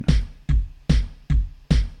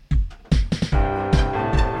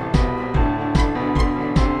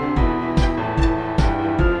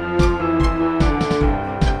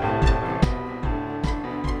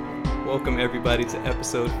everybody, to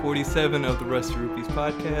episode 47 of the Rusty Rupees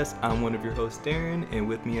podcast. I'm one of your hosts, Darren, and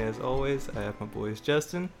with me, as always, I have my boys,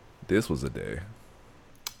 Justin. This was a day.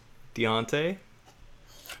 Deontay.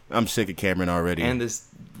 I'm sick of Cameron already. And this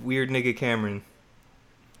weird nigga, Cameron.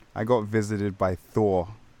 I got visited by Thor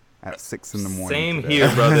at 6 in the morning. Same today.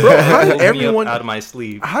 here, brother. Bro, how did Woke me up everyone- out of my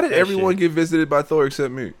sleep? How did That everyone shit. get visited by Thor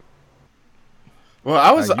except me?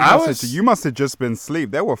 Well, You must have just been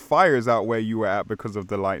asleep. There were fires out where you were at because of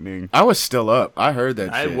the lightning. I was still up. I heard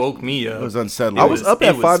that It shit. woke me up. It was unsettling. I was up it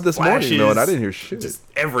at was 5 this morning, though, and I flashes, didn't hear shit. Just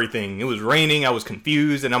everything. It was raining. I was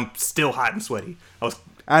confused, and I'm still hot and sweaty.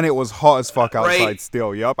 And it was hot as fuck outside Right.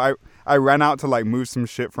 still. Yup. I ran out to like move some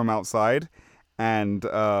shit from outside, and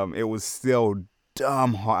it was still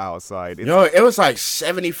dumb hot outside. It was like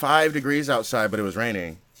 75 degrees outside, but it was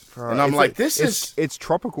raining. And I'm like, it's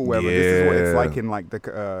tropical weather. This is what it's Yeah. like in like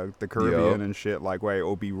the Caribbean and shit, like where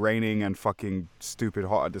it'll be raining and fucking stupid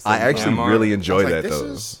hot at the same I time. actually Mar- really enjoy I was like, that, this though.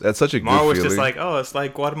 is- That's such a good Mar was feeling. just like, oh, it's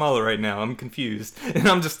like Guatemala right now. I'm confused. And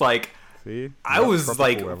I'm just like, See? I Yup, was tropical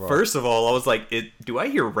like, weather. first of all, I was like, do I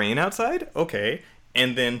hear rain outside? Okay.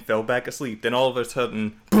 And then fell back asleep. Then all of a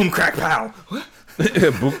sudden, boom, crack, pow. What?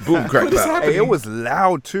 boom, boom, crack, What is pow. happening? Hey, it was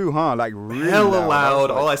loud too, huh? Like really Hella loud.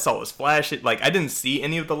 loud. I was All I saw was flash. Like, I didn't see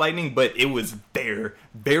any of the lightning, but it was there.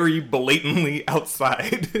 Very blatantly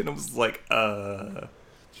outside. And I was like,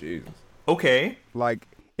 Jeez. okay. like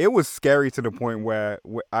it was scary to the point where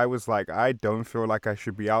I was like, I don't feel like I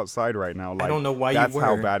should be outside right now. Like, don't know why you that's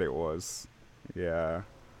how were. bad it was. Yeah.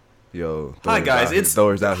 Yo. Hi, Thor's guys. out here. It's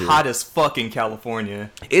Thor's out here. hot as fuck in California.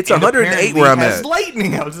 It's And 108 apparently where I'm has at.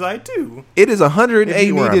 lightning outside, too. It is 108 If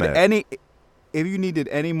you where I'm needed at. if you needed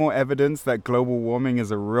any more evidence that global warming is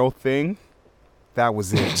a real thing, that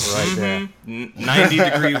was it right there.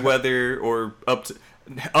 90-degree weather or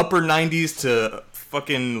upper 90s to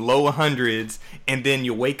fucking low 100s, and then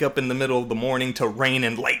you wake up in the middle of the morning to rain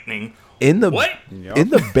and lightning. In the What? in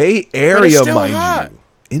the Bay Area, still mind hot. you.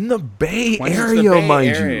 In the Bay When is the Area, Bay mind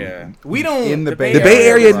Area. you. We don't. In the Bay The Bay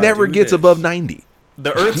Area right. never Do gets this. above 90.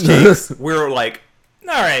 The earthquakes, we're like,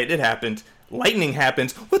 all right, it happened. Lightning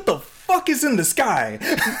happens. What the fuck is in the sky?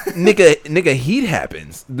 nigga, heat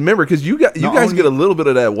happens. Remember, because you guys only- get a little bit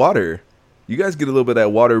of that water. You guys get a little bit of that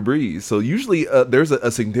water breeze. So usually there's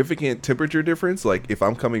a significant temperature difference. Like if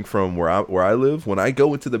I'm coming from where I live, when I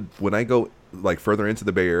go like further into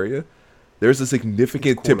the Bay Area, there's a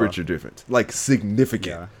significant cooler. temperature difference. Like significant.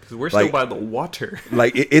 Yeah. Because we're still Like- by the water.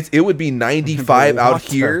 Like it would be 95 out water.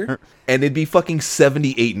 here, and it'd be fucking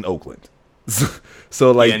 78 in Oakland.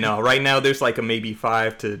 So like Yeah, no. Right now, there's like a maybe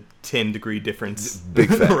 5 to 10 degree difference. big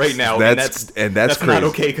facts. right now, That's that's crazy. not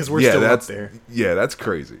okay because we're still up that's, there. Yeah, that's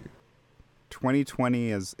crazy.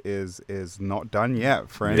 2020 is not done yet,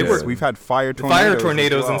 friends. It worked. We've had fire The tornadoes. fire as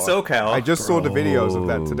tornadoes in well. SoCal. I just saw the videos of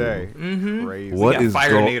that today. Mm-hmm. Crazy. What We is got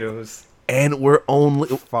fire tornadoes. And we're only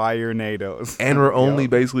Fire-nados.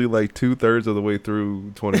 basically like 2/3 of the way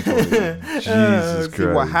through 2020. Jesus Christ. See,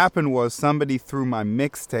 what happened was somebody threw my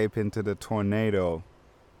mixtape into the tornado.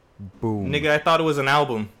 Boom. Nigga, I thought it was an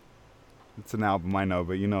album. It's an album, I know,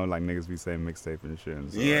 but you know, like niggas be saying mixtape and shit.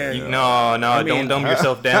 And so, Yeah. No, I mean- don't dumb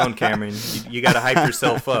yourself down, Cameron. You gotta hype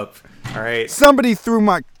yourself up. All right. Somebody threw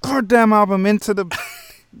my goddamn album into the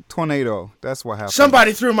tornado. That's what happened.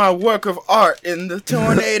 Somebody threw my work of art in the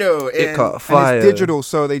tornado. It caught And fire. it's digital,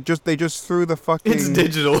 so they just threw the fucking It's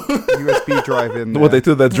digital. USB drive in there. What they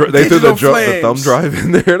threw the Digital the thumb flames. drive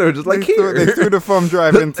in there. They're just like they here, threw the thumb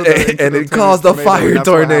drive into the and into it the caused a tornado, fire and that's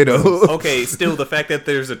what tornado. happened. Okay, still the fact that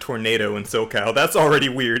there's a tornado in SoCal, that's already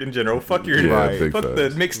weird in general. Fuck your Yeah, big fuck the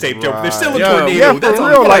facts. mixtape joke. There's still a Right. tornado. Yeah, Yeah, that's for on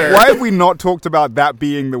real. Like, fire. why have we not talked about that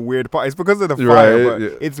being the weird part? It's because of the fire, Right, but yeah.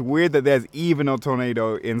 it's weird that there's even a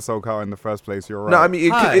tornado in SoCal in the first place. You're right. No, I mean,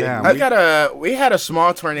 Hi. Damn. We had a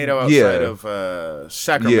small tornado outside Yeah. of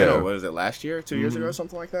Sacramento. Yeah. What was it, last year? 2 years ago,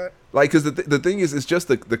 something like that? like because the thing is, it's just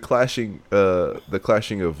the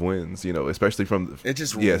clashing of winds. You know, especially from It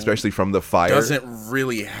just especially from the fire. Doesn't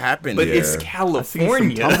really happen. But here. it's I've seen some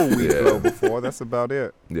California. tumbleweed Yeah. blow before. That's about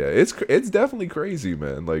it. Yeah, it's definitely crazy,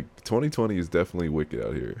 man. Like 2020 is definitely wicked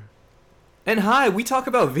out here. And hi, we talk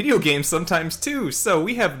about video games sometimes too, so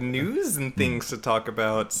we have news and things to talk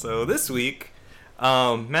about. So this week,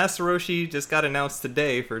 Master Roshi just got announced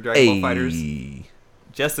today for Dragon Ball Fighters.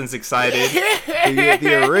 Justin's excited.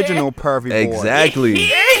 The original pervy boy. Exactly.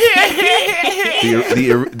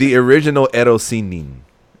 the original Erosinin.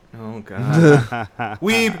 Oh god.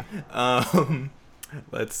 Weeb.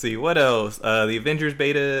 Let's see what else. The Avengers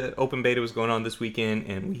beta, open beta was going on this weekend,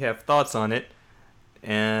 and we have thoughts on it.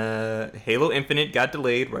 Halo Infinite got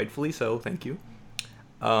delayed, rightfully so. Thank you.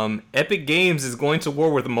 Epic Games is going to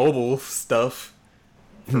war with mobile stuff.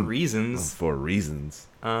 for reasons. For reasons.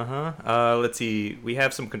 Let's see. We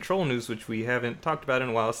have some Control news, which we haven't talked about in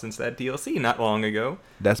a while since that DLC not long ago.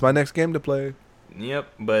 That's my next game to play. Yep,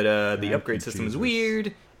 but the upgrade system is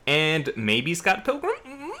weird, and maybe Scott Pilgrim.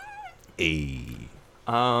 Ayy.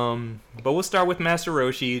 But we'll start with Master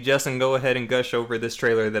Roshi. Justin, go ahead and gush over this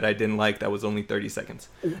trailer that I didn't like. That was only 30 seconds.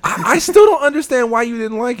 I still don't understand why you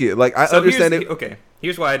didn't like it. Like, I understand it. Okay,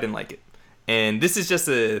 here's why I didn't like it. And this is just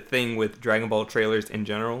a thing with Dragon Ball trailers in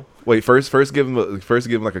general. Wait, first give him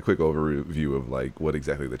like a quick overview of like what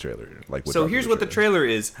exactly the trailer like. So here's what the trailer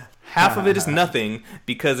is. Half of it is nothing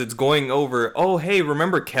because it's going over. Oh hey,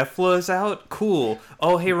 remember Kefla is out? Cool.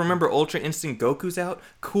 Oh hey, remember Ultra Instinct Goku's out?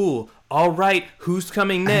 Cool. All right, who's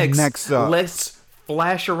coming next? Next up, let's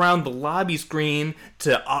flash around the lobby screen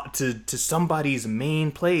to somebody's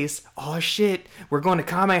main place. Oh shit, we're going to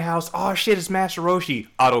Kame House. Oh shit, it's Master Roshi.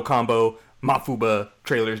 Auto combo. Mafuba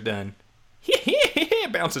trailer's done.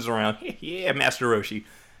 Bounces around. Yeah, Master Roshi.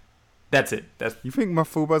 That's it. You think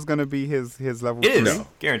Mafuba's gonna be his level? It is 3? No.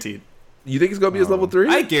 guaranteed. You think it's gonna be his level 3?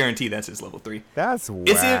 I guarantee that's his level 3. That's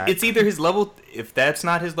whack. It's either his level. If that's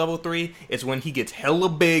not his level 3, it's when he gets hella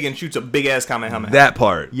big and shoots a big ass Kamehameha. That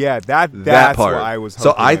part. Yeah, that's part. what I was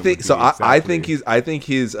hoping. So I it would think be, so. I think exactly.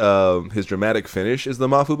 his dramatic finish is the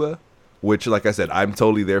Mafuba, which, like I said, I'm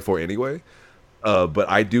totally there for anyway. But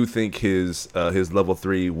I do think his level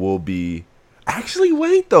 3 will be. Actually,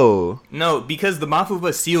 wait though. No, because the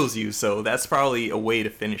Mafuba seals you, so that's probably a way to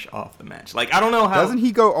finish off the match. Like I don't know how. Doesn't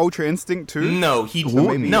he go Ultra Instinct too? No, he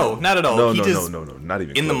maybe no, not at all. No, he no, just, no, not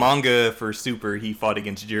even in the close. manga for Super, he fought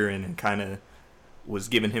against Jiren and kind of was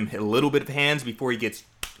giving him a little bit of hands before he gets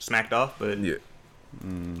smacked off. But Yeah.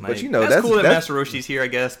 like, But you know, that's cool that that's Master Roshi's here, I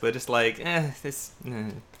guess. But it's like,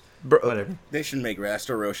 bro, whatever. They should make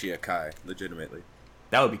Master Roshi a Kai, legitimately.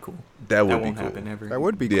 That would be cool. that would be won't cool. happen ever. That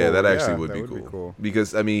would be cool. Yeah, that actually yeah, would, that be, cool.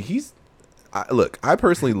 Because I mean, look, I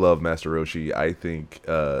personally love Master Roshi. I think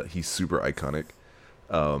he's super iconic.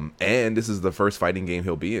 And this is the first fighting game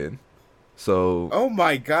he'll be in. So Oh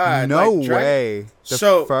my god! No like, way.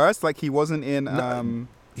 So- first, like he wasn't in.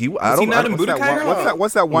 he, Was I he don't. not I in don't, Budokai?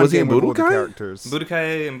 What's that one Was he in game with all the Budokai? characters?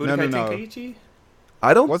 Budokai and Budokai No. Tenkaichi?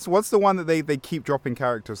 I don't. What's the one that they keep dropping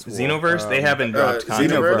characters for? Xenoverse? They haven't dropped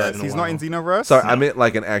content for that in a He's while. not in Xenoverse. Sorry, I meant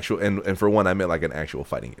like an actual. And for one, I meant like an actual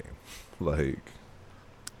fighting game. Like,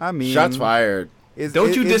 I mean, Shots fired.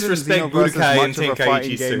 Don't you isn't disrespect Xenoverse as Budokai much and of a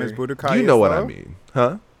fighting Tenkaichi, game sir. as Budokai you know is, what I though? mean,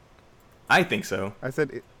 huh? I think so. I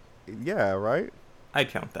said, yeah, right. I'd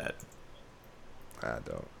count that. I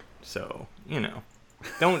don't. So,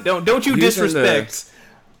 don't you Using disrespect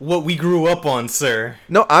what we grew up on, sir.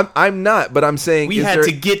 No, I'm not. But I'm saying We had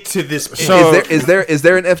to get to this point. So- is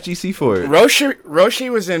there an FGC for it? Roshi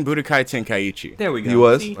was in Budokai Tenkaichi. There we go. He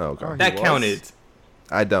was. See? Oh, okay. That He was? counted.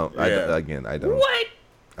 I don't. Yeah. I don't. What?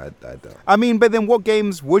 I don't. I mean, but then what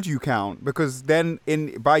games would you count? Because then,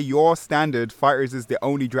 by your standard, Fighters is the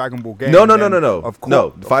only Dragon Ball game. No. Then, Of course, no,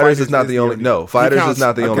 Fighters is not the only. No, Fighters counts is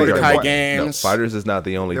not the only Budokai Dragon Ball. games. No, Fighters is not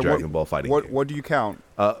the only Then Dragon Ball fighting game. What do you count?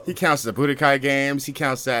 He counts the Budokai games. He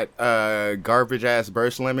counts that garbage ass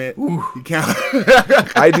burst limit. He counts.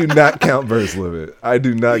 I do not count Burst Limit. I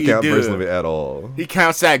do not You count do. Burst Limit at all. He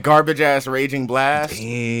counts that garbage ass raging blast.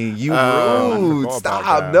 Dang, you I rude. forgot about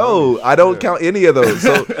Stop. that. No, Holy I don't shit. count any of those.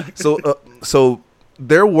 So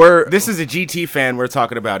there were. This is a GT fan we're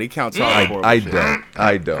talking about. He counts all the horrible shit.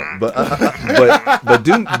 I don't. But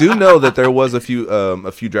do know that there was a few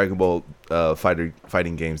Dragon Ball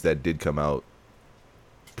fighting games that did come out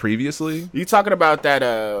previously. You talking about that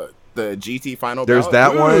the GT final? There's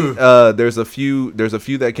bout? that one. There's a few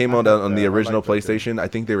that came out on the I original like that PlayStation. I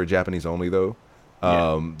think they were Japanese only though.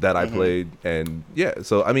 That I played, and yeah.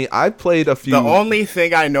 So I mean, I played a few. The only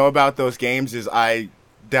thing I know about those games is I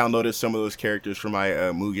downloaded some of those characters for my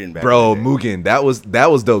Mugen back. Bro, in the day. Mugen, that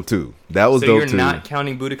was dope too. That was So dope you're too. not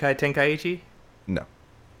counting Budokai Tenkaichi? No.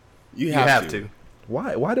 You You have, have to. to.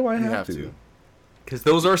 Why? Why do I You have, have to. Because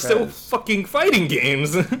those are still Because- fucking fighting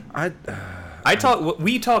games.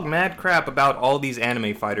 We talk mad crap about all these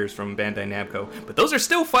anime fighters from Bandai Namco, but those are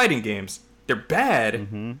still fighting games. They're bad.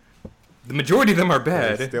 Mm-hmm. The majority of them are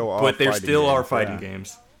bad, They still are but they fighting still are games, fighting yeah.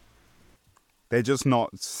 games. They're just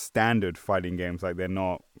not standard fighting games. Like they're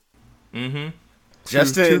not Mm-hmm.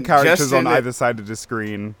 two characters Justin, on either side of the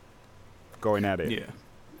screen going at it. Yeah.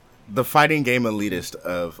 the fighting game elitist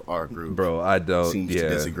of our group. Bro, I don't. Seems to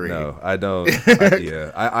disagree. No, I don't.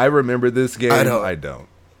 I remember this game. I don't.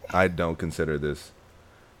 I don't consider this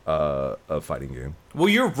a fighting game. Well,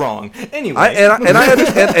 you're wrong. Anyway,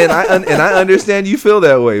 I understand you feel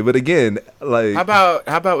that way, but again, like, How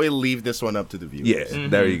about we leave this one up to the viewers? yeah,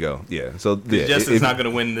 there you go. Yeah, so yeah, Justin's not going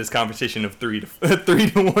to win this competition of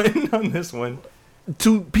 3-1 on this one.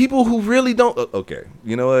 to people who really don't. Okay,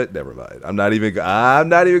 you know what? Never mind. I'm not even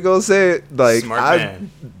gonna say it. Like,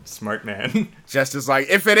 Smart man. Just as like,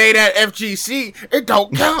 if it ain't at FGC, it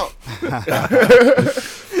don't count.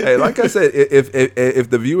 Hey, like I said, if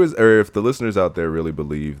the viewers or if the listeners out there really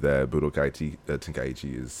believe that Budokai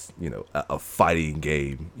Tenkaichi is, you know, a fighting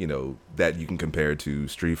game, you know, that you can compare to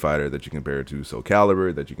Street Fighter, that you can compare to Soul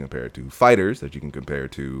Calibur, that you can compare to Fighters, that you can compare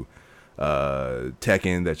to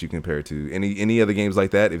Tekken, that you compare to any other games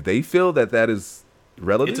like that, if they feel that is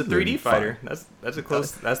relative, It's a 3D fighter. That's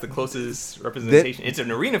the closest representation. It's an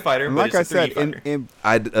arena fighter, but Like I it's a 3D said,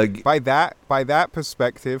 fighter. by that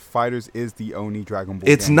perspective, Fighters is the only Dragon Ball.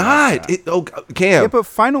 it's game not. like that. Cam, Yeah, but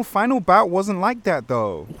Final Bout wasn't like that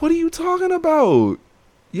though. what are you talking about?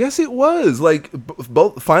 Yes, it was. Like,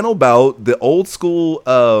 both Final Bout, the old school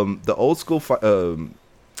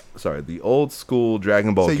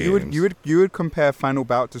Dragon Ball So games. you would compare Final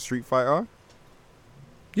Bout to Street Fighter?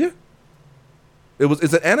 Yeah.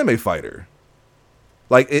 It's an anime fighter.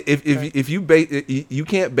 Like, if you you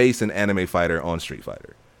can't base an anime fighter on Street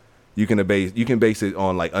Fighter. You can base it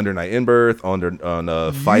on like Under Night In-Birth, on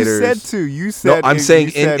Fighters. You said No, I'm saying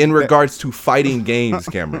you said in that- regards to fighting games,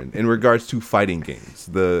 Cameron. In regards to fighting games,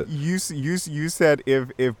 You said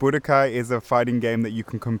if Budokai is a fighting game that you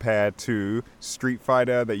can compare to Street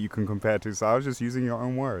Fighter, that you can compare to. So I was just using your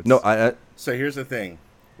own words. no, I So here's the thing.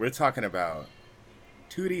 We're talking about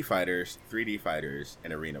 2D fighters, 3D fighters,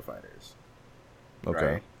 and arena fighters. okay.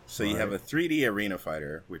 Right? So you have a 3D arena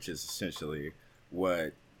fighter, which is essentially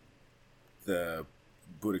what the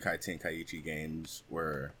Budokai Tenkaichi games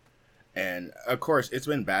were. And of course, it's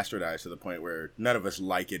been bastardized to the point where none of us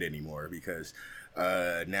like it anymore because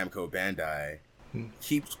Namco Bandai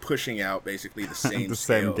keeps pushing out basically the same The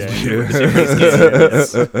same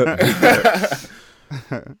scales.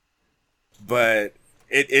 But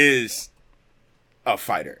it is a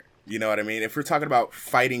fighter. You know what I mean? If we're talking about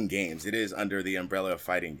fighting games, it is under the umbrella of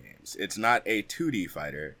fighting games. It's not a 2D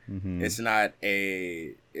fighter. Mm-hmm. It's not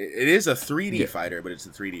a... It is a 3D fighter, but it's a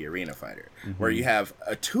 3D arena fighter. Mm-hmm. Where you have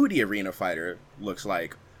a 2D arena fighter looks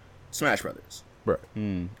like Smash Brothers. Right.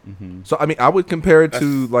 Mm-hmm. So I mean, I would compare it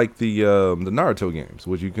to like the Naruto games.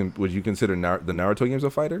 Would you consider the Naruto games a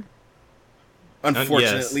fighter?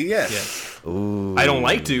 Unfortunately, yes. Ooh. I don't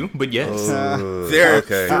like to, but yes. They're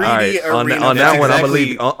Okay. 3D All right. arena On that one, I'm exactly-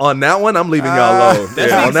 leaving. On that one, I'm leaving y'all alone.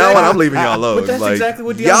 That's Yeah, on that exactly- one, I'm leaving y'all alone. But that's Like, exactly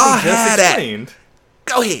what y'all Deontay had just that. explained.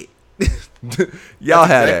 Go ahead. Y'all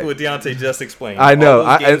had Exactly that. what Deontay just explained. I know.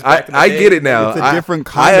 All those games back in the I day, get it now. It's a different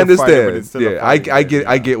kind I of fighter, understand. but it's still a Yeah, fighting I game,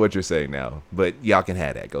 I yeah. get what you're saying now. But y'all can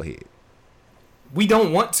have that. Go ahead. We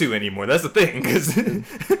don't want to anymore. That's the thing, because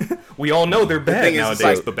we all know they're bad thing is, nowadays.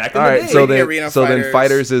 it's like- but back in All the right. day, So the then, arena Fighters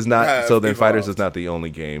fighters is not. have So then, Fighters evolved. is not the only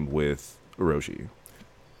game with Roshi.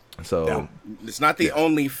 So No. It's not the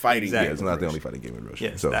only fighting Exactly. yeah, game. it's not the only fighting game with Roshi.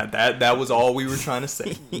 yes, so that was all we were trying to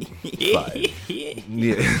say.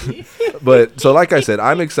 yeah. But so, like I said,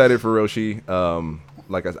 I'm excited for Roshi.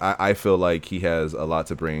 Like I feel like he has a lot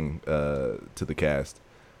to bring to the cast.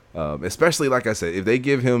 Especially like I said, if they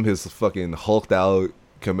give him his fucking hulked out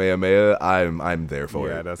Kamehameha, I'm there for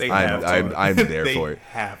Yeah, it. that's- They I'm have to. I'm there They for it.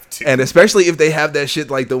 have to. And especially if they have that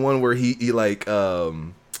shit like the one where he like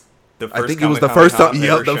the first I think it was the first time.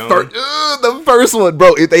 Kamehameha Yep, ever shown. the first one,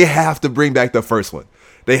 bro. They have to bring back the first one.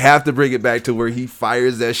 They have to bring it back to where he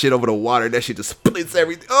fires that shit over the water. That shit just splits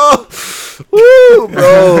everything. Oh, woo,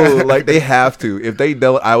 bro! Like they have to. If they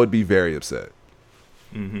don't, I would be very upset.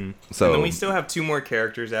 Mm-hmm. So And then we still have 2 more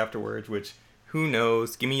characters afterwards, which who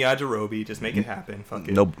knows? Give me Yajirobe, just make it happen. Fuck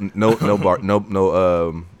it.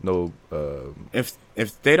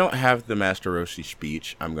 If they don't have the Master Roshi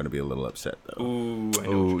speech, I'm gonna be a little upset though. Ooh, I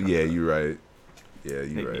know Oh what you're yeah, talking you're right. Yeah, you're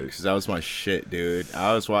Maybe. right. Because that was my shit, dude.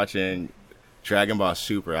 I was watching Dragon Ball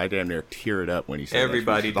Super. I damn near teared up when he said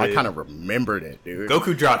Everybody that speech. I did. kind of remembered it, dude.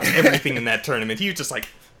 Goku dropped everything in that tournament. He was just like,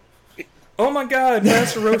 oh my god,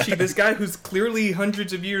 Master Roshi, this guy who's clearly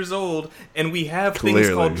hundreds of years old, and we have things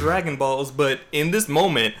Clearly. called Dragon Balls, but in this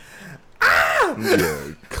moment,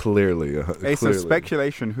 Yeah, clearly. Hey, so clearly.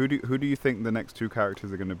 speculation. Who do you think the next 2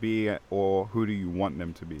 characters are going to be, or who do you want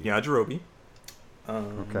them to be? Yajirobe.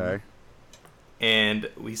 Okay. And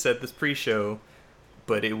we said this pre-show,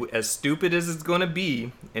 but as stupid as it's gonna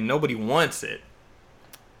be, and nobody wants it,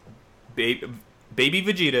 Baby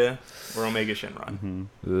Vegeta or Omega Shenron.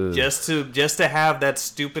 Ugh. Just to have that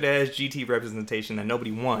stupid ass GT representation that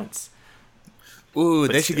nobody wants. Ooh,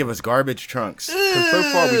 But they should give us garbage Trunks. Because so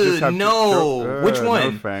far we just have no. Which No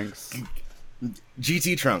one? thanks.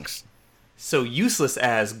 GT Trunks. So useless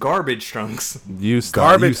as garbage Trunks. You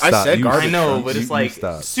stop. Garbage- You stop. I said you, garbage. I know, Trunks. but it's You like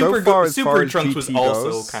stop. Super So far as Super far as Trunks was GT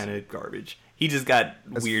also goes- kind of garbage. He just got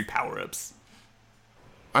weird power ups.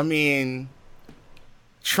 I mean,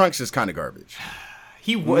 Trunks is kind of garbage.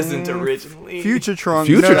 He wasn't originally. Future Trunks.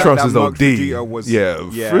 Future that- Trunks that is Max OD. Vegeta was, Yeah.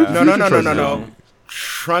 No, Future no, no, no, Trunks no, is no. OD.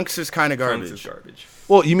 Trunks is kind of Trunks garbage. is garbage.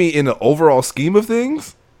 Well, you mean in the overall scheme of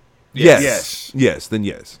things? Yes. Yes. Yes. Then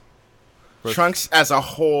yes. Trunks as a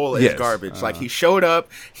whole is Yes. garbage. Like he showed up,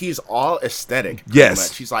 he's all aesthetic. pretty Yes.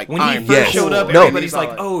 much. He's like, When he I'm first Yes. showed up, No. everybody's like,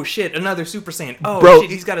 "Oh shit, another Super Saiyan! Oh Bro, shit,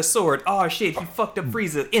 he's got a sword! Oh shit, he fucked up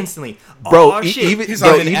Frieza instantly! Bro, oh shit!" even, He's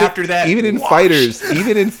bro, like, even after that, even in wash. fighters,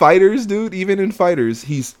 dude, even in fighters,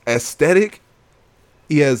 he's aesthetic.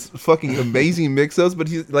 He has fucking amazing mix-ups, but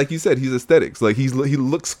he's like you said, he's aesthetics. Like he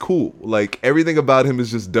looks cool. Like everything about him is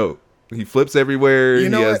just dope. He flips everywhere. You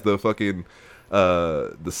know he has what? the fucking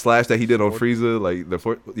the slash that he did on Frieza. Like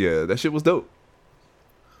that shit was dope.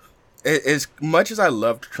 As much as I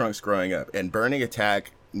loved Trunks growing up, and Burning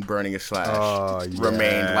Attack and Burning a Slash Oh,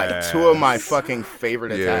 remained like two of my fucking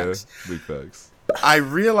favorite attacks. Yeah, big facts. I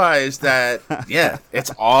realized that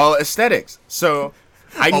it's all aesthetics. So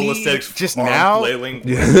I all need aesthetics just arm now. flailing,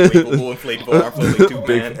 inflatable, inflatable arm flailing tube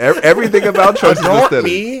man. Everything about Trunks is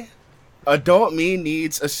aesthetic. Adult me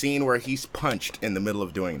needs a scene where he's punched in the middle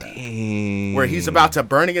of doing that. Where he's about to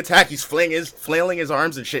Burning Attack, he's flailing his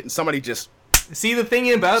arms and shit, and somebody just See, the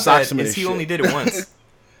thing about Socks that him in is his he only shit. did it once.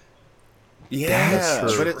 yeah,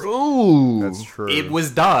 but it's Ooh, That's true. It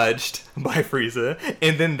was dodged by Frieza,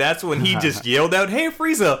 and then that's when he just yelled out, "Hey,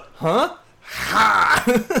 Frieza, huh?"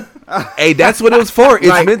 hey, that's what it was for. It's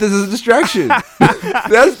Like- meant as a distraction. that's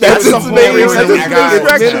That's its the whole main. reason That's we its got main- it's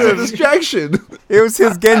meant it. as a distraction. It was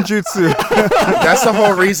his genjutsu. that's the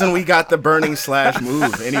whole reason we got the Burning Slash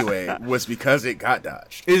move anyway, was because it got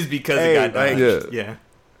dodged. Is because Hey, it got like- dodged. Yeah. Yeah.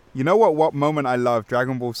 You know what moment I love?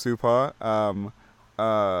 Dragon Ball Super,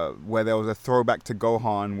 where there was a throwback to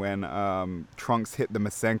Gohan when Trunks hit the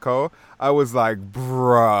Masenko. I was like,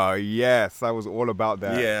 bruh, yes, I was all about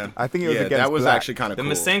that. Yeah, I think it was against that was Black. actually kind of The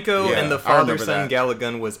cool. Masenko Yeah, and the I remember father-son that.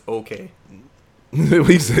 Galagun was okay.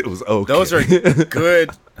 he said it was okay. Those are good,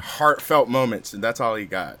 heartfelt moments, and that's all he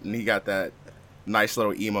got. And he got that nice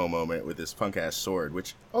little emo moment with his punk ass sword,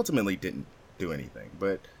 which ultimately didn't do anything.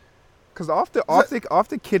 But Because after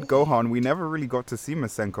Kid Gohan, we never really got to see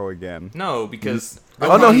Masenko again. No, because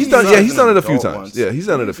Oh no, he's done. Yeah, he's done it a few adult times. once. Yeah, he's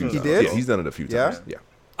done it a few He times. did? Yeah, he's done it a few Yeah? times. Yeah,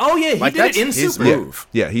 oh yeah, he Like, did it that's in his Super. move.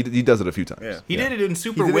 yeah, he does it a few times. Yeah. He did it in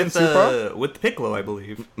Super He did it in with Super? with Piccolo, I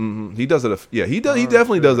believe. He does it. He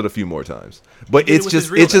definitely does it a few more times. But He did it it's with just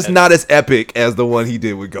his real it's just dad. not as epic as the one he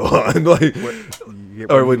did with Gohan. Like,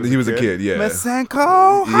 or when he was a kid. Yeah.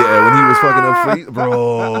 Masenko! Yeah, when he was fucking up Frieza.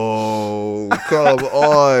 Bro, come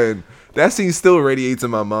on. That scene still radiates in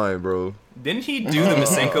my mind, bro. Didn't he do the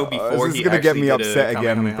Masenko before This he is gonna get actually me did a upset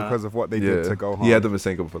again Kamehameha? because of what they Yeah. did to Gohan. He had the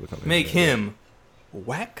Masenko before the Kamehameha. Make him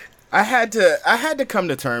whack. I had to come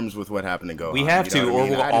to terms with what happened to Gohan. We have you know to, what I or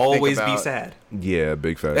mean? we'll I had to think always be about- sad. Yeah,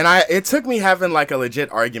 big fact. And it took me having like a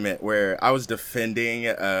legit argument where I was defending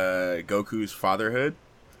Goku's fatherhood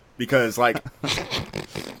because like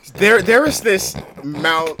there is this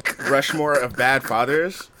Mount Rushmore of bad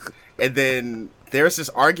fathers, and then there's this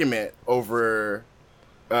argument over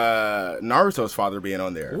Naruto's father being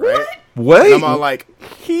on there, right? And Wait, I'm all like,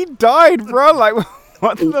 He died, bro. Like,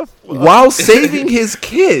 what the fuck? while saving his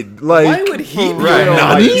kid, like, Why would he? be Right. on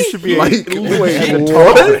Like, Nani? he should be Like, at wait, the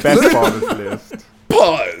top of the what? best fathers list.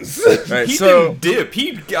 Pause. right, He so didn't dip.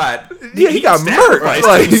 He got. Yeah, he got murked. sacrificed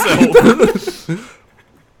Like, himself.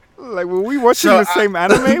 Like, were we watching So the same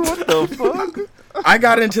anime? What the fuck? I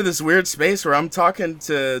got into this weird space where I'm talking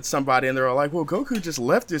to somebody and they're all like, well, Goku just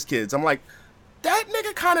left his kids. I'm like, that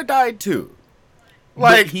nigga kind of died too.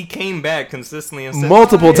 Like Like, he came back consistently and said,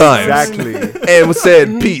 multiple "Bye." times. Exactly. And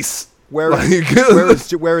said peace. Whereas,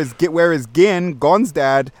 Like- whereas Gin, Gon's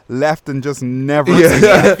dad, left and just never. Yeah.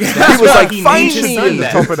 That's He was why like, he find named his me. son At the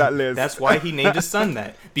that. top of that list. That's why he named his son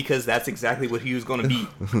that, because that's exactly what he was going to be.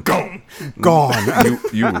 Gone. Gone.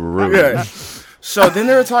 You rude. yeah. So then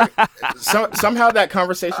they were talking. Somehow that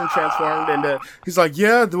conversation transformed into. He's like,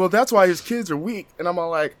 yeah, well, that's why his kids are weak, and I'm all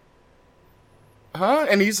like, huh?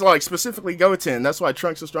 And he's like, specifically Goten. That's why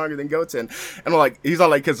Trunks is stronger than Goten. And I'm like, he's all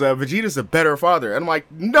like, because Vegeta's a better father. And I'm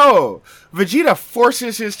like, no, Vegeta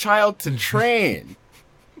forces his child to train.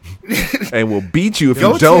 and will beat you if you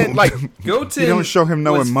Goten, don't. like, Goten You don't show him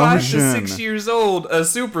no was 5 to emotion. 6 years old, a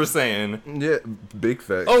Super Saiyan. yeah, big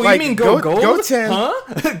fact. Oh, Like, you mean Gold? Goten- Huh?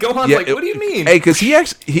 Gohan's like, what do you mean? Hey, because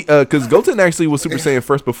because Goten actually was Super Saiyan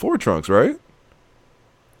first before Trunks, right?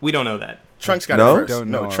 We don't know that. Trunks got No? it first. Don't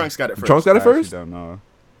know. No, Trunks got it first. Trunks got it I actually first? don't know.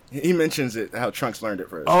 He mentions it how Trunks learned it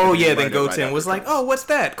first. Oh And he yeah, then learned it right Goten after was like, Trunks. oh, what's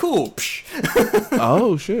that? Cool.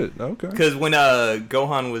 Oh shit. Okay. Because when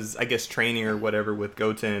Gohan was, I guess, training or whatever with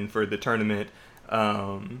Goten for the tournament,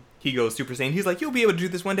 he goes Super Saiyan. He's like, you'll be able to do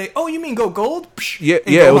this one day. Oh, you mean go gold? Yeah,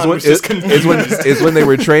 And yeah. It was Gohan when just it's when they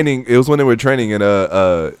were training. It was when they were training, and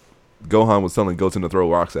Gohan was telling Goten to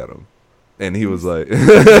throw rocks at him, and he was like,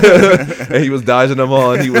 and he was dodging them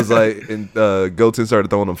all, and he was like, and Goten started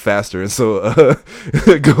throwing them faster, and so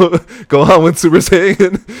Gohan went Super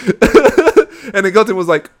Saiyan, and then Goten was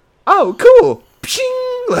like, oh, cool.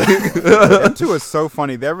 Pshing! Like, Them two are so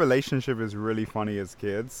funny. Their relationship is really funny as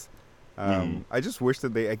kids. I just wish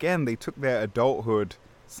that they took their adulthood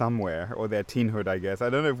somewhere, or their teenhood, I guess. I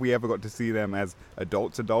don't know if we ever got to see them as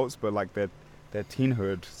adults, but like their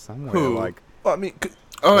teenhood somewhere. Who? Like, I mean,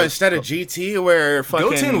 Oh, instead of GT, where fucking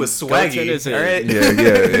Goten was swaggy, Goten is a- alright?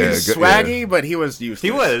 yeah. He's swaggy, but he was useless.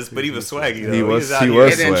 He was, but he was swaggy. Though. He was out he here.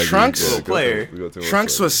 was And then swaggy. Trunks- Little player. Goten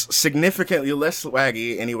Trunks swaggy. was significantly less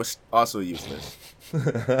swaggy, and he was also useless.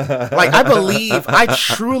 Like I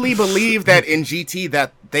truly believe that in GT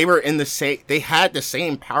that they were in the same, they had the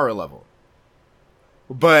same power level,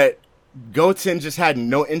 but Goten just had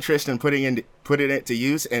no interest in putting it to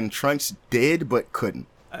use, and Trunks did but couldn't.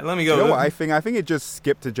 Let me go. you know what I think? I think it just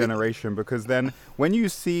skipped a generation, because then when you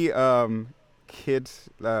see let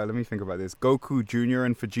me think about this. Goku Jr.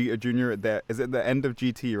 and Vegeta Jr. Is it the end of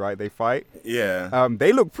GT, right? They fight. Yeah.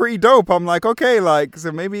 They look pretty dope. I'm like, okay, like,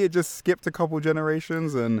 so maybe it just skipped a couple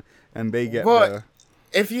generations, and they get Well,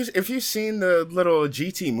 if you've seen the little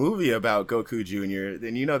GT movie about Goku Jr.,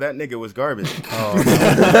 then you know that nigga was garbage.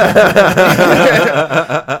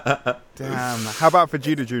 damn. How about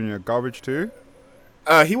Vegeta Jr.? Garbage too?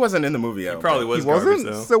 He wasn't in the movie. He probably was He garbage,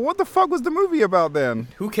 wasn't. though. So what the fuck was the movie about then?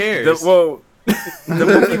 Who cares? The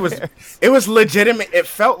movie was legitimate. It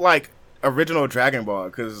felt like original Dragon Ball,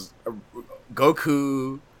 because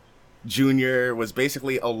Goku Jr. was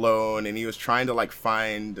basically alone, and he was trying to like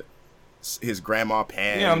find his grandma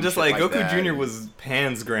Pan. yeah, I'm just shit like Goku that. Jr. was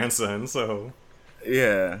Pan's grandson, so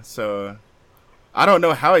Yeah, so I don't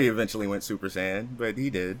know how he eventually went Super Saiyan, but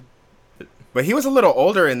he did. But he was a little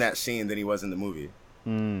older in that scene than he was in the movie.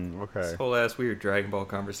 Okay. this whole ass weird Dragon Ball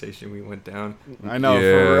conversation we went down. I know,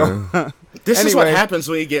 Yeah. for real. This is what Anyway. happens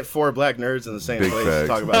when you get four black nerds in the same Big place to facts.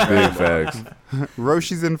 talk about Big Dragon Ball. facts.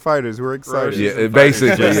 Roshi's in Fighters. We're excited. Roshi's Yeah, in basically,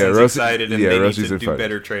 fighters. yeah, Justin's Roshi- excited, and yeah, they Roshi's need to in do fighters.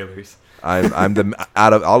 better trailers. I'm the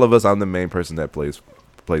out of all of us, I'm the main person that plays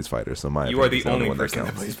fighter. So my You are the opinion's only one person that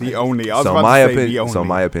counts. plays. The only. I was So about my to say the opinion, only. so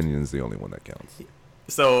my opinion is the only one that counts.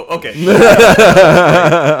 So okay.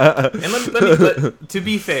 And to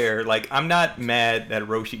be fair, like I'm not mad that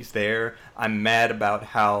Roshi's there. I'm mad about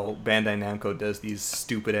how Bandai Namco does these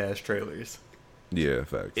stupid ass trailers. Yeah,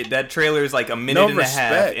 facts. That trailer is like a minute No and a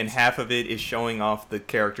half, respect. and half of it is showing off the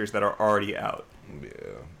characters that are already out. Yeah.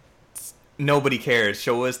 Nobody cares.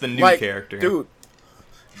 Show us the new Like, character. dude,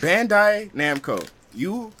 Bandai Namco,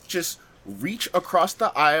 you just reach across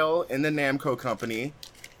the aisle in the Namco company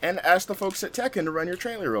and ask the folks at Tekken to run your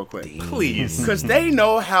trailer real quick. Please. Because they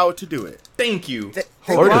know how to do it. Thank you. They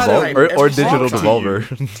Or, got Harada, it or every digital single time.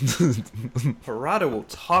 devolver. Harada will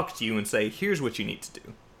talk to you and say, here's what you need to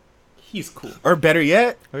do. He's cool. Or better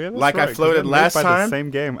yet, Oh, yeah, that's like right, I 'cause floated they're made last by time. The same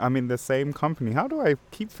game. I mean, the same company. How do I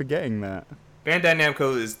keep forgetting that? Bandai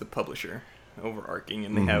Namco is the publisher, overarching,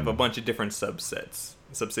 and they have a bunch of different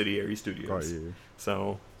subsidiary studios. Got you.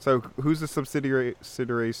 So So who's the subsidiary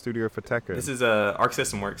studio for Tekken? this is Arc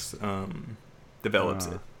System Works develops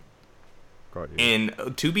Ah. it. Got you.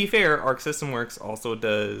 And to be fair, Arc System Works also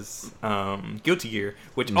does Guilty Gear,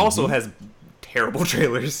 which also has terrible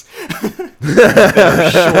trailers.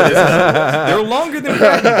 They're short as hell. They're longer than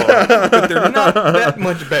Dragon Ball, but they're not that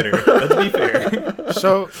much better. Let's be fair.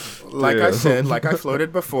 So, like I Yeah. said, like I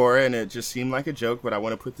floated before, and it just seemed like a joke, but I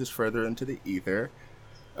want to put this further into the ether.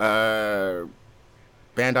 Bandai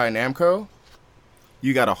Namco,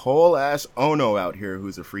 you got a whole ass Ono out here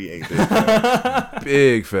who's a free agent.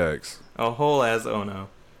 Big facts. A whole ass Ono.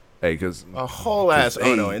 Hey, because A whole ass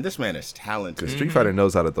Hey. Ono, and this man is talented. Street Fighter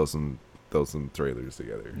knows how to throw some trailers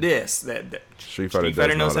together. This that Street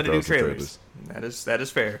Fighter, knows how to do throw some trailers. That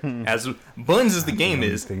is fair. As buns as the game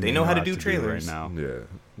is, they know how to do trailers. right now.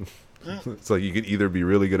 Yeah. It's like you could either be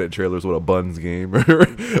really good at trailers with a Buns game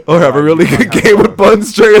or have a really good game with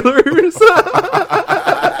Buns trailers.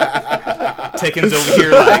 Tekken's over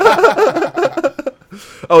here like,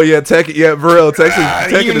 Oh yeah, Tekken. Yeah, for real.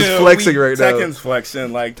 Tekken is flexing right now. Tekken's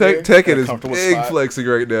flexing like Tekken is comfortable big spot. flexing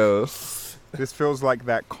right now. This feels like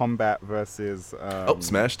that combat versus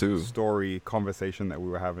Smash 2. story conversation that we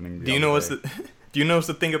were having. do you know what's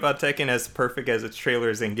the thing about Tekken, as perfect as its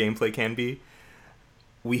trailers and gameplay can be?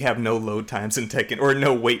 We have no load times in Tekken, or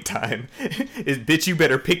no wait time. Bitch, you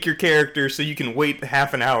better pick your character so you can wait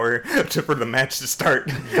half an hour for the match to start.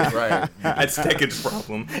 Right. That's Tekken's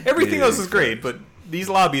problem. Everything else is great, but these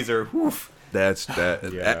lobbies are woof. That's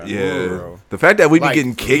that. Yeah. Yeah. Bro. The fact that we be Like,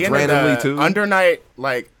 getting kicked the randomly too. Undernight,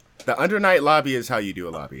 like the Undernight lobby is how you do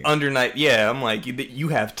a lobby. Under night, yeah, I'm like, you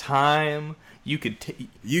have time. You could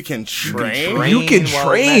You can you train. You can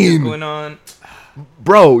while the match is train. going on.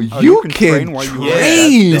 Bro, you can can train while you Yeah,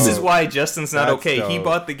 train. this is why Justin's not That's okay. He dope.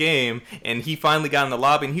 bought the game and he finally got in the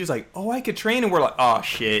lobby and he was like, "Oh, I could train," and we're like, "Oh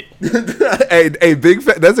shit." hey, big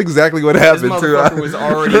fat. That's exactly what This happened too. motherfucker was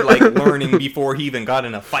already like learning before he even got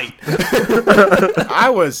in a fight. I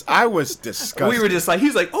was disgusted. We were just like,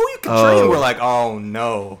 he's like, "Oh, you can Oh. train." We're like, "Oh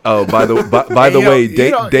no." Oh, by the And way, you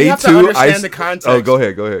day have to 2. understand the context. Oh, go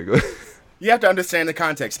ahead. You have to understand the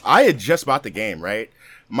context. I had just bought the game, right?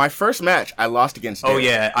 My first match, I lost against. Oh Derek.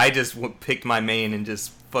 yeah, I just picked my main and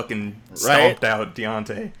just fucking stomped out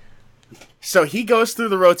Deontay. So he goes through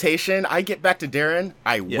the rotation. I get back to Darren.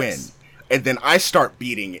 I Yes. win. And then I start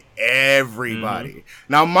beating everybody. Mm-hmm.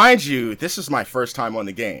 Now, mind you, this is my first time on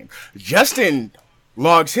the game. Justin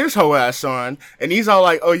logs his hoe ass on, and he's all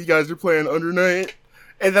like, "Oh, you guys are playing Under Night?"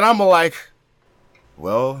 And then I'm like,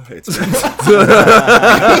 "Well, it's."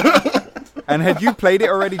 And had you played it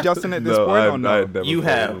already, Justin, at this point, or no? never You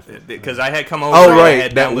played have, it. because I had come over. Oh, and right, I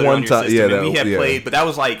had that downloaded it one on your time- system, yeah, and that- we had yeah. played, but that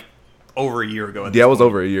was like over a year ago. At Yeah, this it was point.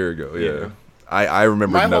 over a year ago. Yeah, Yeah. I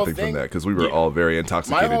remember My whole nothing thing- from that because we were Yeah. all very My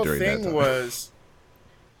intoxicated whole during that thing time. was,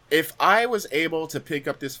 if I was able to pick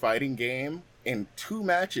up this fighting game in 2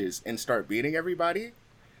 matches and start beating everybody,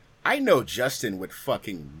 I know Justin would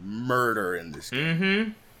fucking murder in this game. Mm-hmm.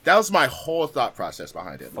 That was my whole thought process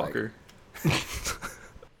behind it. Like, Fucker.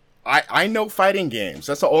 I know fighting games.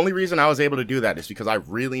 That's the only reason I was able to do that, is because I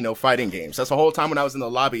really know fighting games. That's the whole time when I was in the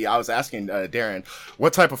lobby, I was asking Darren,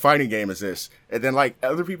 what type of fighting game is this? And then like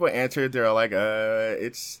other people answered, they're like,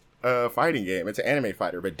 it's a fighting game. It's an anime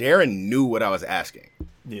fighter. But Darren knew what I was asking.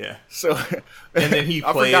 Yeah. So, And then he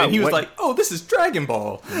I played, forgot and he was what- like, "Oh, this is Dragon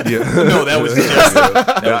Ball." Yeah. No, that was Justin.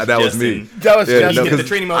 that was me. Justin. that was Yeah, just He no, hit the 'cause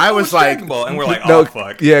training mode. I "Oh, was it's like- Dragon Ball," and we're like, No, "Oh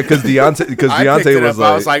fuck." yeah, because I picked Deontay it was up. I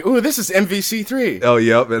like, was like, ooh, this is MVC3. oh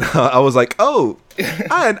yep, and I was like, oh,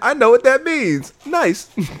 I know what that means. Nice.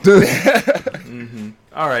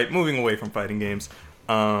 All right, moving away from fighting games.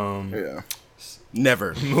 Yeah.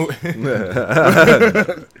 Never.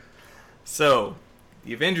 So,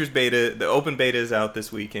 the Avengers beta, the open beta is out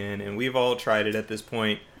this weekend, and we've all tried it at this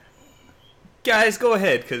point. Guys, go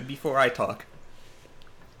ahead, because before I talk.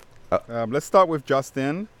 Let's start with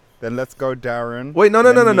Justin. Then let's go Darren. Wait, no.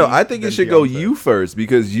 then me, I think it then should go Deontay. you first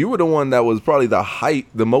because you were the one that was probably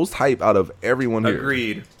the most hype out of everyone here.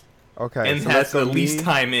 Agreed. Okay. And so has let's the go least me,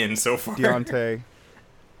 time in so far. Deontay,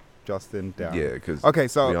 Justin, Darren. Yeah, because Okay,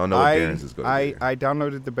 so we all know what Darren's is going to be. I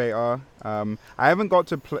downloaded the beta. I haven't got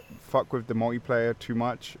to fuck with the multiplayer too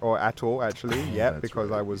much, or at all actually, yet, That's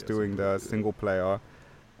because right, I was yes, doing we the did. single player,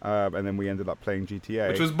 and then we ended up playing GTA.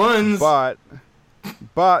 Which was buns.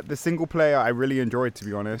 But the single player I really enjoyed, to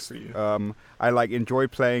be honest. For you. I like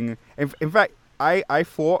enjoyed playing. In fact, I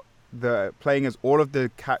thought the playing as all of the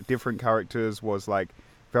different characters was like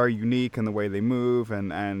very unique in the way they move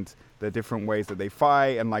and the different ways that they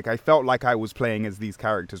fight, and like I felt like I was playing as these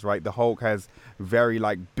characters, right? The Hulk has very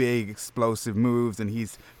like big explosive moves, and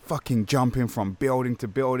he's fucking jumping from building to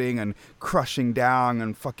building and crushing down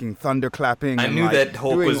and fucking thunderclapping. I and, knew like, that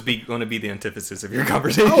Hulk doing- was going to be the antithesis of your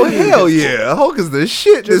conversation. Oh hell yeah, Hulk is the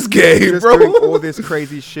shit this game, just bro. doing all this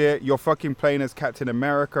crazy shit. You're fucking playing as Captain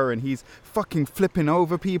America, and he's fucking flipping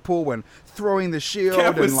over people and throwing the shield.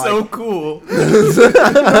 Cap was and like, so cool.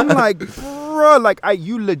 I'm like, bro, like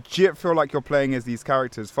you legit feel like you're playing as these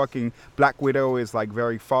characters. Fucking Black Widow is like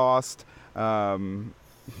very fast.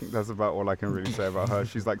 That's about all I can really say about her.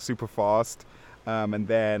 She's like super fast. And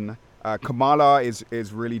then Kamala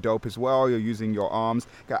is really dope as well. You're using your arms.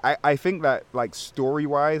 I think that like story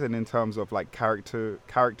wise and in terms of like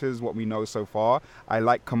characters, what we know so far, I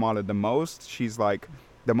like Kamala the most. She's like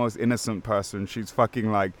the most innocent person. She's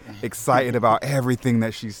fucking like excited about everything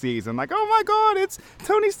that she sees and like, oh my god, it's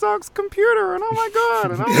Tony Stark's computer, and oh my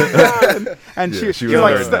god, and oh my god, and Yeah, she was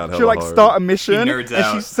like nerding out she'll hella like hard. start a mission, and nerds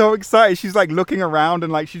out. she's so excited. She's like looking around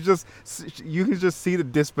and like you can just see the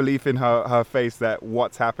disbelief in her face that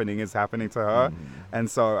what's happening is happening to her, and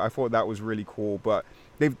so I thought that was really cool. But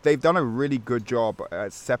they've done a really good job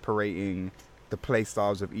at separating the play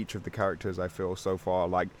styles of each of the characters. I feel so far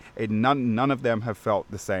like none of them have felt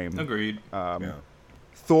the same. Agreed. Yeah.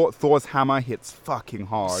 Thor's hammer hits fucking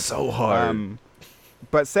hard. So hard.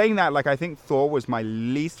 But saying that, like, I think Thor was my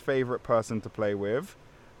least favorite person to play with.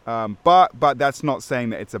 But that's not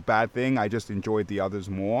saying that it's a bad thing. I just enjoyed the others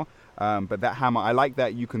more. But that hammer, I like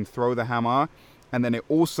that you can throw the hammer, and then it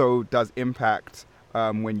also does impact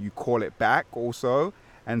when you call it back also.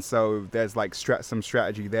 And so there's like some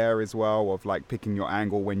strategy there as well of like picking your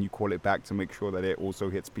angle when you call it back to make sure that it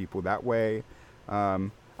also hits people that way.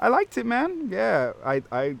 I liked it, man. Yeah,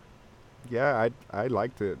 I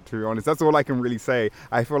liked it, to be honest. That's all I can really say.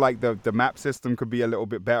 I feel like the map system could be a little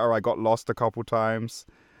bit better. I got lost a couple times.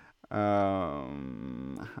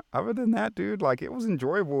 Other than that, dude, like, it was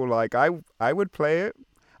enjoyable. Like, I would play it.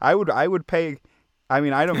 I would pay. I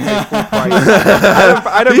mean, I don't pay full price.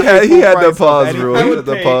 I don't pay full He had the price of pause anything. rule. He had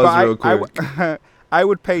the pause real quick. I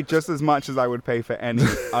would pay just as much as I would pay for any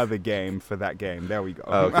other game for that game. There we go.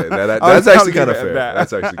 Okay, I'll that's actually leave kind of it at fair. that.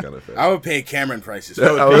 That's actually kind of fair. I would pay Cameron prices.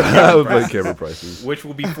 I would play camera prices, Which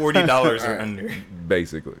will be $40 or under.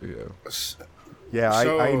 basically. Yeah. Yeah,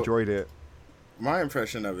 So- I enjoyed it. My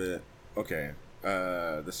impression of it, okay.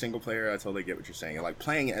 The single player, I totally get what you're saying. Like,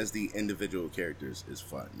 playing as the individual characters is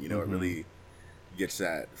fun. You know, it really gets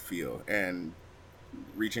that feel. And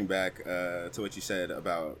reaching back to what you said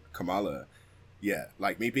about Kamala, yeah,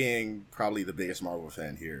 like, me being probably the biggest Marvel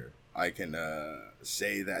fan here, I can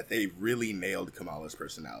say that they really nailed Kamala's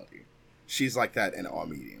personality. She's like that in all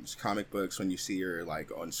mediums. Comic books, when you see her like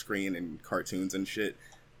on screen and cartoons and shit,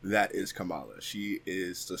 that is Kamala. She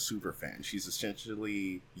is the super fan. She's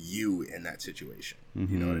essentially you in that situation. You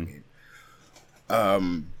know what I mean?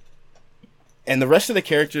 And the rest of the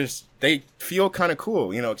characters, they feel kind of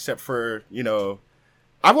cool, you know, except for, you know,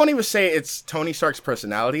 I won't even say it's Tony Stark's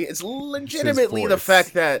personality. It's legitimately the voice.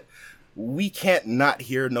 fact that we can't not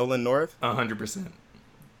hear Nolan North. 100%.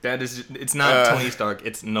 That is, it's not Tony Stark,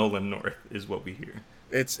 it's Nolan North is what we hear.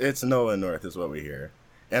 It's Nolan North is what we hear.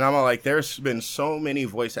 And I'm all like, there's been so many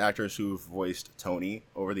voice actors who've voiced Tony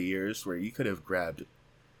over the years where you could have grabbed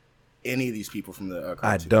any of these people from the I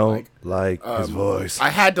cartoon. don't like his voice. I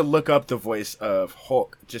had to look up the voice of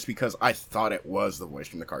Hulk just because I thought it was the voice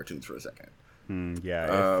from the cartoons for a second.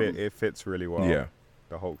 Yeah, it fits really well. Yeah.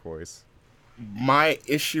 The Hulk voice. My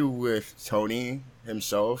issue with Tony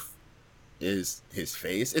himself is his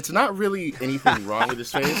face. It's not really anything wrong with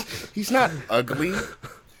his face. He's not ugly.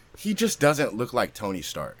 He just doesn't look like Tony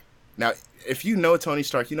Stark. Now, if you know Tony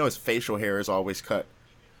Stark, you know his facial hair is always cut.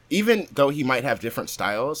 Even though he might have different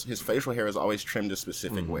styles, his facial hair is always trimmed a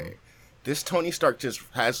specific way. This Tony Stark just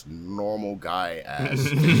has normal guy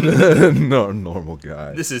ass. No, normal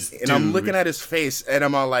guy. This is. And I'm looking at his face, and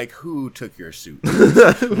I'm all like, who took your suit?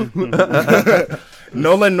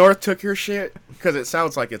 Nolan North took your shit? Because it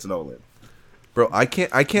sounds like it's Nolan. Bro, I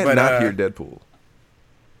can't But, not hear Deadpool.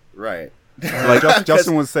 Right. Like,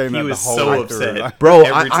 Justin was saying He that was the whole so actor, upset. like- Bro,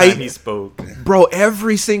 every I- time he spoke. bro,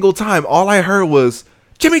 every single time, all I heard was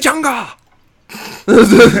Chimichanga.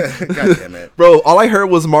 God damn it. Bro, all I heard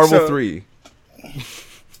was Marvel So- 3.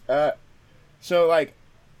 So, like,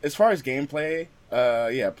 as far as gameplay,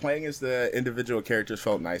 yeah, playing as the individual characters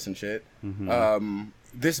felt nice and shit.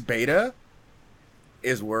 This beta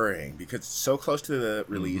is worrying because it's so close to the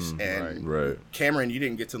release, and Right. Cameron, you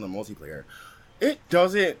didn't get to the multiplayer. It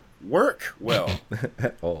doesn't work well.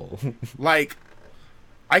 At all. Like,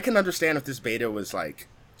 I can understand if this beta was like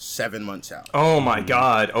 7 months out, Oh my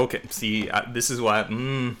god. Okay, see, this is why.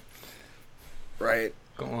 right?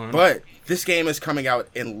 Go on. But this game is coming out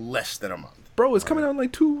in less than a month. Bro, it's coming out in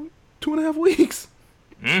like 2.5 weeks.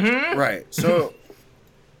 Right. So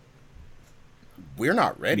we're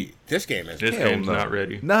not ready. This game is This Hell game's no. not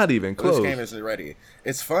ready. Not even This close. game isn't ready.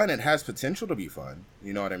 It's fun. It has potential to be fun.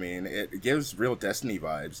 You know what I mean? It gives real Destiny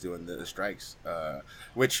vibes doing the strikes,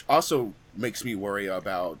 which also makes me worry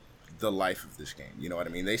about the life of this game. You know what I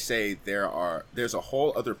mean? They say there's a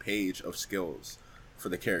whole other page of skills for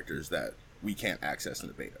the characters that we can't access in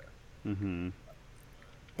the beta.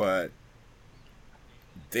 But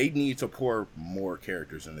they need to pour more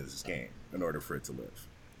characters into this game in order for it to live.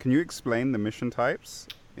 Can you explain the mission types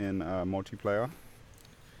in multiplayer?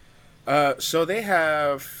 So they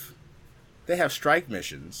have strike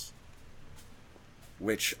missions,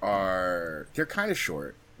 which they're kind of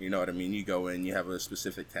short. You know what I mean? You go in, you have a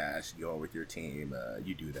specific task, you go with your team,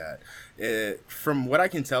 you do that. From what I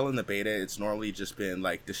can tell in the beta, it's normally just been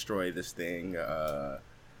like destroy this thing,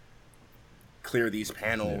 clear these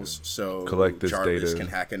panels so collect this Jarvis data. can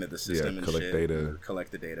hack into the system and collect shit, data.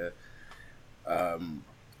 collect the data.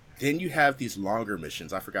 Then you have these longer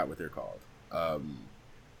missions. I forgot what they're called.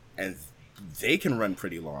 And they can run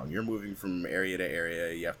pretty long. You're moving from area to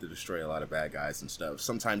area. You have to destroy a lot of bad guys and stuff.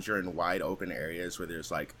 Sometimes you're in wide open areas where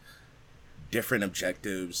there's like different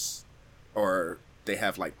objectives, or they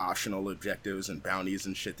have like optional objectives and bounties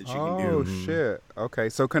and shit that you can do. Oh shit. Okay.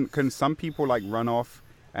 So can some people like run off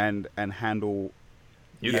and handle?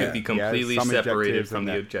 You Yeah. could be completely some separated objectives from and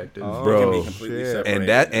the that- objective. Oh, Bro. You can be completely shit.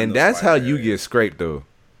 separated in those that's how wide you areas. get scraped though.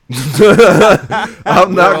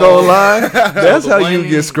 I'm not gonna lie. That's So how you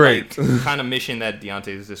get scraped. Kind of mission that Deontay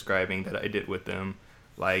is describing that I did with them.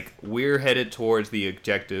 Like, we're headed towards the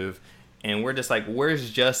objective, and we're just like, where's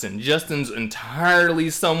Justin? Justin's entirely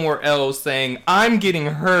somewhere else saying, I'm getting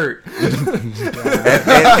hurt.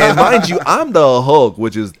 and mind you, I'm the Hulk,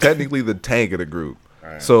 which is technically the tank of the group.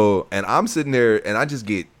 Right. So, and I'm sitting there, and I just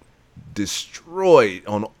get destroyed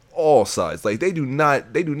on all sides. Like they do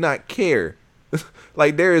not care.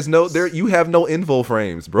 Like you have no info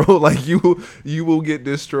frames, bro. Like you will get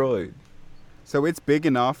destroyed. So it's big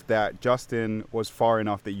enough that Justin was far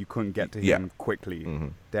enough that you couldn't get to him Yeah. quickly.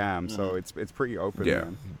 Damn. So it's pretty open. Yeah,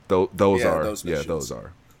 Man. those Yeah, are. those Yeah, missions. those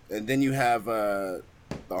are. And then you have the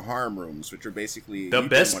harm rooms, which are basically The you did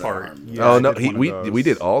best one of the part. harm rooms. Yeah, Oh I no, did one of we those.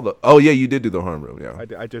 did all the. Oh yeah, you did do the harm room. Yeah,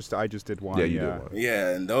 I just did one. yeah, you did one,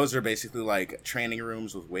 Yeah, and those are basically like training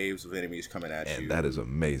rooms with waves of enemies coming at you. and that is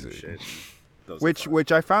amazing. Shit. Those are Which fun.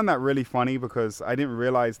 which I found that really funny because I didn't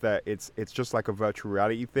realize that it's just like a virtual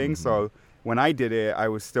reality thing. Mm-hmm. So when I did it, I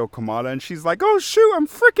was still Kamala, and she's like, "Oh shoot, I'm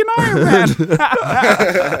freaking Iron Man!"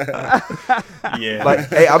 Yeah. Like,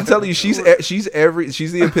 hey, I'm telling you, she's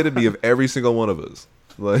the epitome of every single one of us.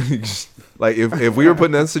 Like if we were put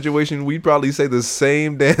in that situation, we'd probably say the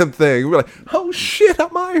same damn thing. We're like, oh shit,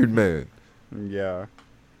 I'm Iron Man. Yeah.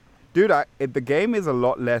 Dude, the game is a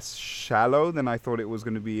lot less shallow than I thought it was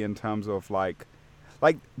going to be in terms of like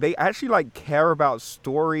they actually like care about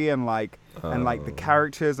story and like the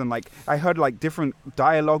characters, and like I heard like different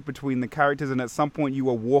dialogue between the characters, and at some point you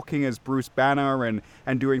were walking as Bruce Banner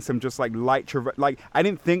and doing some just like like I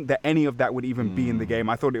didn't think that any of that would even be in the game.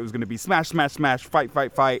 I thought it was going to be smash, smash, smash, fight,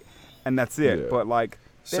 fight, fight, and that's it. Yeah. But like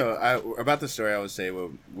So about the story, I would say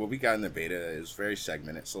what we got in the beta is very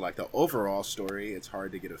segmented. So like the overall story, it's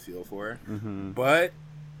hard to get a feel for, but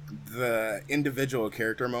the individual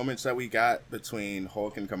character moments that we got between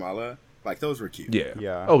Hulk and Kamala, like those were cute. Yeah.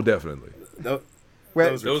 Yeah. Oh, definitely. Tho- Well,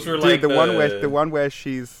 those Those cute. were dude, like the one where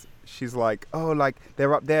she's like, oh, like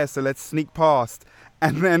they're up there, so let's sneak past,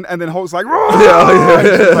 and then Hulk's like,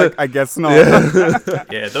 Yeah. She's like, I guess not.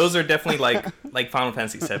 Yeah, those are definitely like Final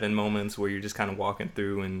Fantasy VII moments where you're just kind of walking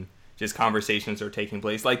through and just conversations are taking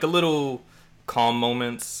place. Like the little calm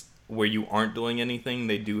moments where you aren't doing anything,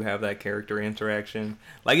 they do have that character interaction.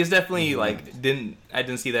 Like it's definitely like I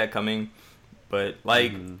didn't see that coming, but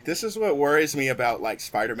like This is what worries me about like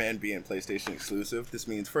Spider-Man being PlayStation exclusive. This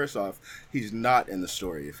means first off, he's not in the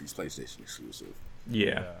story if he's PlayStation exclusive.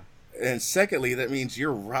 yeah. And secondly, that means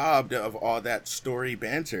you're robbed of all that story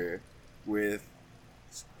banter with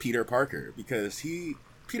Peter Parker, because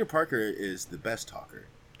Peter Parker is the best talker.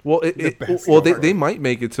 Well, best they might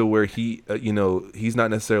make it to where he, he's not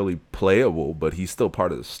necessarily playable, but he's still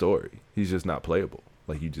part of the story. He's just not playable.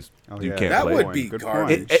 Like you Yeah, can't That play. would him. be Good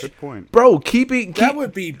garbage. point. Good point. Bro, That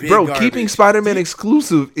would be big bro. garbage. Keeping Spider-Man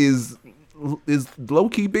exclusive is low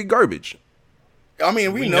key big garbage. I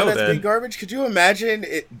mean, we We know know that's that. big garbage. Could you imagine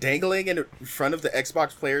it dangling in front of the Xbox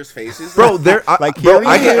players' faces? Bro, Like, bro, here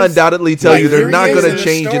I he can is. undoubtedly tell Like, you they're here he not is gonna in the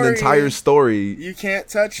change an story. entire story. You can't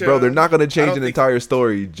touch him. Bro, they're not gonna I change don't an think- entire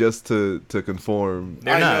story just to conform.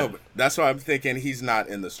 They're I not. know, but that's why I'm thinking he's not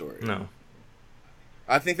in the story. No.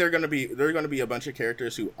 I think they're gonna be a bunch of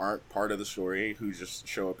characters who aren't part of the story who just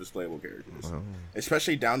show up as playable characters.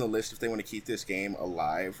 Especially down the list, if they want to keep this game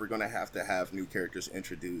alive, we're gonna have to have new characters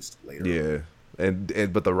introduced later. Yeah,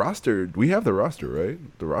 and but the roster, we have the roster, right?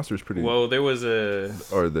 The roster's pretty, Well, there was a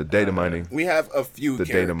or the data mining. We have a few The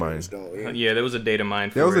data characters, mine. don't we? yeah, there was a data mine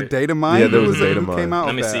for There was a it. data mine. Yeah, there was Who a data who mine. Came out Let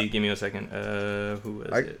of me that? see. Give me a second. Who was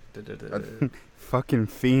it? Fucking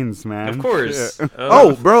fiends, man. Of course. Shit. Oh,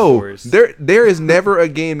 Of bro, course. there is never a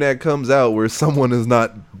game that comes out where someone is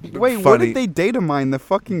not Wait, what funny. did they data mine? The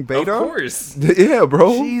fucking Of beta? course. Yeah,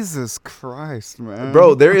 bro. Jesus Christ, man.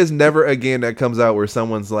 Bro, there is never a game that comes out where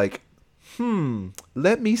someone's like,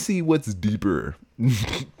 let me see what's deeper.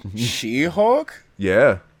 She-Hulk?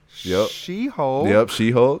 Yeah. Yep. She-Hulk. Yep.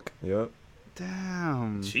 She-Hulk. Yep.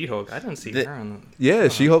 Damn. She-Hulk. I didn't see The- her on the. Yeah.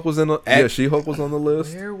 She-Hulk was in. The, Ec- yeah. She-Hulk was on the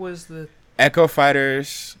list. Where was the? Echo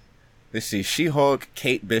Fighters. Let's see. She-Hulk,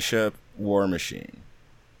 Kate Bishop, War Machine.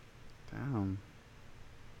 Damn.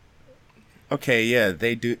 Okay, yeah,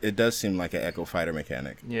 they do. It does seem like an Echo Fighter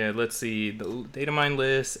mechanic. Yeah, let's see. The Datamine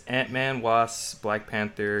list: Ant-Man, Wasp, Black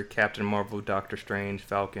Panther, Captain Marvel, Doctor Strange,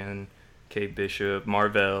 Falcon, Kate Bishop,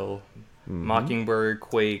 Marvel, Mockingbird,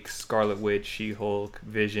 Quake, Scarlet Witch, She-Hulk,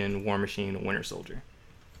 Vision, War Machine, Winter Soldier.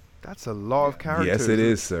 That's a lot of characters. Yes, it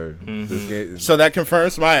is, sir. Mhm. This game, So that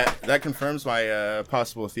confirms my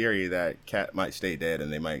possible theory that Cap might stay dead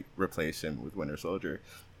and they might replace him with Winter Soldier,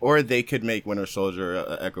 or they could make Winter Soldier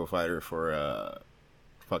a Echo Fighter for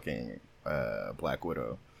fucking Black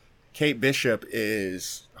Widow. Kate Bishop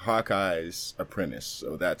is Hawkeye's apprentice,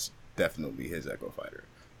 so that's definitely his Echo Fighter.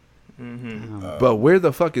 but where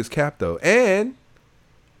the fuck is Cap though? And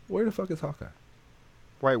where the fuck is Hawkeye?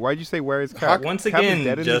 Wait, why'd you say where is Cap? Once Cap is again,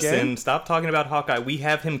 dead in the Justin, game? stop talking about Hawkeye. We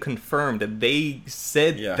have him confirmed. They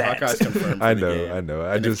said Yeah, that. Hawkeye's confirmed. For I the know, game. I know.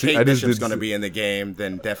 And if Kate Bishop's didn't going to see- be in the game,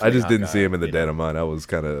 then definitely. I just didn't Hawkeye, see him in the you know. data mine. I was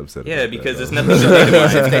kind of upset. Yeah, about because that, there's though.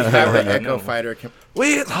 nothing. If they have the Yeah, Echo no. Fighter,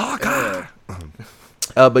 Where's Hawkeye?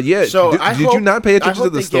 But yeah, so did you not pay attention to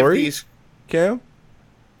the story, These, Cam?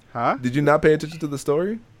 Huh? Did you not pay attention to the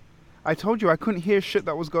story? I told you I couldn't hear shit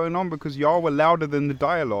that was going on because y'all were louder than the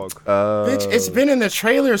dialogue. bitch, it's been in the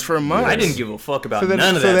trailers for months. I didn't give a fuck about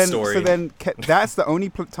none of that then, story. So then, that's the only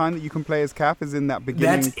time that you can play as Cap is in that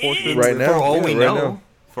beginning That's portion. it. Right now. For all Yeah, we right know. now.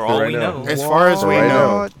 For all Right we now. know. As far as we Right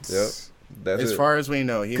know. now. Yep. That's As it. far as we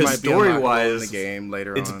know, he 'Cause might be unlockable in story-wise, the game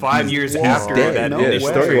later It's on. 5 years He's after dead. that No yeah, initial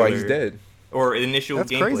story why trailer. he's dead. Or initial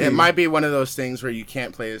That's gameplay. crazy. It might be one of those things where you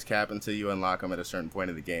can't play as Cap until you unlock him at a certain point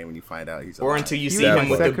in the game when you find out he's Or alive. until you He see was him my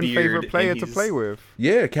with the second beard. favorite player and to he's- play with.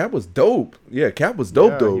 Yeah, Cap was dope. Yeah, Cap was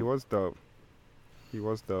dope. Yeah, Dope. he was dope. He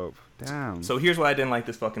was dope. Damn. So here's why I didn't like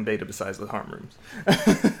this fucking beta besides the harm rooms.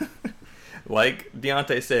 Like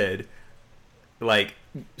Deontay said, like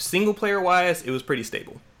single player wise, it was pretty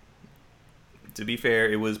stable. To be fair,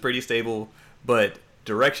 it was pretty stable, but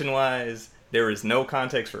direction wise, there is no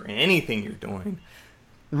context for anything you're doing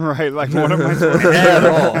Right, like what am I supposed to at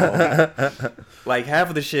all. Like half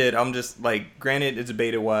of the shit, I'm just like, granted, it's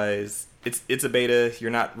beta wise. It's a beta.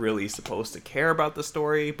 You're not really supposed to care about the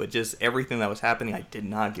story, but just everything that was happening, I did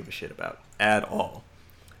not give a shit about at all.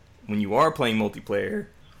 When you are playing multiplayer,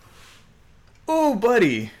 oh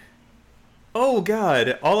buddy, oh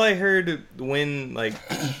god, all I heard when like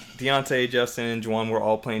Deontay, Justin, and Juwan were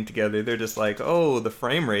all playing together, they're just like, oh, the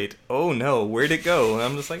frame rate, oh no, where'd it go? And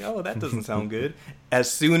I'm just like, oh, that doesn't sound good. As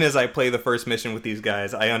soon as I play the first mission with these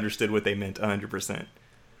guys, I understood what they meant 100%.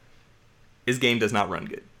 This game does not run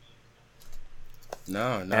good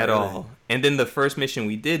No, not at really. all. And then the first mission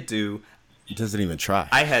we did do, It doesn't even try.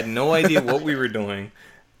 I had no idea what we were doing.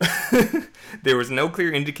 There was no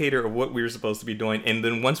clear indicator of what we were supposed to be doing, and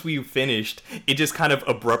then once we finished, it just kind of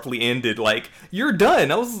abruptly ended. Like, you're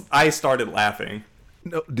done. I started laughing.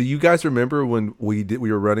 No, do you guys remember when we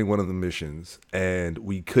were running one of the missions and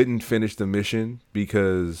we couldn't finish the mission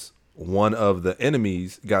because one of the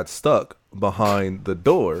enemies got stuck behind the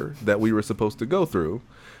door that we were supposed to go through?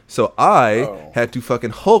 So I had to fucking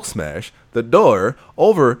Hulk smash the door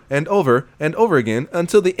over and over and over again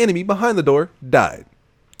until the enemy behind the door died.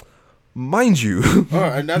 Mind you, Oh,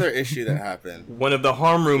 another issue that happened. One of the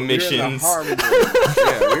harm room We were in the missions. harm room.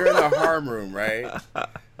 Yeah, we were in the harm room, right?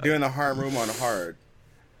 Doing the harm room on hard,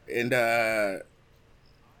 and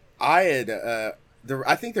I had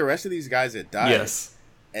I think the rest of these guys had died. Yes.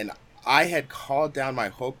 And I had called down my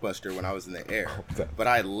Hulkbuster when I was in the air, but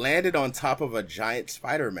I landed on top of a giant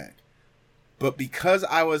spider mech. But because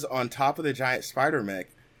I was on top of the giant spider mech,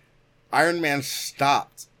 Iron Man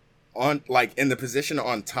stopped on like in the position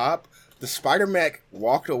on top. The spider mech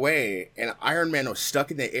walked away, and Iron Man was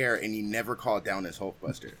stuck in the air, and he never called down his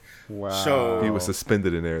Hulkbuster. Wow. So he was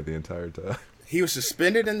suspended in air the entire time. he was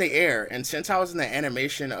suspended in the air, and since I was in the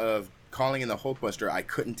animation of calling in the Hulkbuster, I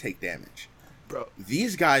couldn't take damage. Bro,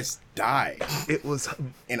 These guys died, it was,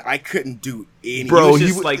 and I couldn't do anything. Bro, He was he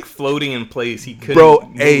just w- like floating in place. He couldn't bro,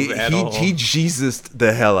 move hey, at all. he Jesus-ed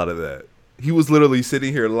the hell out of that. He was literally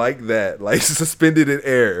sitting here like that, like suspended in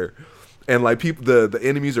air, and like people, the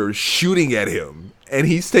enemies are shooting at him, and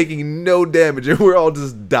he's taking no damage, and we're all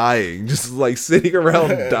just dying, just like sitting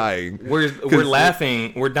around dying. We're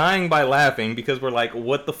laughing. We're dying by laughing because we're like,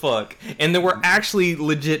 what the fuck? And then we're actually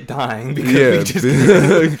legit dying because we Yeah, just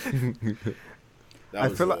That I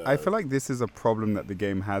was, feel like this is a problem that the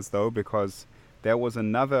game has though, because there was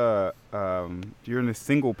another during the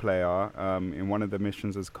single player in one of the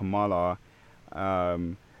missions as Kamala,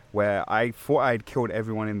 where I thought I'd killed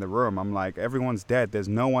everyone in the room. I'm like, everyone's dead. There's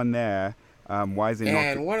no one there. Why is he not?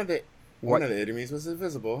 And one of the enemies was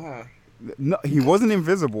invisible, huh? No, he wasn't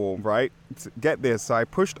invisible, right? Get this. So I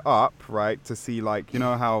pushed up, right, to see, like, you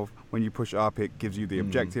know how when you push up, it gives you the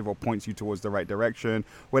objective or points you towards the right direction.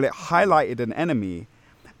 Well, it highlighted an enemy.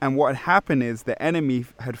 And what had happened is the enemy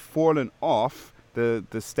had fallen off the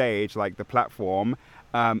stage, like the platform,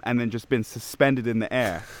 and then just been suspended in the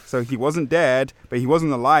air. So he wasn't dead, but he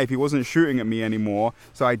wasn't alive. He wasn't shooting at me anymore.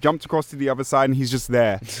 So I jumped across to the other side, and he's just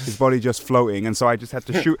there. His body just floating. And so I just had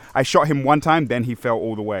to shoot. I shot him one time, then he fell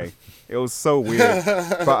all the way. It was so weird.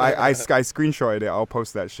 But I screenshotted it. I'll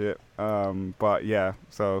post that shit. But yeah,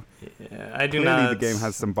 so yeah, I do clearly not. the game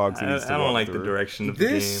has some bugs. I don't like through. the direction of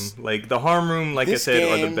This- the game. Like the harm room, like I this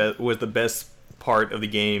said, game- was the best part of the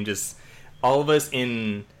game. Just all of us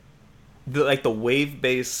in the wave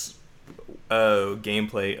based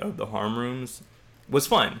gameplay of the harm rooms was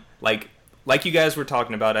fun. Like you guys were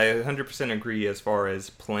talking about, I 100% agree as far as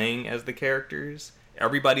playing as the characters.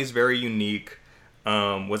 Everybody's very unique.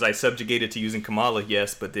 Was I subjugated to using Kamala?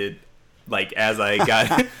 Yes, but as I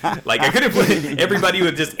got I couldn't play. Everybody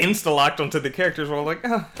would just insta locked onto the characters. Where I was like,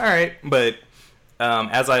 oh, all right. But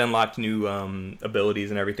as I unlocked new abilities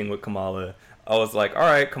and everything with Kamala, I was like, all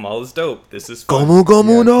right, Kamala's dope. This is fun.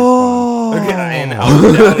 Gomu no. Okay, and I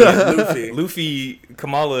was down Luffy. Luffy,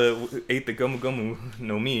 Kamala ate the Gomu Gomu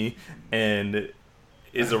no Mi and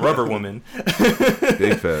is a rubber woman.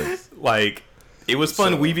 Big fast. Like, it was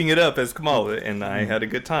fun So- weaving it up as Kamala, and I had a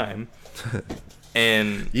good time.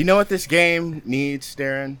 And You know what this game needs,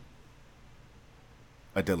 Darren?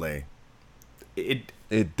 A delay. it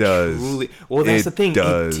It does. truly... Well, that's It the thing.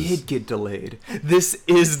 does. It did get delayed. This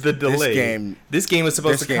is the delay. This game was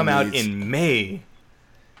supposed this to come game out needs- in May.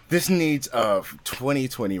 This needs a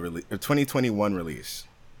 2020 release, 2021 release.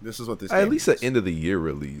 This is what this. At game least an needs. end of the year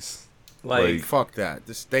release. Like, Fuck that.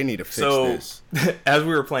 They need to fix so, this. as we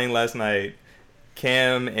were playing last night,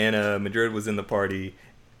 Cam and Madrid was in the party.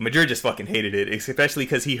 Madrid just fucking hated it, especially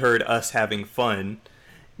because he heard us having fun,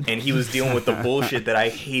 and he was dealing with the bullshit that I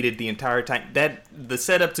hated the entire time. That the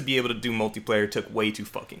setup to be able to do multiplayer took way too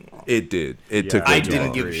fucking long. It did. It Yeah, took. I way too didn't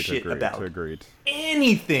long. give a shit about Agreed.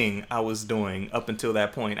 anything I was doing up until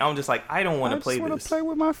that point. I was just like, I don't want I to play just want this. to play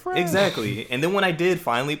with my friends. Exactly. And then when I did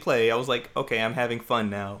finally play, I was like, okay, I'm having fun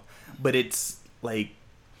now. But it's like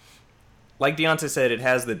Deontay said, it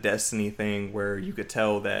has the Destiny thing where you could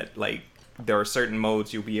tell that there are certain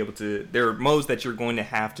modes you'll be able to. There are modes that you're going to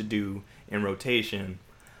have to do in rotation.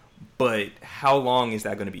 But how long is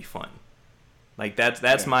that going to be fun? Like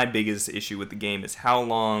that's my biggest issue with the game is how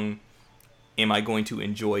long am I going to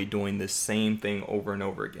enjoy doing the same thing over and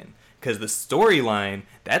over again? Because the storyline,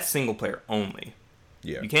 that's single player only.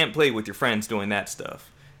 Yeah. You can't play with your friends doing that stuff.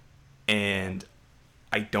 And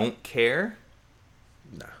I don't care.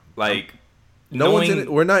 Nah. Like, No one's in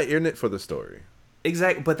it. We're not in it for the story.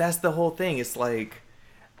 Exactly, but that's the whole thing. It's like,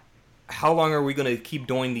 how long are we going to keep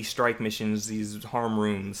doing these strike missions, these harm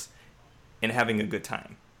rooms, and having a good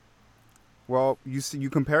time? Well, you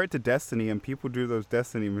compare it to Destiny, and people do those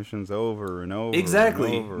Destiny missions over and over.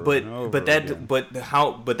 Exactly, and over but and over but that again.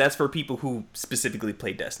 but that's for people who specifically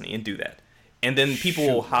play Destiny and do that, and then people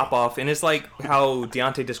will hop off, and it's like how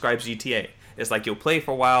Deontay describes GTA. It's like you'll play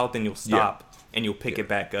for a while, then you'll stop, and you'll pick it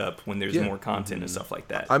back up when there's Yeah. more content and stuff like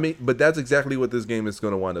that. I mean, but that's exactly what this game is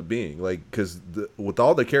going to wind up being. Like, because with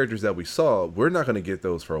all the characters that we saw, we're not going to get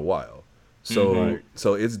those for a while. So,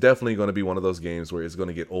 so it's definitely going to be one of those games where it's going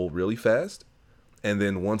to get old really fast, and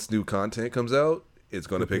then once new content comes out, it's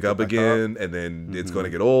going to pick up again, and then it's going to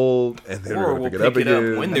get old, and then Or we're going to we'll pick it up pick it up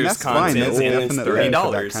again. when And there's that's fine. content That's and it's definitely for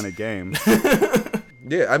 $30. that kind of game.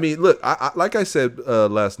 Yeah, I mean, look, I like I said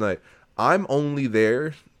last night, I'm only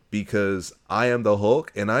there because I am the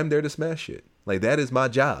Hulk, and I'm there to smash shit. Like, that is my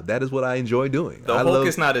job. That is what I enjoy doing. The Hulk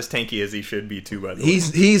is not as tanky as he should be, too. By the way,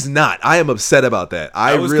 He's not. I am upset about that.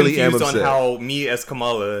 I was really am confused upset. on how me as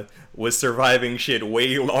Kamala was surviving shit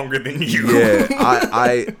way longer than you. Yeah,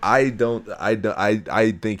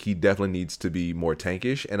 I think he definitely needs to be more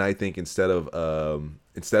tankish, and I think instead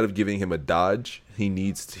of giving him a dodge, he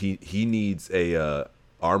needs a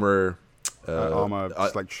armor. Armor,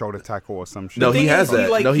 just like shoulder tackle or some shit. No, thing he has is, that.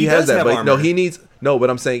 like, no, he he has does that. have But no, armor. he needs no. But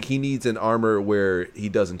I'm saying he needs an armor where he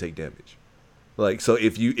doesn't take damage. Like, so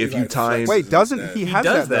if you like time. Wait, doesn't he have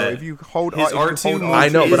does that though? that. If you hold His if you R2 hold move I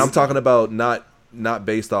know, but is- I'm talking about not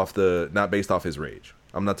based off his rage.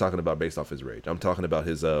 I'm not talking about based off his rage. I'm talking about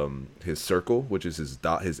his circle, which is his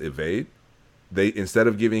evade. they instead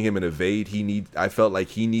of giving him an evade, I felt like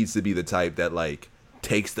he needs to be the type that like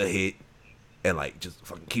takes the hit and like just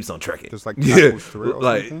fucking keeps on trekking. Just like tackles through it or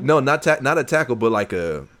like something? no, not a tackle, but like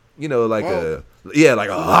a like Whoa.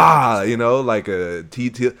 like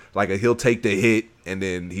like he'll take the hit and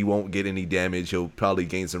then he won't get any damage. He'll probably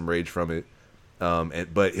gain some rage from it.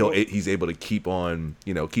 But he's able to keep on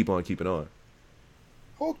keeping on.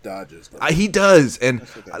 Hulk dodges. Though. He does, and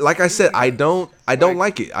That's okay. like I said, I don't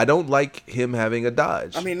like it. I don't like him having a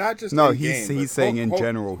dodge. I mean, not just No, in he's game, but saying in Hulk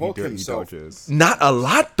general he himself. dodges. not a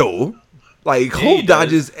lot though. Like Yeah, Hulk he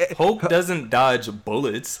does. dodges. Hulk doesn't dodge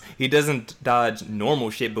bullets. He doesn't dodge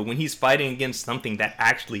normal shit. But when he's fighting against something that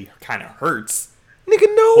actually kind of hurts, Nigga,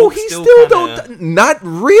 no, Hulk he still still kinda- don't. Not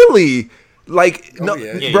really. Like Oh, no,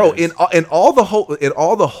 yeah. Yeah, bro. he In does. all the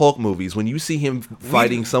Hulk movies, when you see him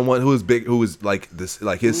fighting someone who is big, who is like this,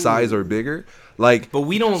 like his size or bigger, like but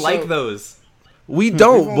we don't like those. we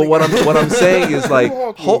don't. We've But only what I'm saying is like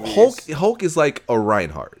Hulk movies. Hulk is like a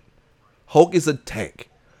Reinhardt. Hulk is a tank.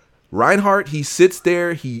 Reinhardt, he sits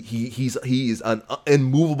there. He is an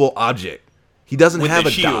immovable object. He doesn't With have the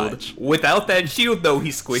a shield. dodge. Without that shield, though,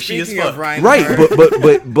 he's squishy Speaking as of fuck. Right,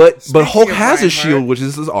 Reinhardt, but Speaking Hulk of has a Reinhardt, shield, which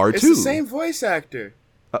is his R2. it's the same voice actor.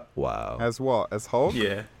 Wow. As what? As Hulk?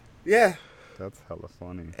 Yeah. Yeah. That's hella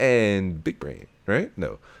funny. And Big Brain, right?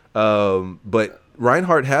 No. But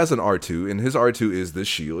Reinhardt has an R2, and his R2 is the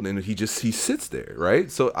shield, and he sits there,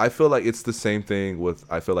 right? So I feel like it's the same thing with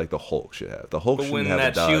I feel like the Hulk should have. The Hulk But shouldn't when have a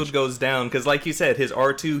that dodge. shield goes down, because like you said, his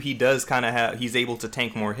R2, he does kind of have, he's able to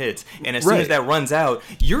tank more hits. And as soon Right. as that runs out,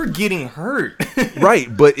 you're getting hurt.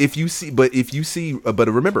 Right, but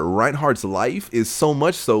remember, Reinhardt's life is so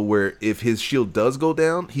much so where if his shield does go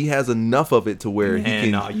down, he has enough of it to where he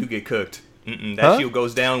And can. you get cooked. That Huh? shield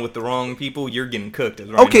goes down with the wrong people, you're getting cooked. As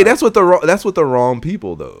Okay, Reinhardt. that's what the wrong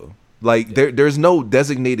people though. Like there's no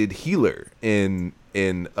designated healer in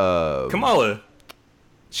Kamala.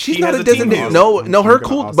 She's She not has a a team designated. heal. No, I'm her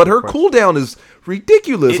gonna ask but the her question. cooldown is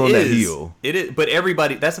ridiculous It on that is. heal. It is, but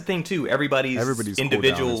everybody. That's the thing too. Everybody's Everybody's cooldown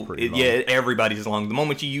individual. is pretty long. Yeah, everybody's long. The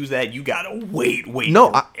moment you use that, you gotta wait.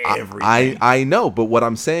 No, for everything. I know, but what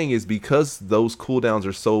I'm saying is because those cooldowns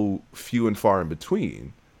are so few and far in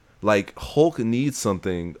between, like Hulk needs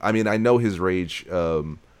something. I mean, I know his rage, allows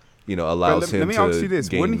But him let me to ask you this: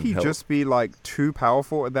 gain wouldn't he health. just be like too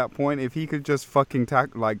powerful at that point if he could just fucking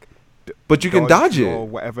But you can dodge or it.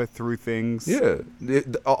 whatever through things? Yeah,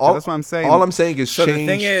 all, that's what I'm saying. All I'm saying is So change, the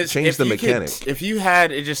thing is, change if the you mechanic. if you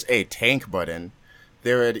had just a tank button,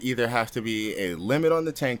 there would either have to be a limit on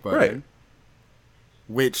the tank button, Right.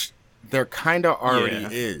 which there kind of already Yeah.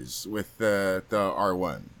 is with the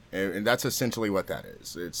R1, and that's essentially what that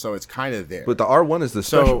is. It's kind of there. But the R1 is the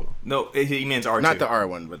special. so No, he means R2. not the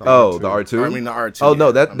R1, but the Oh, R2. the R2. I mean the R2. Oh no,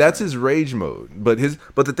 yeah, that's I'm his rage mode. But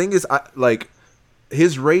the thing is,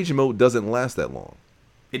 his rage mode doesn't last that long.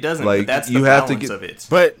 It doesn't. like, But that's the you have to balance get- of it.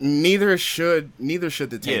 But neither should the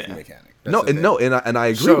tanking Yeah. mechanic. No, That's the and thing. no, and I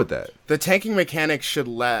agree So, with that. The tanking mechanic should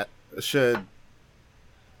last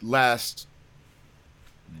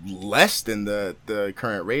less than the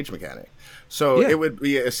current rage mechanic. So Yeah. it would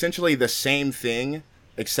be essentially the same thing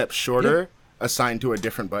except shorter, assigned to a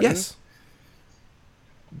different button. Yes.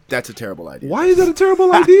 That's a terrible idea. Why is that a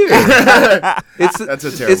terrible idea? That's a It's terrible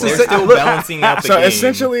the They're idea. still look, balancing out the So game.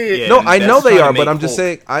 essentially- Yeah, No, I know that's they trying to are, but make I'm just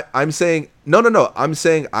Hulk- saying. I'm saying no. I'm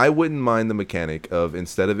saying I wouldn't mind the mechanic of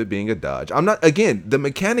instead of it being a dodge. I'm not. Again, the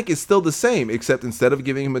mechanic is still the same, except instead of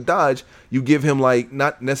giving him a dodge, you give him like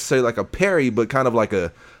not necessarily like a parry, but kind of like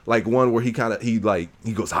one where he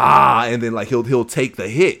goes and then like he'll take the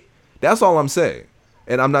hit. That's all I'm saying.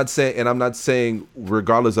 And I'm not saying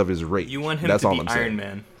regardless of his rate. You want him That's to all be I'm Iron saying.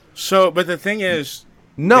 Man. So, but the thing is,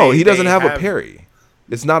 No, They- he doesn't they have a have- parry.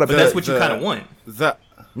 It's not a But parry. that's what you kind of want. the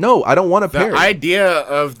No, I don't want a the parry. idea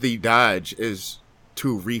of the dodge is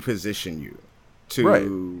to reposition you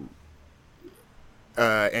to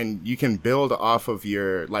and you can build off of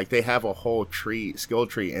your, like, they have a whole skill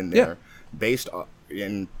tree in there based on,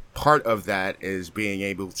 and part of that is being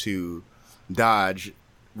able to dodge,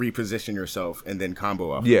 reposition yourself, and then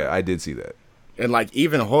combo off. Yeah, I did see that. And like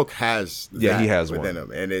even Hulk has Yeah, that he has within one.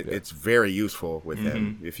 him, and it's very useful with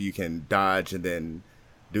him Mm-hmm. if you can dodge and then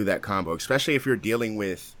do that combo, especially if you're dealing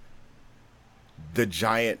with the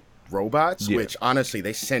giant robots, Yeah. which honestly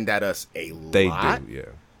they send at us a They lot. do,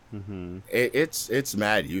 yeah. It's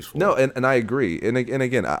mad useful. No, and I agree. And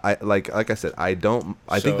again, I like I said, I think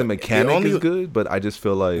So, the mechanic only- is good, but I just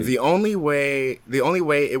feel like the only way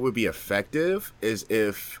it would be effective is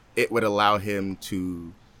if it would allow him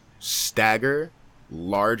to stagger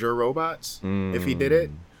larger robots if he did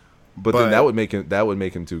it. but then but- that would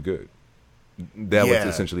make him too good. that would Yeah,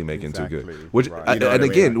 essentially make him too good. exactly, Which right. I, You know what and I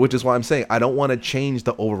mean? again, which is why I'm saying I don't want to change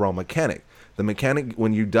the overall mechanic. The mechanic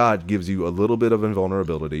when you dodge gives you a little bit of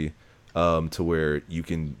invulnerability, to where you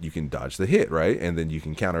can dodge the hit, right, and then you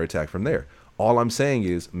can counterattack from there. All I'm saying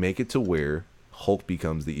is make it to where Hulk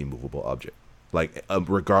becomes the immovable object, like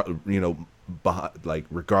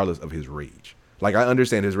regardless of his rage. Like I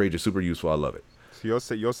understand his rage is super useful. I love it.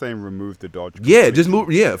 So you're saying remove the dodge. Yeah, just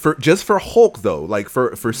completely. move. Yeah, for Hulk though, like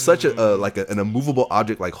for such an immovable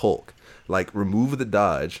object like Hulk, like remove the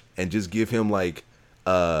dodge and just give him like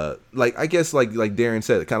I guess like Darren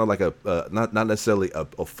said, kind of like a not necessarily a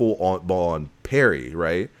full on parry,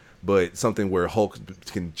 right? But something where Hulk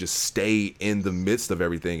can just stay in the midst of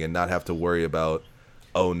everything and not have to worry about,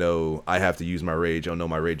 oh no, I have to use my rage. Oh no,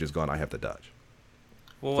 my rage is gone. I have to dodge.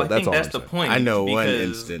 Well, So I that's think all that's I'm the saying. point. I know one because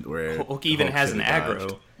instant where Hulk even Hulk has an should've aggro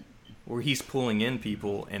dodged. where he's pulling in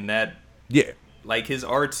people, and that Yeah, like his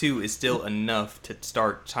R2 is still enough to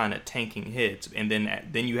start trying to tanking hits, and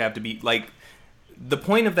then you have to be like. The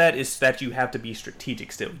point of that is that you have to be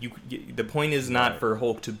strategic still. The point is not for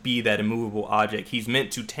Hulk to be that immovable object. He's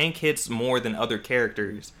meant to tank hits more than other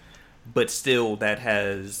characters, but still that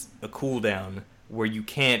has a cooldown where you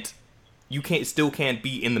can't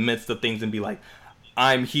be in the midst of things and be like,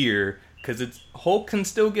 I'm here, because Hulk can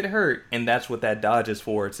still get hurt, and that's what that dodge is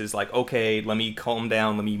for. It's just like, okay, let me calm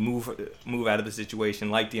down, let me move out of the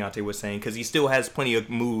situation, like Deontay was saying, because he still has plenty of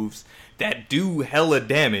moves that do hella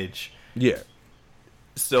damage. yeah.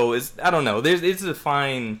 So I don't know. It's a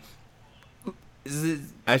fine.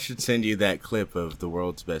 I should send you that clip of the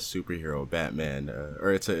world's best superhero, Batman,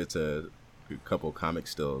 or it's a couple comic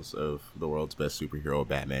stills of the world's best superhero,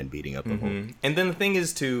 Batman, beating up the Hulk. And then the thing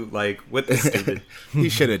is too, like with the stupid. He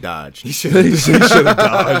should have dodged. He should have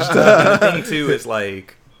dodged. The thing too is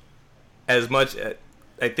like, as much.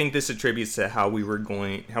 I think this attributes to how we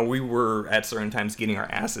were at certain times getting our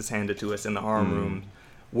asses handed to us in the arm room,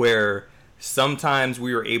 where sometimes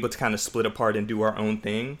we were able to kind of split apart and do our own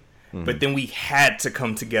thing, but then we had to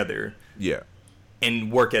come together Yeah.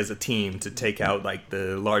 and work as a team to take out like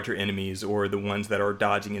the larger enemies or the ones that are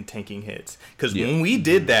dodging and tanking hits. Because when we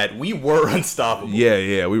did that, we were unstoppable.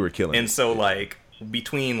 Yeah, we were killing. And so like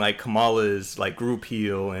between like Kamala's like group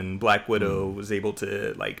heal and Black Widow was able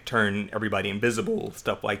to like turn everybody invisible,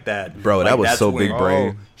 stuff like that. Bro, like, that was that's so when- big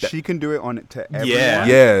brain. She can do it on it to everyone. Yeah.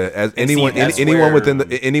 Yeah, as And see, anyone that's anyone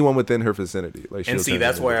where- anyone within her vicinity. Like And she'll see, turn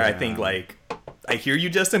that's them where into- I think like I hear you,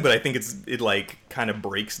 Justin, but I think it like kind of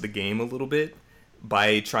breaks the game a little bit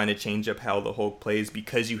by trying to change up how the Hulk plays,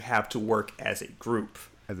 because you have to work as a group.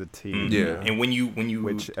 As a team. Yeah. And when you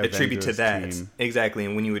Which attribute to Avengers that, team. exactly,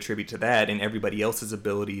 and when you attribute to that and everybody else's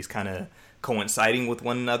abilities kind of coinciding with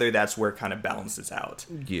one another, that's where it kind of balances out.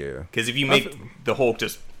 Yeah. Because if you make the Hulk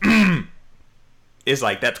just it's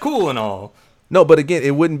like, that's cool and all. No, but again,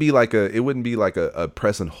 it wouldn't be like a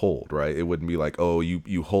press and hold, right? It wouldn't be like, oh,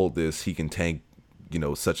 you hold this, he can tank,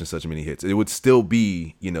 such and such many hits. It would still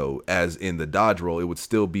be, as in the dodge roll, it would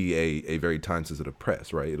still be a very time sensitive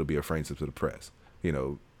press, right? It'll be a frame sensitive press,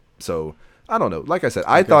 So I don't know. Like I said,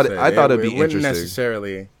 I thought it'd be wouldn't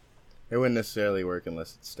interesting. It wouldn't necessarily work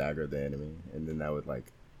unless it staggered the enemy, and then that would like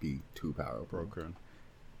be too powerful. Broken.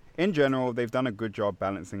 In general, they've done a good job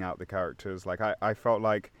balancing out the characters. Like I felt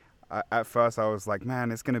like at first I was like,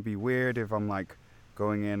 man, it's gonna be weird if I'm like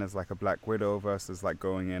going in as like a Black Widow versus like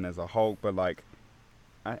going in as a Hulk. But like,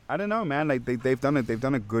 I don't know, man. Like they've done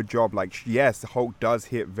a good job. Like yes, Hulk does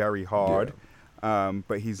hit very hard.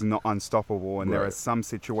 But he's not unstoppable, and there are some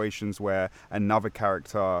situations where another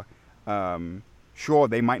character, sure,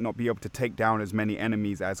 they might not be able to take down as many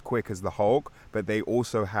enemies as quick as the Hulk, but they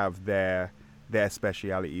also have their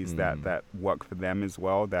specialities that work for them as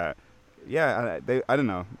well. That, I don't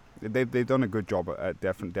know, they've done a good job at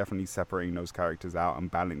definitely separating those characters out and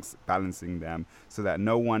balancing them so that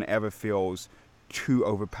no one ever feels too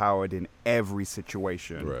overpowered in every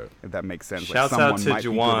situation, Right. if that makes sense. Shouts like out someone to might be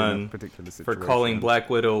good in a Juwan particular for situation. calling Black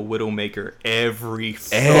Widow Widowmaker every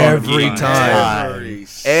Every time.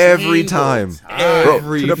 Every time.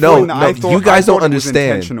 Every To the No, point that no, I thought, you guys I thought don't it was understand.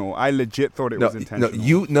 intentional. I legit thought it was intentional.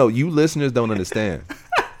 You listeners don't understand.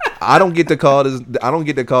 I don't get to call this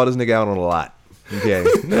nigga out on a lot. Okay.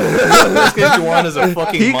 That's because Juwan is a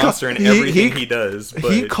fucking He monster in he- everything he- he does.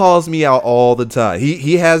 But He calls me out all the time.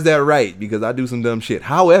 He has that right because I do some dumb shit.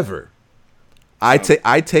 However, I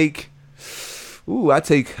take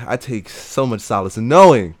so much solace in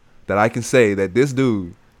knowing that I can say that this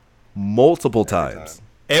dude multiple times.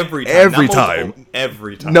 every time. Every not time. multiple,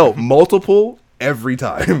 every time. No, multiple every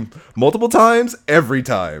time. Multiple times every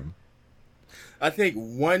time. I think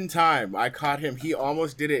one time I caught him. He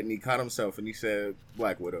almost did it, and he caught himself, and he said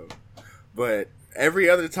Black Widow. But every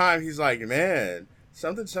other time he's like, man,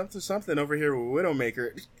 something over here with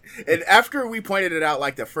Widowmaker. And after we pointed it out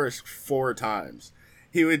like the first 4 times,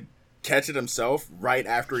 he would catch it himself right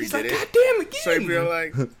after he did it. God damn again. So he'd be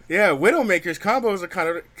like, yeah, Widowmaker's combos are kind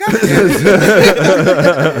of...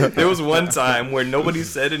 There was one time where nobody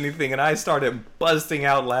said anything and I started busting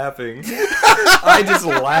out laughing. I just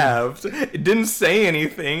laughed. It didn't say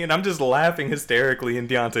anything and I'm just laughing hysterically and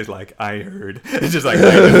Deontay's like, I heard. It's just like, I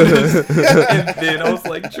noticed. And then I was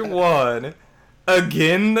like, Juwan,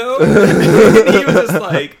 again though? And he was just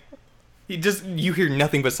like, you hear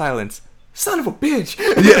nothing but silence. Son of a bitch.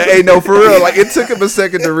 Yeah, hey, no, for real. Like, it took him a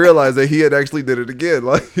second to realize that he had actually did it again.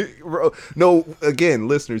 Like, bro, no, again,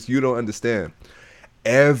 listeners, you don't understand.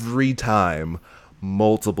 Every time,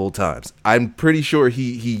 multiple times. I'm pretty sure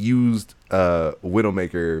he used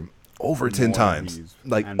Widowmaker over 10 times.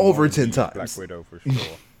 Like, over 10 times. Black Widow for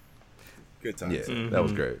sure. Good times. Yeah, that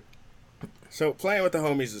was great. So playing with the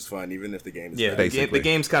homies is fun, even if the game is Yeah, bad. the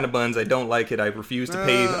game's kind of buns. I don't like it. I refuse to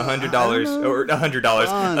pay $100 or $100,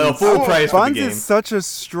 Buns. full price for the Buns game. is such a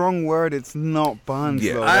strong word. It's not buns.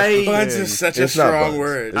 Yeah. Though. That's the Buns thing. is such a It's not strong buns.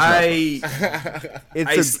 word.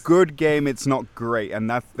 It's a good game. It's not great, and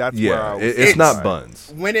that's where Yeah, I was it's not right.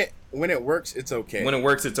 buns. When it works, it's okay. When it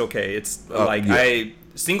works, it's okay. It's yeah.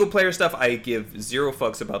 single player stuff. I give 0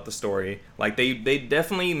 fucks about the story. Like they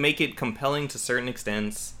definitely make it compelling to certain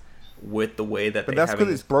extents with the way that But they that's have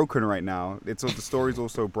because it's broken right now. The story's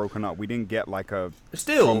also broken up. We didn't get like a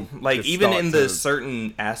still from like the even start in the to-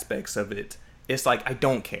 certain aspects of it. It's like I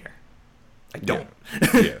don't care. I don't.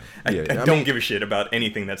 Yeah. I Yeah. I don't mean- give a shit about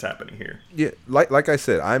anything that's happening here. Yeah, like I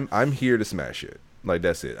said, I'm here to smash it. Like,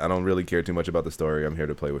 that's it. I don't really care too much about the story. I'm here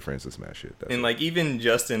to play with friends to smash it. That's And it. like even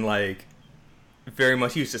Justin, like very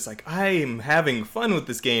much, he was just like, I'm having fun with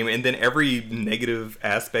this game, and then every negative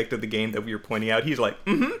aspect of the game that we were pointing out, he's like,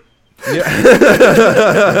 mm-hmm.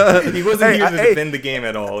 He wasn't here to defend the game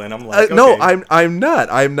at all, and I'm like, okay. No, I'm not.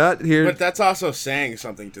 I'm not here. But that's also saying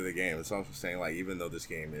something to the game. It's also saying, like, even though this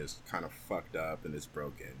game is kind of fucked up and it's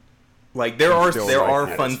broken, like there are still like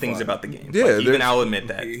it. fun It's things fun. about the game. Yeah, Like, even there's- I'll admit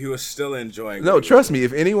that. he was still enjoying. No, what he trust was me.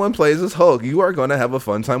 If anyone plays as Hulk, you are going to have a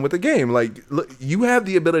fun time with the game. Like, look, you have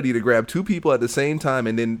the ability to grab 2 people at the same time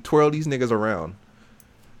and then twirl these niggas around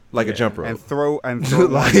like a jump rope. and throw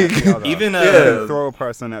Like- one at the other. Even And throw a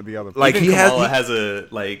person at the other. Like, even he has- Kamala has a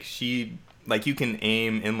you can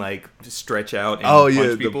aim and like stretch out and Oh, punch yeah,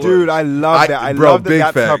 the- people. Dude, I love that. I bro, love that. big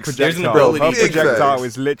That's her facts. projectile. There's an ability- Her Big projectile facts.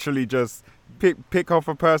 is literally just pick off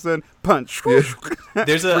a person, punch. There's Bring it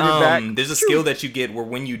back. there's a skill that you get where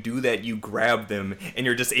when you do that, you grab them and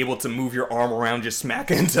you're just able to move your arm around, just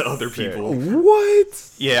smack into other people. What?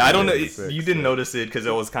 Yeah, I don't know. sick, You didn't notice it because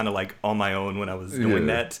I was kind of like on my own when I was doing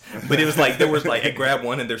Yeah. that. But it was like there was like I grab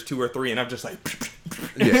one and there's 2 or 3 and I'm just like.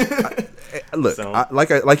 Yeah. Look, So-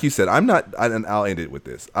 like you said, I'm not. And I'll end it with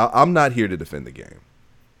this. I'm not here to defend the game,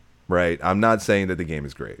 right? I'm not saying that the game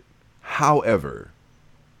is great. However,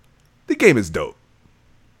 the game is dope.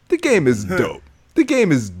 The game is dope. The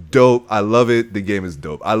game is dope. I love it. The game is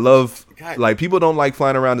dope. I love God. like people don't like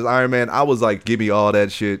flying around as Iron Man. I was like, give me all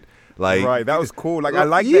that shit. Like, Right, that was cool. Like I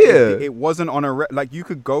like Yeah. that it wasn't on a like you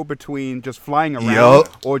could go between just flying around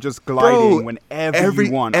Yup. or just gliding Bro, whenever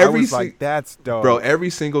you want. I every was si- like, that's dope, bro, every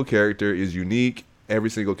single character is unique. Every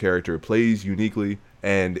single character plays uniquely,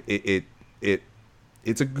 and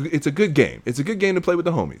it's a good game. It's a good game to play with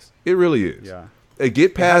the homies. It really is. Yeah.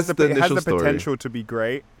 Get past it the has initial the story. potential to be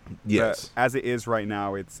great. Yes. But as it is right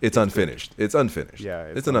now, it's Unfinished. It's unfinished. Yeah,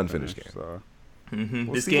 it's an unfinished game. So.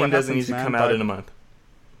 Mhm. This see game what doesn't happens, need to man, come out but- in a month.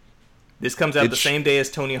 This comes out It the sh- same day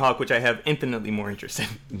as Tony Hawk, which I have infinitely more interest in.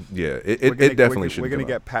 Yeah, it definitely should. We're gonna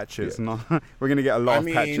get patches. Not we're gonna get a lot I of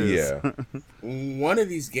mean, patches. Yeah. One of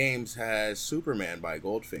these games has Superman by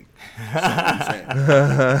Goldfinger. That's what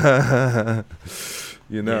I'm saying.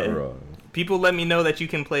 You're not Yeah. wrong. People let me know that you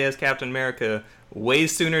can play as Captain America way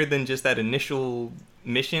sooner than just that initial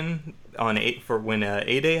mission on for when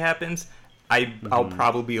A-Day happens. I'll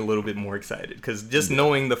probably be a little bit more excited because just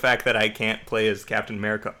knowing the fact that I can't play as Captain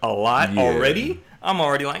America a lot Yeah. already, I'm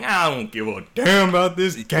already like, I don't give a damn about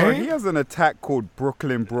this Bro, he game. has an attack called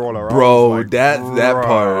Brooklyn Brawler. I Bro, was like, that bruh.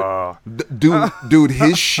 part, dude,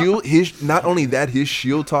 his shield, not only that, his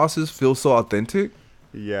shield tosses feel so authentic.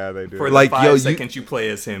 Yeah, they do. For Like, the 5 yo, you- seconds you play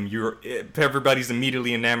as him, everybody's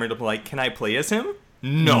immediately enamored of like, can I play as him?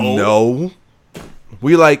 No. No.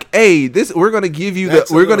 We like, hey, we're gonna give you That's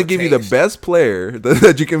a we're gonna little give you the taste. best player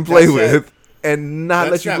that you can play That's with, and not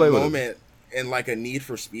That's let you that play with him. moment. in like a Need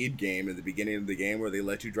for Speed game in the beginning of the game where they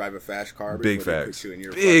let you drive a fast car. Big before they facts. put you in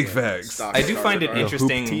your Big fucking facts. stock I do car find it car.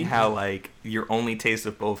 interesting how like your only taste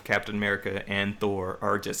of both Captain America and Thor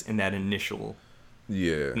are just in that initial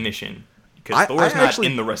Yeah. mission, because Thor's not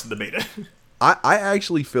in the rest of the beta. I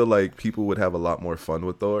actually feel like people would have a lot more fun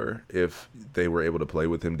with Thor if they were able to play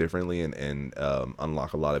with him differently and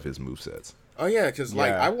unlock a lot of his movesets. Oh yeah, because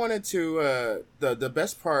like Yeah. I wanted to. The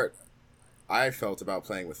best part I felt about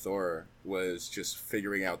playing with Thor was just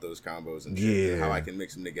figuring out those combos and shit, and how Yeah. I can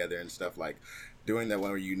mix them together and stuff, like doing that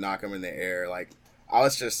one where you knock them in the air. Like I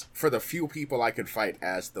was just, for the few people I could fight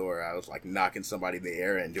as Thor, I was like knocking somebody in the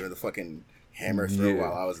air and doing the fucking hammer throw Yeah.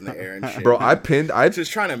 while I was in the air and shit. Bro, I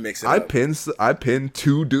just trying to mix it up. I pinned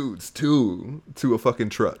two dudes to a fucking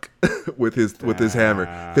truck with his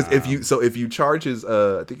hammer. Because if you charge his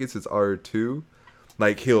I think it's his R2,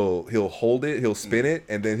 like he'll hold it, he'll spin it,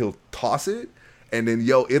 and then he'll toss it, and then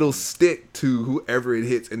it'll stick to whoever it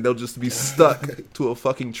hits, and they'll just be stuck to a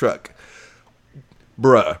fucking truck,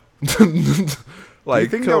 bruh. Like, you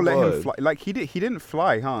think come they'll let on. him fly? Like he didn't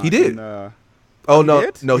fly, huh? He did. In, Oh He no,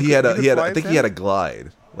 did? no, He he had could a fly I think as he had him? a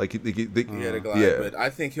glide. Like He had a glide, yeah. but I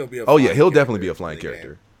think he'll be a Oh yeah, flying he'll definitely be a character flying in the game.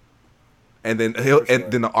 character. And then For sure.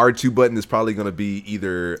 then the R2 button is probably going to be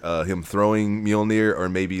either him throwing Mjolnir or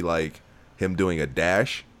maybe like him doing a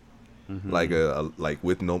dash, like like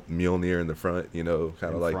with no Mjolnir in the front, kind of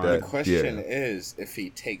like front. that. The question Yeah. is if he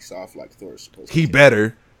takes off like Thor's supposed He to.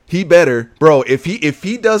 better, bro. If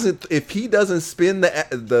he doesn't spin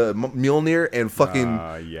the Mjolnir and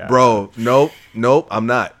fucking, yeah. bro, nope, I'm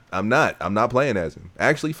not playing as him.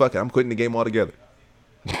 Actually, fuck it, I'm quitting the game altogether.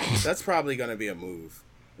 That's probably going to be a move.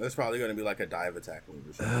 That's probably going to be like a dive attack move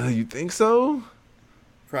or something. You think so?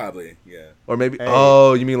 Probably, yeah. Or maybe Hey.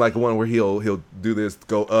 oh, you mean like one where he'll do this,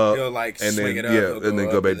 go up, He'll like and swing then it up, and then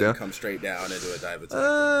go up, back and then down. come straight down and do a dive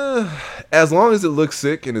attack. As long as it looks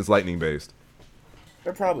sick and it's lightning based.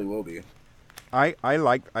 There probably will be. I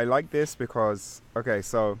like this because okay,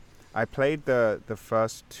 so I played the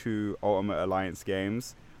first two Ultimate Alliance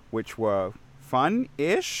games, which were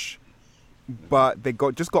fun-ish, but they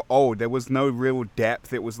just got old. There was no real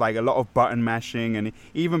depth. It was like a lot of button mashing, and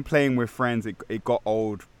even playing with friends, it got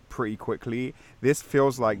old pretty quickly. This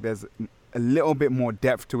feels like there's a little bit more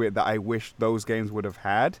depth to it that I wish those games would have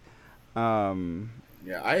had.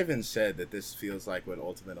 Yeah, I even said that this feels like what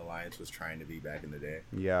Ultimate Alliance was trying to be back in the day.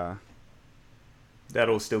 Yeah.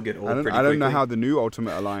 That'll still get old I don't pretty know quickly. how the new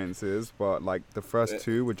Ultimate Alliance is, but like the first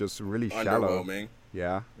two were just really shallow. Underwhelming.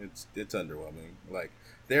 Yeah. It's underwhelming. Like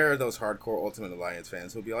there are those hardcore Ultimate Alliance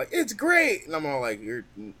fans who'll be like, "It's great," and I'm all like, "You're."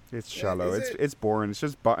 It's Yeah, shallow. is It's boring. It's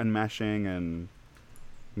just button mashing and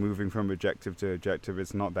moving from objective to objective.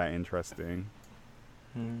 It's not that interesting.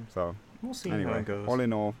 So We'll see how anyway, it goes. all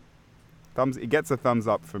in all, it gets a thumbs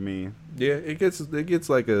up for me. Yeah, it gets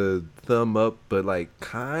like a thumb up, but like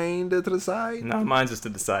kind of to the side. No, mine's just to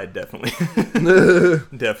the side, definitely.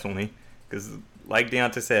 Definitely. Because, like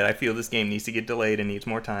Deonta said, I feel this game needs to get delayed and needs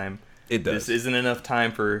more time. It does. This isn't enough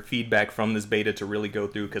time for feedback from this beta to really go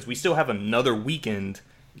through, because we still have another weekend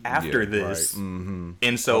after Yeah, this. right. Mm-hmm.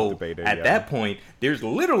 And so, Of the beta, at yeah. that point, there's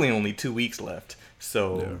literally only 2 weeks left.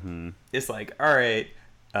 So, it's like, all right.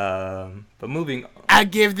 But moving I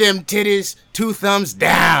give them titties 2 thumbs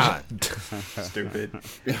down. stupid.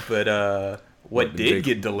 But what did Jake-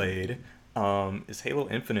 get delayed is Halo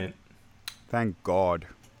Infinite. Thank God.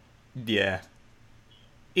 Yeah.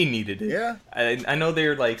 He needed it. Yeah. I know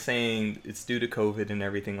they're like saying it's due to COVID and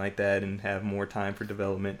everything like that and have more time for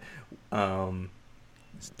development.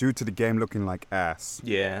 It's due to the game looking like ass.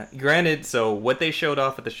 Yeah. Granted, so what they showed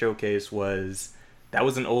off at the showcase was that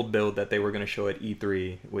was an old build that they were going to show at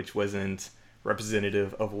E3, which wasn't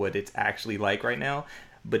representative of what it's actually like right now.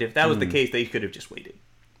 But if that was the case, they could have just waited.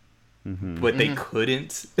 But they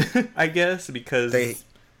couldn't, I guess, because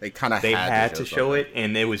They kind of had to show it,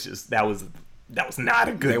 and it was just that was not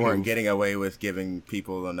a good They weren't move. getting away with giving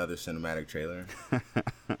people another cinematic trailer.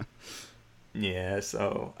 Yeah,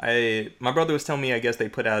 so my brother was telling me I guess they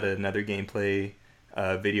put out another gameplay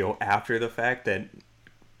video after the fact that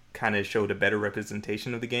kind of showed a better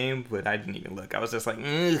representation of the game, but I didn't even look. I was just like,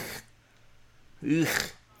 ugh.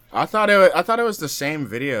 I thought it was the same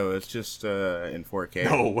video. It's just in 4K.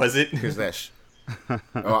 Oh, was it? Because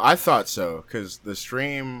oh, I thought so. Because the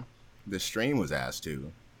stream was ass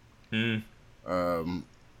too. Mm.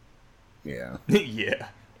 Yeah. Yeah.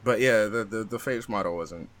 But yeah, the face model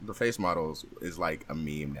wasn't. The face model is like a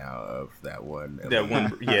meme now of that one. That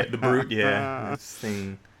one, yeah, the brute, yeah.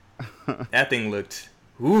 That thing looked,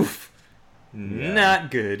 oof, not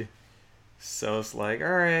good. So it's like, all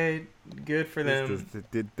right, good for them.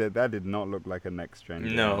 That did not look like a next gen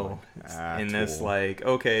game. No, and it's like,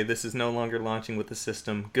 okay, this is no longer launching with the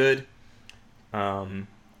system. Good.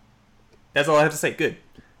 That's all I have to say. Good.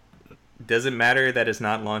 Does it matter that it's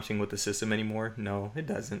not launching with the system anymore? No, it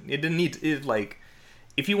doesn't. It didn't need. It like,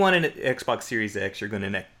 if you want an Xbox Series X, you're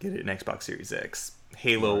gonna get an Xbox Series X,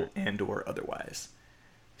 Halo and/or otherwise.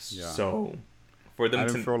 Yeah. So, for them I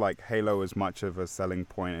don't feel like Halo is much of a selling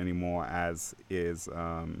point anymore as is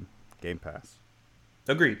Game Pass.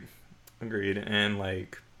 Agreed, and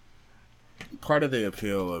like, part of the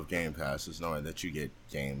appeal of Game Pass is knowing that you get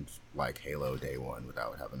games like Halo day one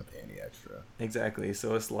without having to pay any extra. Exactly.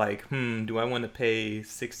 So it's like, do I want to pay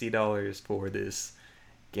 $60 for this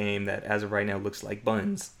game that as of right now looks like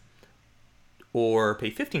buns, or pay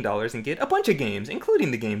 $15 and get a bunch of games,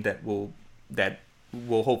 including the game that will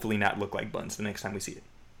hopefully not look like buns the next time we see it.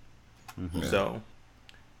 Mm-hmm. So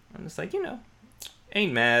I'm just like,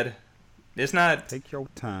 ain't mad. It's not. Take your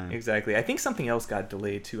time. Exactly. I think something else got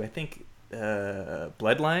delayed too. I think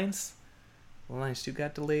Bloodlines 2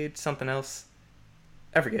 got delayed. Something else,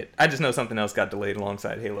 I forget. I just know something else got delayed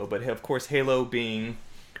alongside Halo. But of course, Halo being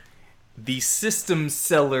the system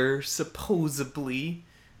seller, supposedly,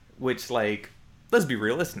 which, like, let's be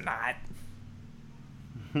real, it's not.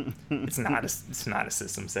 It's not a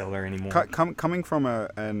system seller anymore. Coming from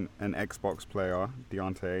an Xbox player,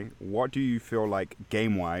 Deontay, what do you feel like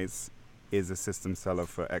game-wise is a system seller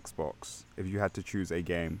for Xbox? If you had to choose a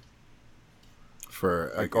game,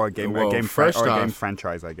 a game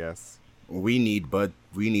franchise, I guess. We need bug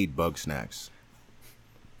snacks.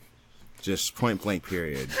 Just point blank.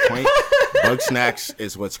 Period. Bug snacks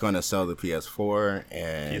is what's going to sell the PS4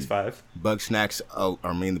 and PS5. Bug snacks, the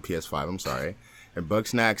PS5. I'm sorry. And bug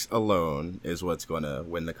snacks alone is what's going to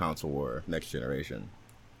win the console war next generation.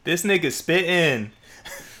 This nigga spitting.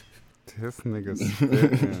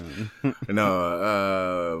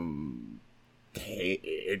 No,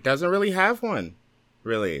 it doesn't really have one.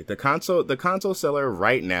 Really, the console seller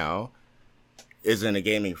right now isn't a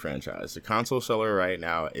gaming franchise. The console seller right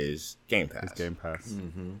now is Game Pass. It's Game Pass.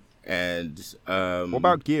 Mm-hmm. And what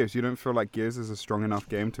about Gears? You don't feel like Gears is a strong enough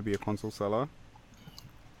game to be a console seller?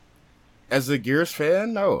 As a Gears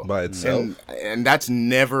fan, no. By itself? And that's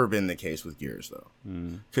never been the case with Gears, though.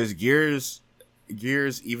 Because Gears,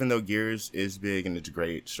 even though Gears is big and it's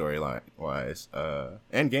great storyline-wise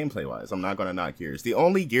and gameplay-wise, I'm not going to knock Gears. The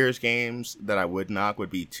only Gears games that I would knock would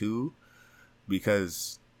be 2,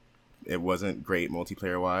 because it wasn't great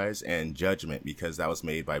multiplayer-wise, and Judgment, because that was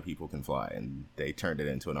made by People Can Fly, and they turned it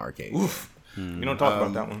into an arcade. Oof. You don't talk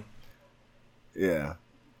about that one. Yeah.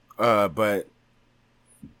 But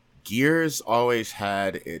Gears always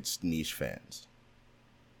had its niche fans.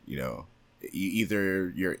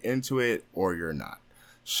 Either you're into it or you're not.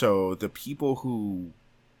 So the people who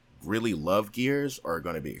really love Gears are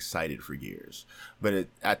going to be excited for Gears. But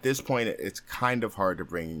at this point, it's kind of hard to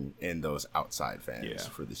bring in those outside fans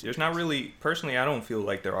for the series. There's not really, personally, I don't feel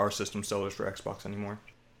like there are system sellers for Xbox anymore.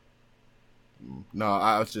 No,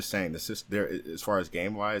 I was just saying, as far as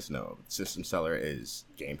game-wise, no. System seller is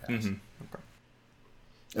Game Pass. Mm-hmm. Okay.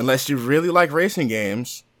 Unless you really like racing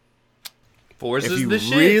games. Forza's if you the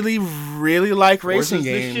shit. really, really like racing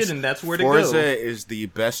games, the shit, and that's where to Forza go. is the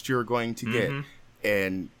best you're going to get.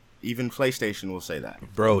 And even PlayStation will say that.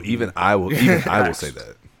 Bro, even I will say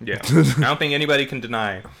that. Yeah. I don't think anybody can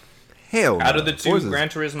deny. Hell Out no. of the two, Gran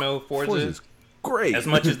Turismo, Forza's great. As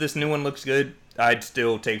much as this new one looks good, I'd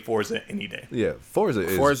still take Forza any day. Yeah,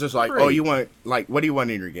 Forza's like, great. oh, you want, like, what do you want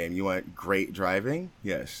in your game? You want great driving?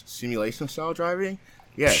 Yes. Simulation style driving?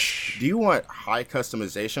 Yes. Do you want high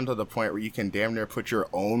customization to the point where you can damn near put your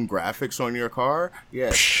own graphics on your car?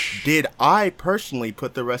 Yes. Did I personally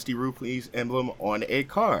put the Rusty Rupees emblem on a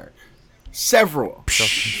car? Several.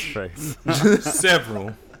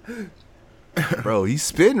 Several. Bro, he's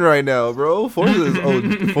spitting right now, bro.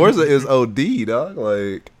 Forza is OD, dog.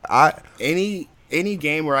 Like, any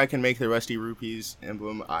game where I can make the Rusty Rupees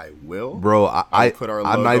emblem, I will. Bro, I'm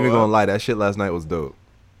not even gonna up. lie. That shit last night was dope.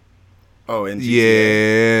 Oh, and GTA.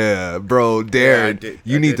 Yeah, bro, Darren,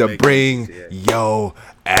 you need to bring yo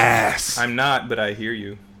ass. I'm not, but I hear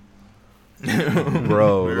you.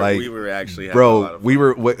 Bro, we were actually having a lot of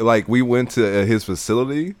fun. We went to his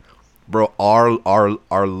facility, bro.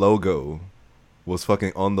 Our logo was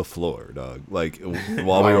fucking on the floor, dog. Like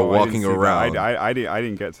while we were walking around. I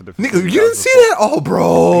didn't get to the. Nigga, you didn't see that? Oh,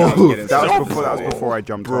 bro. That was before I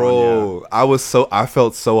jumped on. Bro, Yeah. I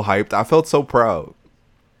felt so hyped. I felt so proud.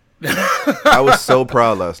 I was so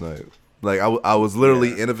proud last night. Like I was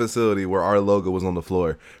literally in a facility where our logo was on the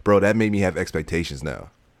floor, bro. That made me have expectations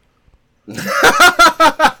now.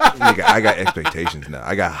 Nigga, I got expectations now.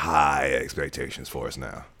 I got high expectations for us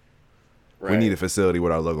now. Right. We need a facility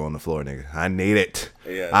with our logo on the floor, nigga. I need it.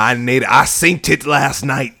 Yes. I need it. I synced it last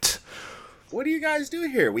night. What do you guys do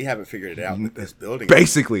here? We haven't figured it out with this building.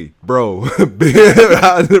 Basically, bro.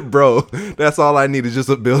 Bro, that's all I need is just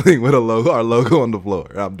a building with our logo on the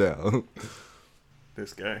floor. I'm down.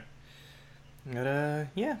 This guy. But,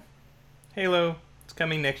 yeah. Halo. It's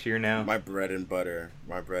coming next year now. My bread and butter.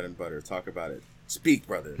 My bread and butter. Talk about it. Speak,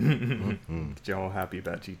 brother. Y'all happy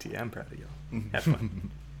about GTA? I'm proud of y'all. Have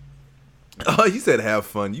fun. Oh, you said have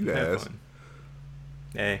fun. You Have ass. fun.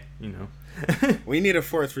 Hey, you know. We need a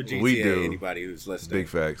fourth for GTA. We do. Anybody who's listening. Big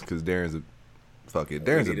facts, because Darren's a... Fuck it.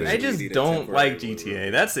 Darren's a need I bitch. to- just need a don't like temporary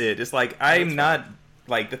GTA. That's it. It's like I'm not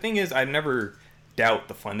like the thing is I never doubt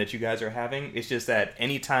the fun that you guys are having. It's just that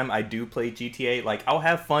anytime I do play GTA, like I'll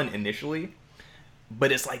have fun initially,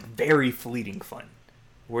 but it's like very fleeting fun.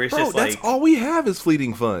 Where it's Bro, just that's like all we have is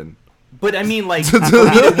fleeting fun. but I mean like I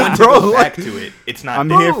need one to Bro, go back like- to it. It's not I'm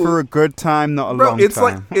Bro. here for a good time, not a Bro, long it's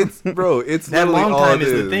time. like... It's that literally long all time it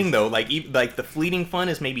is the thing though. Like like the fleeting fun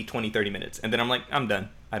is maybe 20-30 minutes and then I'm like I'm done.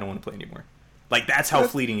 I don't want to play anymore. Like that's how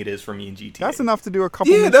fleeting it is for me in GTA. That's enough to do a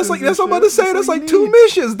couple. Yeah, that's missions what I'm and about to shit. say. That's all like you 2 need.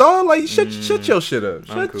 missions, dog. Like shut your shit up.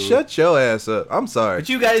 I'm cool. Shut your ass up. I'm sorry. But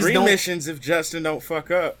you guys 3 don't missions if Justin don't fuck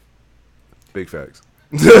up. Big facts.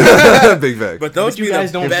 Big facts. But those But you be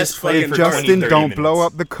guys the don't best just play fucking for parts. 20, Justin, 30 don't minutes. blow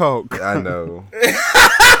up the coke. I know.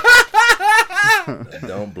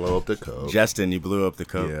 Don't blow up the coke. Justin, you blew up the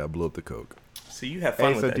coke. Yeah, I blew up the coke. So you have fun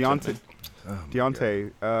Hey, with so that. Deontay,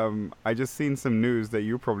 gentlemen. Deontay, I just seen some news that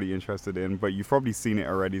you're probably interested in, but you've probably seen it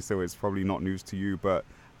already, so it's probably not news to you. But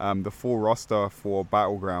the full roster for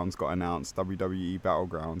Battlegrounds got announced. WWE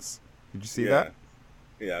Battlegrounds. Did you see that?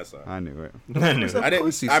 Yeah, I saw it. I knew it. I knew Of that. I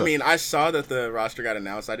course he didn't. I saw- mean, I saw that the roster got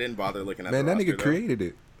announced. I didn't bother looking at Man, the that roster. nigga created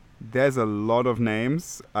it. There's a lot of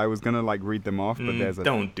names. I was gonna like read them off, but there's a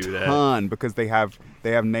Don't do that. ton because they have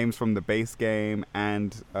names from the base game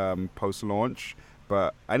and post launch.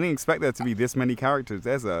 But I didn't expect there to be this many characters.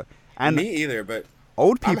 And Me either, but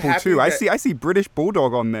old I'm people happy too. I that- see British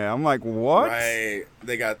Bulldog on there. I'm like, what? right,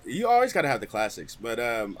 they got. You always got to have the classics, but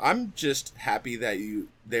I'm just happy that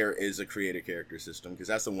there is a creative character system because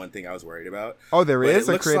that's the one thing I was worried about. Oh, there But it is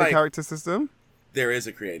a looks creative like- character system. There is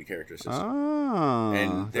a creative character system. Ah,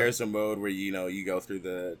 And there's a mode where you go through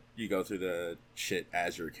the shit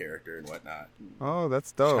as your character and whatnot. oh,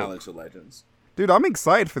 that's dope, Challenge the legends. dude. I'm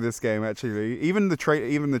excited for this game. Actually, even the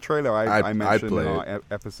trailer I mentioned play in our it.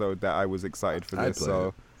 episode that I was excited for I'd this. play So,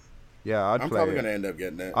 it. yeah, I'd I'm play probably it. gonna end up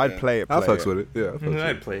getting it. I'd yeah. play it. I play fucks with it. Yeah, I fucks with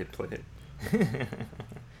I'd it. play it.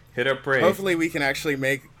 Hit up Ray. Hopefully, we can actually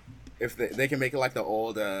make if they can make it like the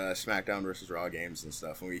old SmackDown versus Raw games and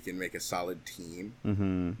stuff, and we can make a solid team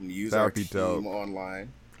and use That our would be team dope.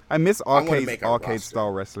 online. I miss wanna make our arcade roster. style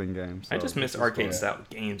wrestling games. I so just miss this is arcade cool. style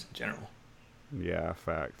games in general. Yeah,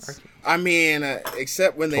 facts. I mean,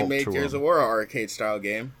 except when they Talk made to Gears 'em. of War an arcade style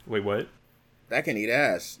game, Wait, what? that can eat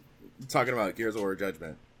ass. Talking about Gears of War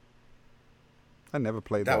Judgment. I never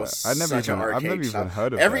played that. That was I've never such an arcade even style.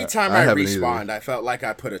 heard of Every that. time I I haven't either. respawned, I felt like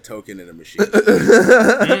I put a token in a machine.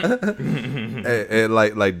 And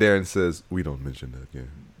like Darren says, we don't mention that game.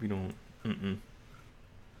 We don't.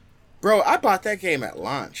 Bro, I bought that game at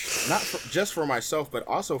launch, not just for myself, but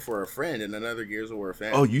also for a friend and another Gears of War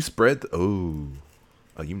fan. Oh, you spread. Oh,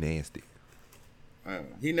 you nasty.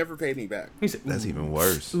 He never paid me back. He said, That's "Ooh, even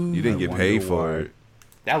worse. You didn't I get wonder paid for why. it.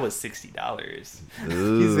 that was $60."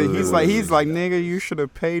 He's like, nigga, you should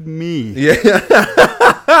have paid me. Yeah.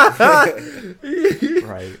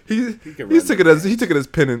 Right. He can took it as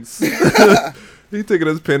penance. He took it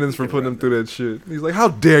as penance for putting him through that shit. He's like, "How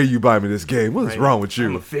dare you buy me this game? What is Right. wrong with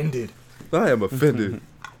I'm you? offended. I am offended."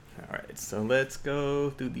 All right, so let's go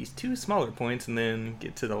through these 2 smaller points and then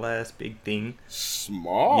get to the last big thing.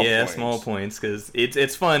 Small points. Small points because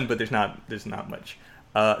it's fun, but there's not much.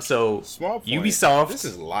 So Small points. Ubisoft. This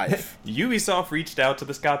is life. Ubisoft reached out to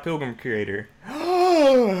the Scott Pilgrim creator.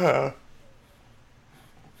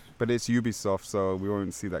 But it's Ubisoft, so we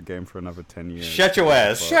won't see that game for another 10 years. Shut your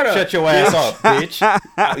ass. Shut up. Shut your ass up, bitch.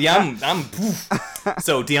 Yeah, I'm poof.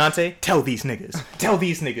 So, Deontay, tell these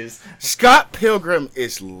niggas. Scott Pilgrim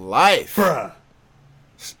is life. Bruh.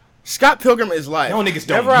 Scott Pilgrim is life. Y'all niggas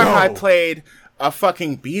don't Never have I know. played a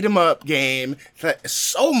fucking beat 'em up game that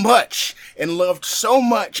so much and loved so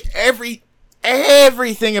much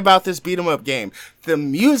everything about this beat 'em up game. The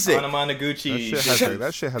music. Anamanaguchi.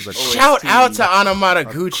 That shit has a Shout out to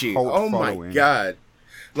Anamanaguchi. cult Oh my following. god.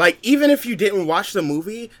 Like, even if you didn't watch the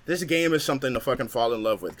movie, this game is something to fucking fall in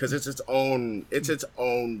love with because it's its own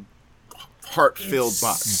heart-filled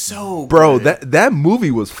box. So Bro, good. that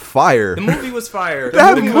movie was fire. The movie was fire.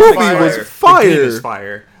 That The movie was The fire. game is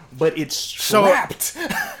fire. But it's So- trapped.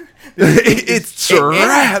 It's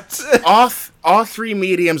trapped. All three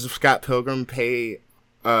mediums of Scott Pilgrim pay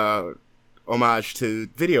homage to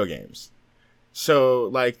video games. So,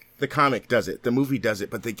 like, the comic does it, the movie does it,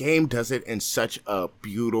 but the game does it in such a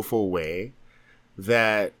beautiful way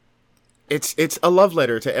that it's a love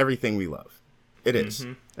letter to everything we love. It is.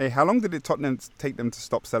 Hey, how long did it take them to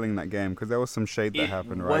stop selling that game? Because there was some shade that It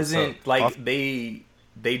happened, right? wasn't So, like after- they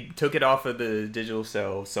took it off of the digital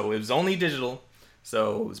sale, so it was only digital.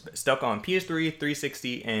 So it was stuck on PS3,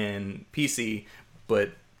 360, and PC,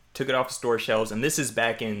 but took it off the store shelves. And this is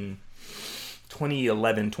back in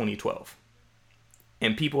 2011, 2012.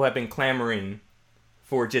 And people have been clamoring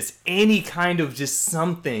for just any kind of just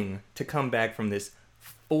something to come back from this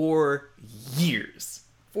for years.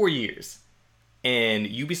 4 years. And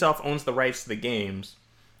Ubisoft owns the rights to the games.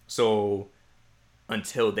 So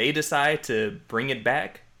until they decide to bring it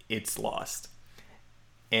back, it's lost.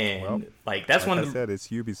 And Well, like that's like one I of the said, it's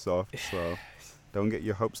Ubisoft, so don't get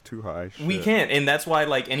your hopes too high. we Shit. can't, and that's why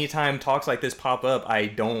like anytime talks like this pop up,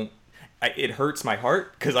 it hurts my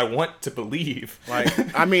heart because I want to believe.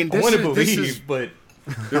 Like, I mean, I want to this believe, is but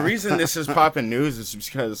the reason this is popping news is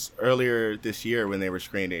because earlier this year when they were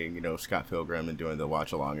screening, you know, Scott Pilgrim and doing the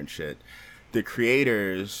watch along and shit, the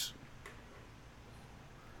creators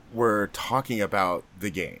were talking about the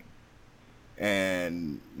game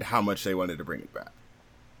and how much they wanted to bring it back.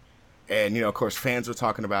 And, you know, of course, fans were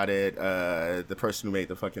talking about it. The person who made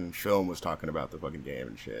the fucking film was talking about the fucking game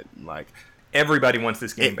and shit. And, like, everybody wants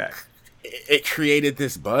this game back. it created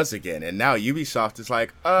this buzz again. And now Ubisoft is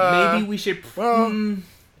like, Maybe we should. well,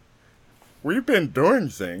 we've been doing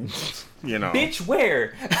things, you know. Bitch,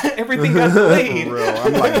 where? Everything got delayed. For real,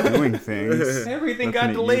 I'm like doing things. Everything Nothing got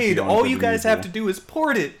that delayed. Ubisoft All you would guys do. have to do is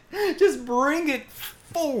port it. Just bring it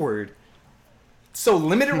forward. So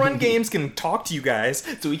limited run games can talk to you guys,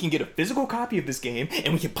 so we can get a physical copy of this game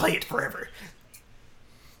and we can play it forever.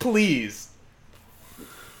 Please.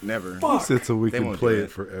 Never. Fuck. Said so we They can won't play do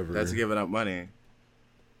it forever. That's giving up money.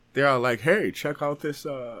 They're all like, hey, check out this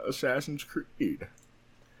Assassin's Creed.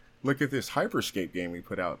 Look at this Hyperscape game we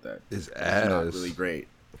put out that It's is not ass. really great.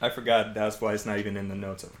 I forgot. That's why it's not even in the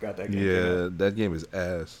notes. I forgot that game. came Yeah, out. that game is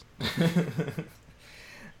ass.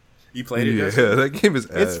 You played it? Yeah, Dustin? that game is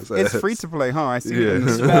ass. It's free to play, huh? I see. Yeah. It in the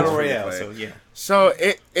It's a store. battle royale, so yeah. So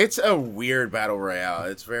it's a weird battle royale.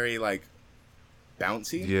 It's very like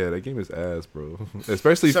bouncy. Yeah, that game is ass, bro.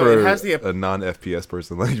 Especially So for it has the- a non-FPS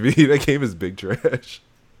person like me. That game is big trash.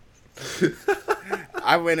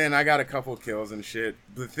 I went in, I got a couple kills and shit.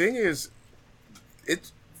 The thing is,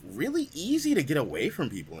 it's really easy to get away from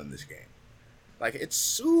people in this game. Like, it's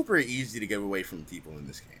super easy to get away from people in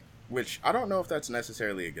this game, which I don't know if that's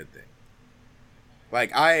necessarily a good thing.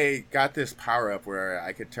 Like, I got this power up where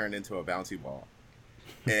I could turn into a bouncy ball.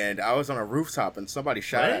 And I was on a rooftop and somebody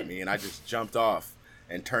shot What? at me and I just jumped off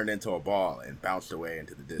and turned into a ball and bounced away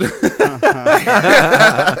into the distance.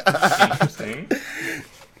 Interesting.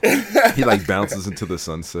 He like bounces into the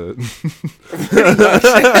sunset.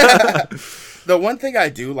 The one thing I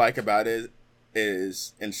do like about it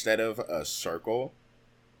is instead of a circle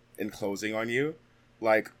enclosing on you,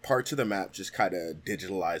 like parts of the map just kind of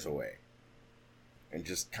digitalize away and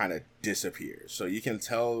just kind of disappear. So you can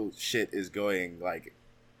tell shit is going like,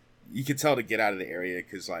 you can tell to get out of the area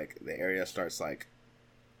because like the area starts like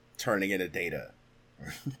turning into data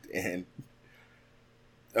and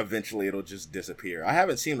eventually it'll just disappear. I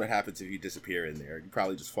haven't seen what happens if you disappear in there. You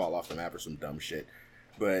probably just fall off the map or some dumb shit.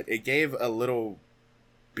 But it gave a little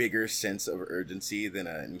bigger sense of urgency than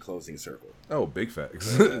an enclosing circle. Oh, big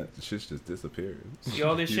facts. Shit's just disappeared. See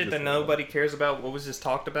all this You shit just that fall off. nobody cares about, what was just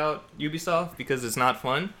talked about, Ubisoft, because it's not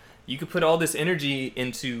fun? You could put all this energy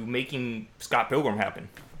into making Scott Pilgrim happen.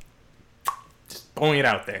 Just throwing it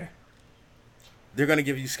out there. They're going to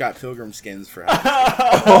give you Scott Pilgrim skins for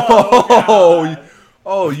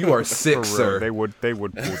Oh, you are sick, For real, sir. They would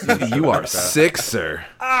pull some shit You like are that. sick, sir.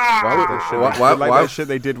 That shit Why- they- why- like why- that shit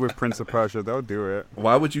they did with Prince of Persia. They'll do it.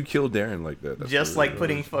 Why would you kill Darren like that? That's Just really like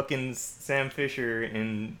putting weird. fucking Sam Fisher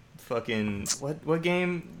in fucking what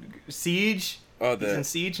game? Siege? Oh, He's in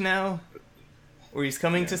Siege now? Or he's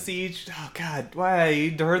coming to Siege? Oh god,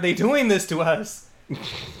 why are they doing this to us?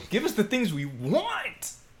 Give us the things we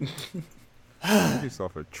want!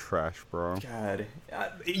 Ubisoft are trash, bro. God.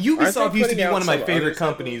 Aren't Ubisoft they used to be putting one out of my some favorite other stuff?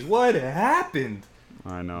 companies. What happened?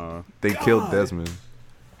 I know. They killed God. Desmond.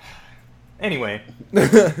 Anyway,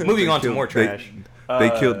 moving on to killed- more they- trash. They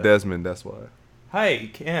killed Desmond. That's why. Hi,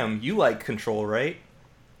 Cam. You like Control, right?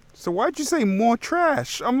 So why'd you say more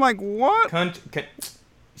trash? I'm like, what?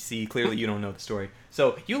 See, clearly you don't know the story.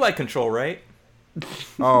 So you like Control, right?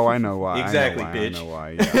 Oh, I know why. Exactly, I bitch. know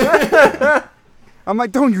why. Yeah. I'm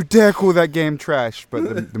like, don't you dare call that game trash.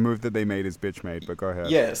 But the move that they made is bitch made. But go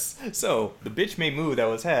ahead. Yes. So the bitch made move that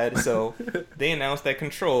was had. So they announced that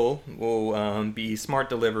Control will be smart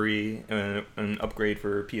delivery, an upgrade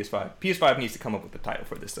for PS5. PS5 needs to come up with the title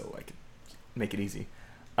for this so I can make it easy.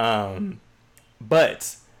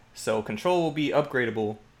 But so Control will be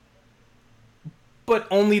upgradable, but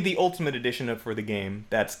only the Ultimate Edition for the game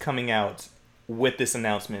that's coming out with this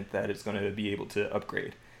announcement that it's going to be able to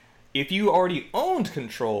upgrade. If you already owned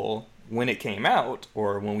Control when it came out,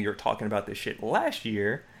 or when we were talking about this shit last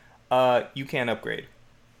year, you can't upgrade.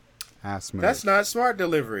 Ass move. That's not smart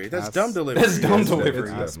delivery. That's dumb delivery. That's dumb delivery.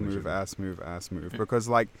 Ass move. Because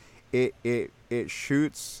like it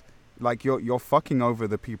shoots like you're fucking over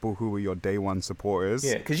the people who were your day one supporters.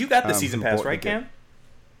 Yeah, because you got the season who pass, bought the right, game.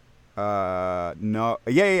 Cam? No.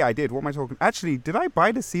 Yeah, I did. What am I talking? Actually, did I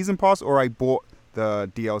buy the season pass or I bought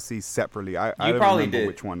the DLC separately? I don't probably remember did.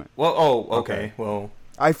 which one. Well, okay. Well,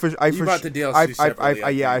 You bought the DLC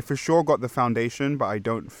separately, I for sure got the Foundation, but I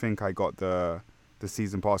don't think I got the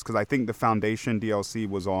season pass because I think the Foundation DLC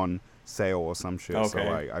was on sale or some shit. So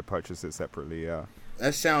Okay. I purchased it separately. Yeah.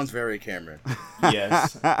 That sounds very Cameron.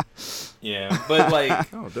 yes. Yeah, but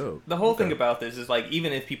like Oh, dope. the whole thing about this is like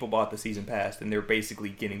even if people bought the season pass, then they're basically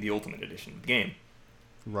getting the Ultimate Edition of the game.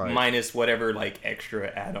 Right. Minus whatever like extra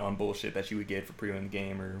add-on bullshit that you would get for pre-owned the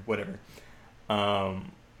game or whatever.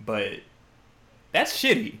 But that's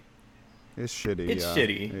shitty. It's shitty. It's yeah.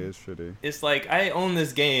 shitty. It is shitty. It's like I own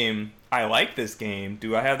this game. I like this game.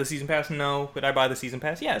 Do I have the season pass? No. Would I buy the season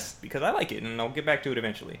pass? Yes, because I like it, and I'll get back to it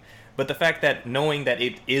eventually. But the fact that knowing that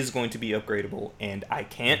it is going to be upgradable, and I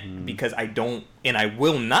can't because I don't, and I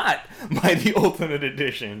will not buy the Ultimate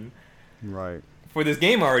Edition Right. for this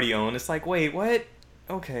game I already own. It's like, wait, what?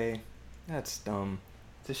 Okay, that's dumb.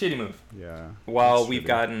 It's a shitty move. Yeah. While it's we've shitty.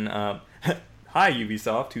 gotten, hi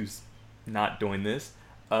Ubisoft, who's not doing this,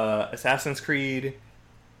 Assassin's Creed,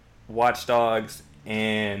 Watch Dogs,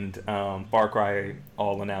 and Far Cry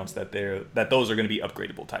all announced that those are going to be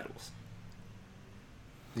upgradable titles.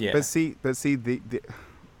 Yeah. But see,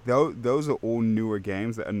 those are all newer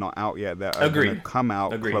games that are not out yet that are going to come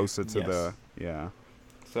out Agreed. closer to Yes. the yeah.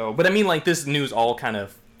 So, but I mean, like this news all kind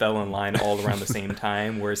of fell in line all around the same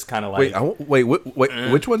time, where it's kind of like Wait,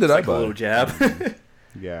 which one did it's I like a buy? little jab.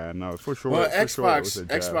 Yeah, no, for sure. Well, for sure it was Xbox a jab.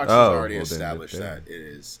 has Oh, already well, then, established yeah. that it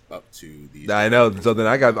is up to these. I know. So then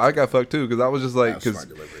I got fucked too because I was just like, Have because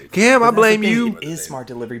smart delivery. Cam, I But that's the blame thing, you. It is smart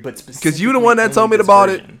delivery, but Because you the one that told me to bought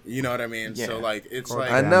it. You know what I mean? Yeah. So like, it's Of course.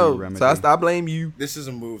 like I know. Remedy. So I blame you. this is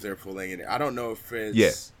a move they're pulling in. I don't know if it's.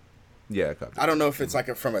 Yeah. Yeah. I copy. I don't know if it's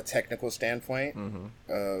like from a technical standpoint Mm-hmm.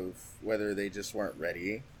 of whether they just weren't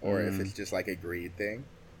ready or if it's just like a greed thing.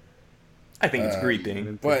 I think it's a great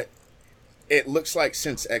thing. But it looks like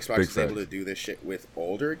since Xbox Big is able facts. to do this shit with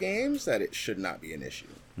older games, that it should not be an issue.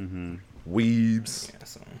 Weebs. Yeah,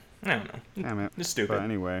 so I don't know. Damn it. It's stupid. But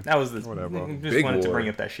anyway, That was the whatever. Just Big wanted to war. bring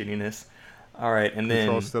up that shittiness. All right, and then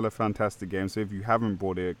Control's still a fantastic game. So if you haven't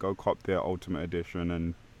bought it, go cop their Ultimate Edition,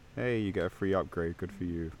 and hey, you get a free upgrade. Good for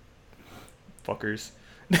you. fuckers.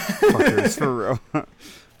 Fuckers, for real.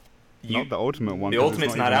 You, Not the Ultimate one. the 'cause it's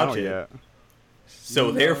Ultimate's not not even out yet.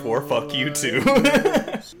 so therefore, fuck you too.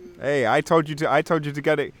 Hey, I told you to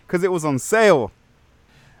get it because it was on sale.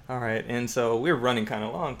 All right, and so we're running kind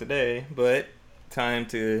of long today, but time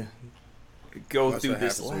to go That's through what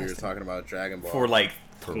this happens when we were last talking about Dragon Ball. for like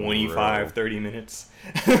For 25, real. 30 minutes.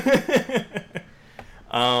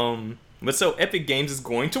 But so Epic Games is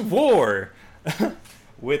going to war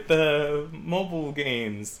with the mobile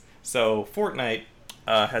games. So Fortnite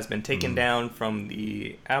has been taken down from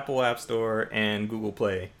the Apple App Store and Google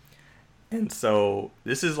Play. And so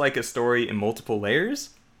this is like a story in multiple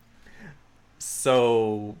layers.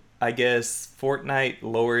 So I guess Fortnite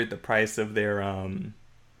lowered the price of their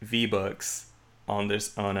V-Bucks on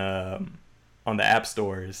the app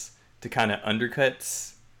stores to kind of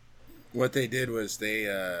undercut. What they did was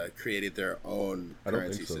they created their own I don't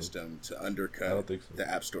currency think so. system to I undercut don't think so. the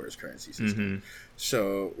App Store's currency system.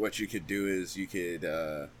 So what you could do is you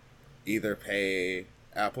could either pay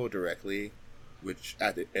Apple directly, which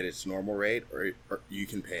at its normal rate, or you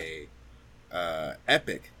can pay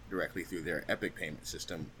Epic directly through their Epic payment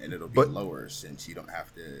system, and it'll be But- lower since you don't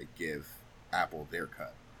have to give Apple their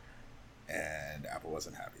cut. And Apple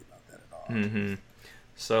wasn't happy about that at all. Mm-hmm.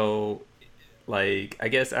 So, like, I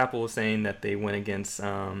guess Apple was saying that they went against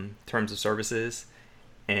terms of services,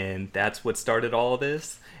 and that's what started all of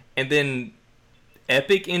this. And then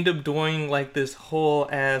Epic end up doing like this whole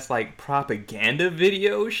ass like propaganda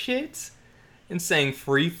video shit and saying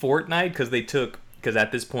free Fortnite because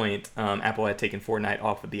at this point Apple had taken Fortnite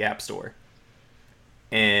off of the App Store.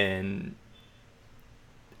 And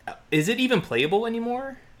is it even playable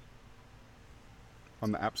anymore?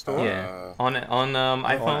 On the App Store? Yeah, on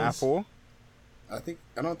iPhones. On Apple?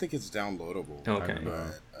 I don't think it's downloadable. Okay.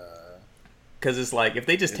 But because it's like if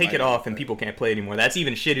they just take it off and people can't play anymore, that's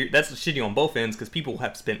even shittier. That's shitty on both ends because people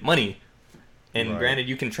have spent money. And granted,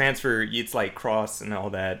 you can transfer. It's like cross and all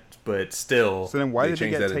that, but still. So then, why did it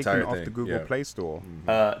changed get that taken entire off thing. the Google Yeah. Play Store?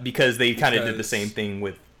 Because they kind of did the Because- same thing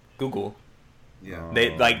with Google. yeah.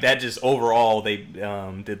 They like that. Just overall, they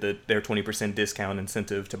did their 20% discount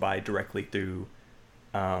incentive to buy directly through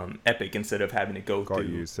Epic instead of having to go Got through.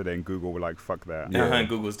 you. So then Google were like, "Fuck that." Yeah. And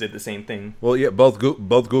Google's did the same thing. Well, yeah, both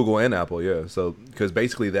Google and Apple, yeah. So because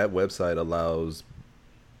basically that website allows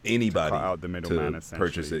anybody Cut out the middleman, to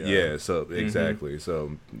purchase it. essentially, yeah. Yeah, so exactly.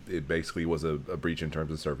 So it basically was a breach in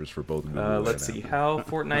terms of service for both Google and Let's see Apple. how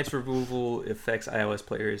Fortnite's removal affects iOS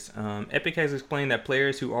players. Epic has explained that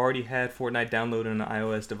players who already had Fortnite downloaded on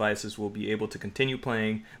iOS devices will be able to continue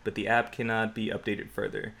playing, but the app cannot be updated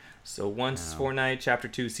further. So once Fortnite Chapter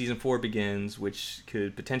 2 Season 4 begins, which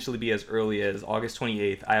could potentially be as early as August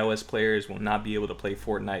 28th, iOS players will not be able to play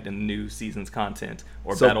Fortnite in the new season's content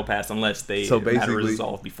or Battle Pass unless they so have a basically-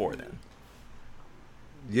 resolve before then.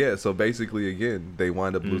 Yeah, so basically, again, they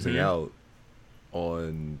wind up losing Mhm. out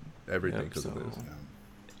on everything Yep, because of so- this.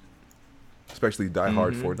 Especially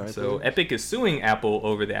diehard Mhm. Fortnite. So players. Epic is suing Apple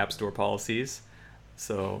over the App Store policies.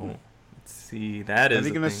 So let's see, that Are is they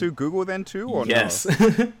a going to thing. sue Google then too, or Yes.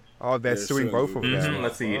 no? Oh, they're They're suing suing both of Google. them. Mhm.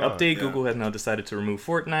 Let's see. Fuck. Update. yeah. Google has now decided to remove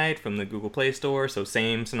Fortnite from the Google Play Store. So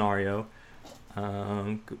same scenario.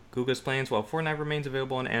 Google explains while Fortnite remains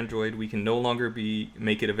available on Android, we can no longer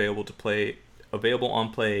make it available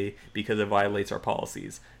on Play because it violates our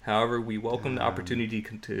policies. However, we welcome the opportunity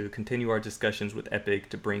to continue our discussions with Epic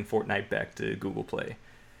to bring Fortnite back to Google Play.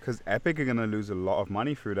 Because Epic are going to lose a lot of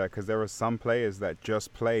money through that because there are some players that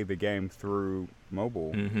just play the game through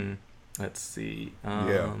mobile. Mm-hmm. Let's see.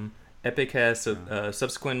 Yeah. Epic has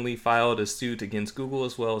subsequently filed a suit against Google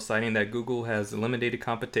as well, citing that Google has eliminated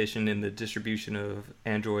competition in the distribution of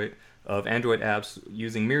Android apps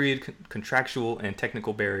using myriad contractual and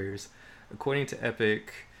technical barriers. According to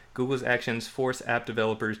Epic, Google's actions force app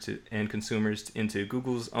developers and consumers into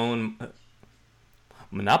Google's own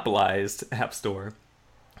monopolized app store,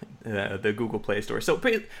 the Google Play Store. So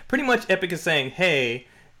pretty much Epic is saying, hey,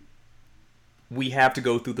 we have to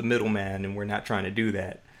go through the middleman, and we're not trying to do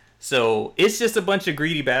that. So it's just a bunch of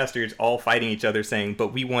greedy bastards all fighting each other saying,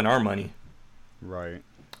 but we want our money. Right.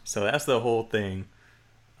 So that's the whole thing.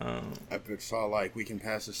 Epic saw like we can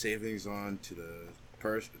pass the savings on to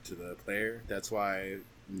the player. That's why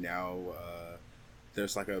now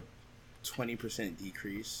there's like a 20%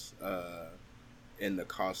 decrease in the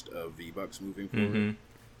cost of V-Bucks moving forward.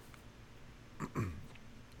 Mm-hmm.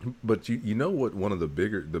 But you know what one of the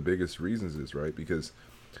biggest reasons is, right? Because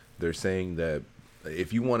they're saying that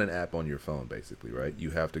if you want an app on your phone, basically, right, you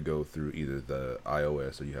have to go through either the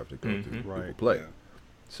iOS or you have to go through Google Right. Play. Yeah.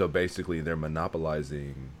 So basically, they're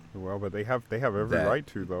monopolizing. Well, but they have every That- right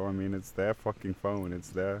to, though. I mean, it's their fucking phone. It's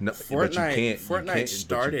their. No, but you can't. Fortnite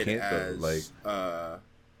started though, as like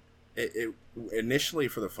it initially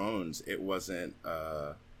for the phones. It wasn't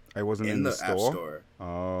It wasn't in in the the App store. Store.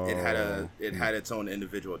 Oh. It had its own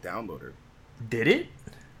individual downloader. Did it?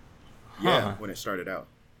 Yeah, Huh. when it started out.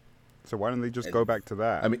 So why don't they just go back to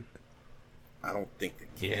that? I mean, I don't think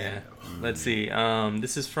they can. Yeah. Let's see.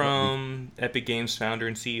 This is from Epic Games founder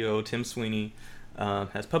and CEO Tim Sweeney.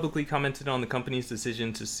 Has publicly commented on the company's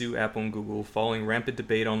decision to sue Apple and Google following rampant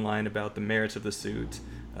debate online about the merits of the suit,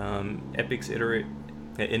 Epic's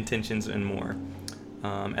intentions, and more.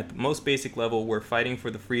 At the most basic level, we're fighting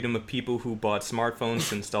for the freedom of people who bought smartphones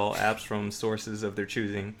to install apps from sources of their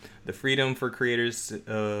choosing, the freedom for creators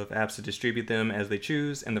of apps to distribute them as they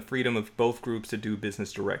choose, and the freedom of both groups to do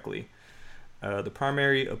business directly. The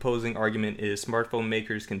primary opposing argument is smartphone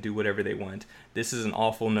makers can do whatever they want. This is an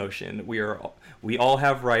awful notion. We all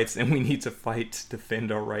have rights, and we need to fight to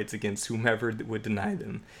defend our rights against whomever would deny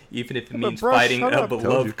them, even if it means bro, fighting shut a up. Told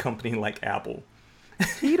beloved you. company like Apple.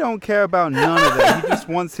 He don't care about none of that. He just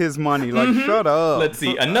wants his money. Like, shut up. Let's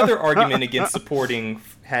see. Another argument against supporting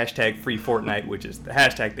hashtag free Fortnite, which is the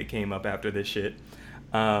hashtag that came up after this shit,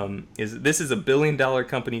 is this is a $1 billion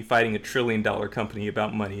company fighting a $1 trillion company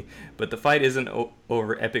about money. But the fight isn't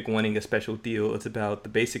over Epic wanting a special deal. It's about the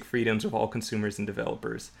basic freedoms of all consumers and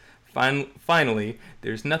developers. Finally,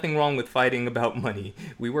 there's nothing wrong with fighting about money.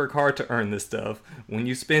 We work hard to earn this stuff. When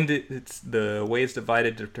you spend it, it's the way it's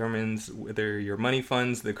divided determines whether your money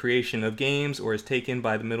funds the creation of games or is taken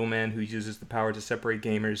by the middleman who uses the power to separate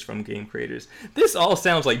gamers from game creators. This all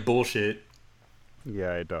sounds like bullshit.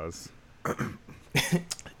 Yeah, it does.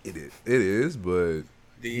 It is, but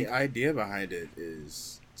The idea behind it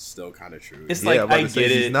is still kind of true. It's yeah, like, I'm about I to say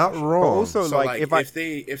get he's it. not But wrong. also, So like,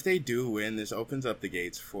 if they do win, this opens up the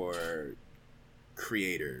gates for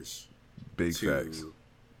creators Big to, facts.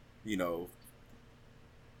 you know,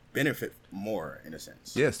 benefit more in a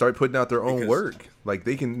sense. Yeah, start putting out their own Because- work. Like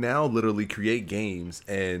they can now literally create games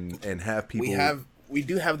and have people. We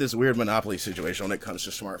do have this weird monopoly situation when it comes to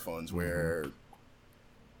smartphones where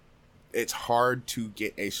it's hard to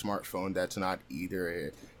get a smartphone that's not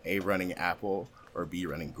either A running Apple or B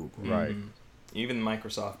running Google. right. Even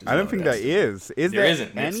Microsoft is I don't one think of there those. is. Is There there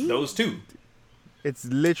isn't. It's any? those two. It's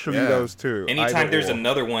literally Yeah. those two. Anytime either there's or.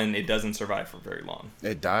 another one, it doesn't survive for very long.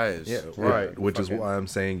 It dies. Yeah, Right. Which is Fucking- why I'm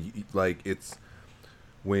saying, like, it's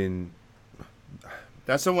when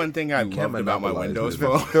That's the one thing I You can't loved about my monopolize Windows it.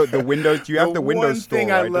 phone. the Windows. You have The the Windows one store,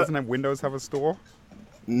 thing I right? lo- Doesn't have Windows have a store?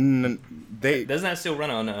 They Doesn't that still run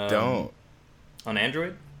on don't. on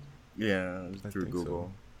Android? Yeah, through think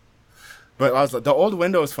Google. But I was like, the old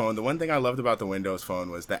Windows phone. The one thing I loved about the Windows phone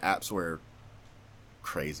was the apps were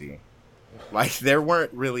crazy. Like there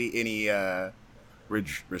weren't really any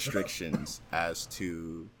restrictions as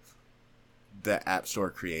to the App Store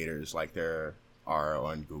creators like there are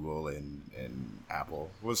on Google and Apple.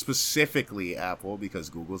 Well, specifically Apple because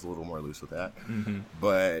Google's a little more loose with that.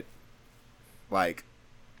 But like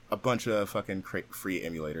a bunch of fucking free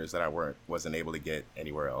emulators that I wasn't able to get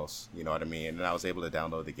anywhere else. You know what I mean? And I was able to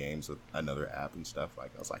download the games with another app and stuff.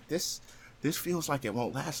 Like I was like, this feels like it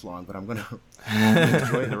won't last long, but I'm gonna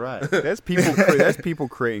enjoy the ride. There's people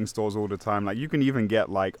creating stores all the time. Like you can even get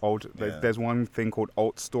like Yeah. there's one thing called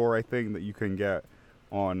Alt Store, I think, that you can get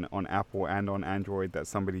on Apple and on Android that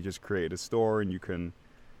somebody just created a store and you can.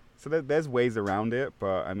 So there's ways around it,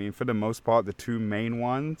 but I mean for the most part, the two main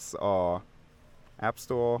ones are App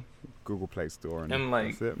Store, Google Play Store, and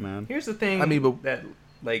like, that's it, man. Here's the thing. I mean, but- that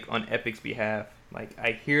like on Epic's behalf, like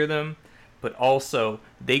I hear them, but also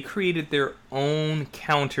they created their own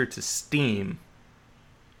counter to Steam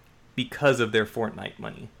because of their Fortnite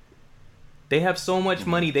money. They have so much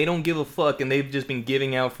money, they don't give a fuck, and they've just been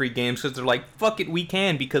giving out free games because they're like, fuck it, we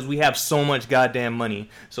can because we have so much goddamn money.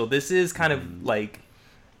 So this is kind of like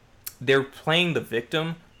they're playing the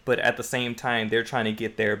victim, but at the same time they're trying to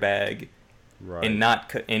get their bag Right.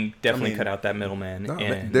 and definitely mean, cut out that middleman. no,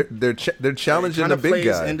 and they're challenging It the kinda big plays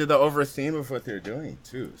guy. into the over theme of what they're doing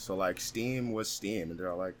too. So like Steam was Steam, and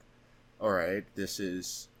they're all like, "All right, this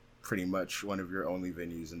is pretty much one of your only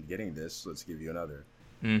venues in getting this. Let's give you another."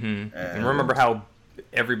 and remember how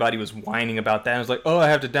everybody was whining about that? It was like, oh, I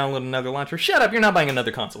have to download another launcher. Shut up! You're not buying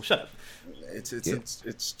another console. Shut up.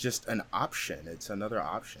 It's just an option. It's another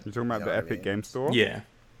option. You're talking about You the know what I Epic mean? Game Store? Yeah.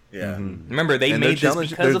 Yeah. Remember, they And they're made this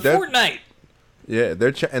challenging- because of they're- Fortnite. Yeah,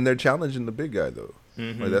 they're challenging the big guy though.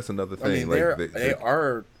 Like that's another I thing. mean, like they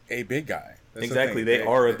are a big guy. That's the Exactly, thing. they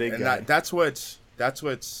are a big and guy. That's what's.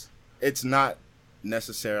 It's not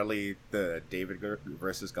necessarily the David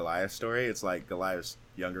versus Goliath story. It's like Goliath's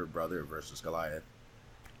younger brother versus Goliath.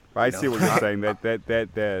 I No. see what you're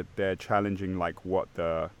saying. They're challenging like what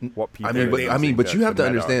people. I mean, but you have to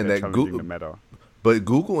understand They're that challenging Google, the meta. but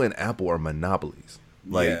Google and Apple are monopolies.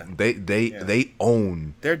 Like Yeah. they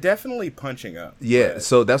own. They're definitely punching up. Yeah, but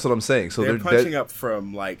so that's what I'm saying. So they're they're punching up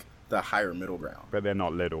from like the higher middle ground. But they're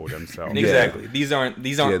not little themselves. Exactly. These aren't.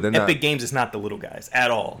 Yeah, they're not- Epic Games is not the little guys at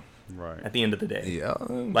all. Right. At the end of the day, Yeah,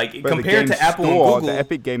 like But compared the to game Apple store, and Google, the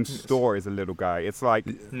Epic Games Store is a little guy. It's like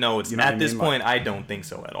no, it's you know at what I this mean? point. Like- I don't think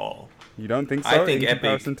so at all. you don't think so? I think in Epic.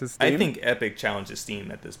 comparison to Steam? I think Epic challenges Steam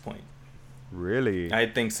at this point. Really. I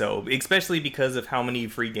think so, especially because of how many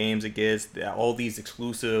free games it gets, all these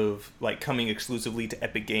exclusive, like coming exclusively to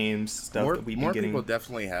Epic Games stuff More, that we've been more getting. people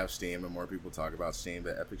definitely have Steam, and more people talk about Steam.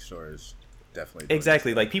 But Epic Store is definitely doing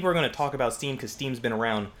Exactly, this. like people are going to talk about Steam because Steam's been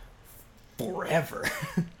around forever.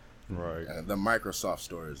 Right. The Microsoft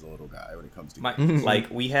Store is a little guy when it comes to. Like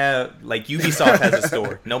we have, like Ubisoft has a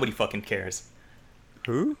store. Nobody fucking cares.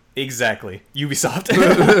 Who? Exactly,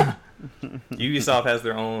 Ubisoft. Ubisoft has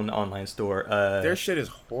their own online store. Their shit is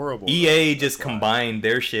horrible. EA though. just That's why. combined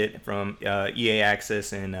their shit from EA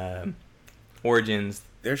Access and Origins.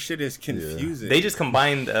 Their shit is confusing. They just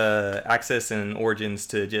combined Access and Origins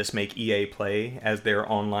to just make EA Play as their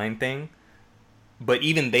online thing. But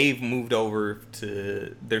even they've moved over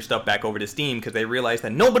to their stuff back over to Steam because they realized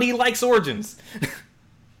that nobody likes Origins.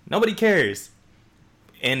 Nobody cares.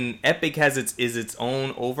 And Epic has its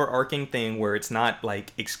own overarching thing where it's not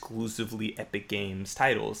like exclusively Epic Games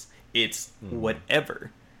titles. It's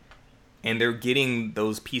whatever. And they're getting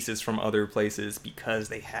those pieces from other places because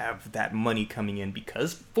they have that money coming in.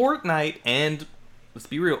 Because Fortnite and, let's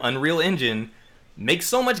be real, Unreal Engine makes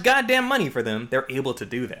so much goddamn money for them, they're able to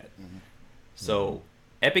do that. So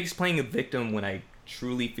Epic's playing a victim when I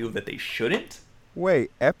truly feel that they shouldn't.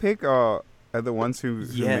 Wait, Epic are the ones who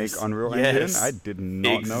make Unreal Engine? I did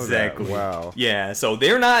not know that. Wow. Yeah, so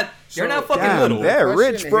they're not fucking damn, little. they're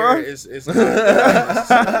rich, bro. Is not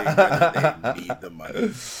necessarily whether they need the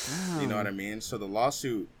money. You know what I mean? So the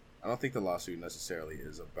lawsuit, I don't think the lawsuit necessarily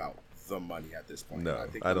is about the money at this point. No, I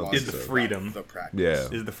think I don't Is think the so. freedom. The practice.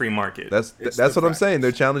 Yeah. Is the free market. That's It's what the I'm saying.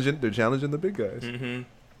 They're practice. challenging the big guys.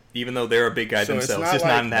 Even though they're a big guy So it's themselves, not just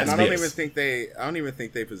like, not in that and space. I don't even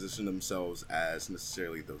think they position themselves as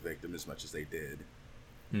necessarily the victim as much as they did.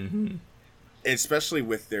 Especially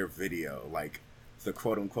with their video, like the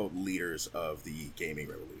quote unquote leaders of the gaming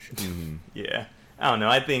revolution. Yeah. I don't know.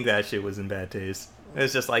 I think that shit was in bad taste.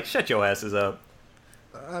 It's just like, shut your asses up.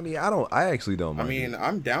 I mean, I actually don't I mind. mean,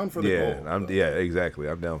 I'm down for the goal. Yeah, exactly.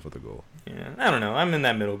 I'm down for the goal. Yeah. I don't know. I'm in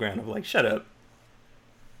that middle ground of like, shut up.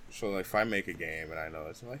 So like, if I make a game and I know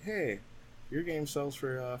it's like, hey, your game sells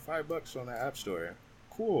for $5 on the App Store,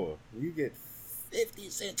 cool. You get 50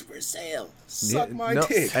 cents per sale. Suck my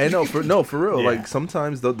dick. I know for real. Yeah. Like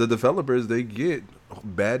sometimes the developers they get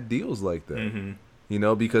bad deals like that. You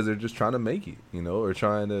know, because they're just trying to make it. You know, or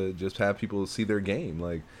trying to just have people see their game.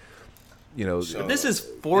 Like, you know, So, this is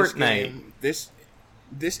Fortnite. This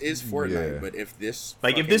is Fortnite, Yeah. but if this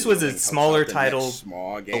Like, if fucking this was a thing comes smaller out the next title,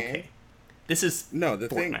 small game, Okay. This is no, the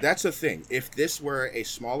thing Fortnite. that's the thing. If this were a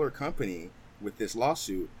smaller company with this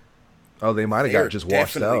lawsuit, oh, they might have they're got just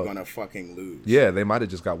washed definitely out. gonna fucking lose. Yeah, they might have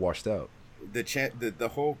just got washed out. The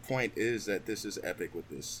whole point is that this is Epic with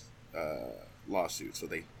this lawsuit, so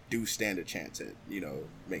they do stand a chance at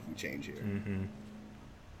making change here.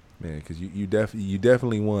 Man, because you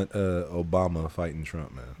definitely want Obama fighting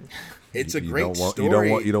Trump, man. It's You a great don't want,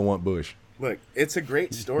 story. You don't want Bush. Look, it's a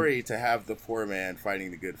great story to have the poor man fighting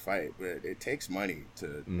the good fight, but it takes money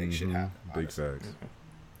to make shit happen. Big honestly. facts.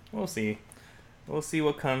 We'll see. We'll see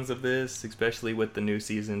what comes of this, especially with the new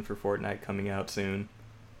season for Fortnite coming out soon.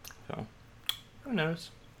 So, who knows?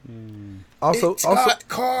 Also, It's got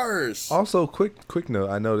cars. Also, quick note.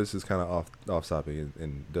 I know this is kind of off topic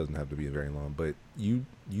and doesn't have to be very long, but you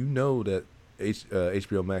know that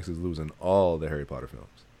HBO Max is losing all the Harry Potter films.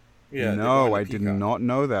 Yeah, they're No, going I to did Peacock. not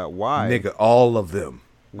know that. Why? Nigga, all of them.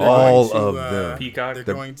 They're All going of to, them. Peacock? They're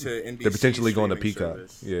They're- going to NBC. They're potentially going to streaming Peacock.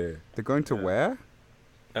 service. Yeah. They're going to where?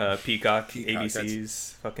 Peacock, Peacock,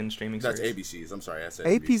 ABC's fucking streaming That's service. ABC's. I'm sorry, I said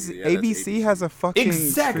ABC, Yeah, that's ABC has a fucking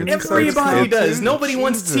Exactly. streaming service Everybody called- does. Nobody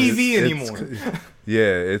wants Jesus. TV It's- anymore. Yeah,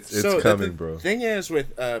 it's So coming, the bro. thing is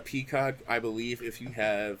with Peacock, I believe if you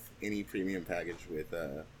have any premium package with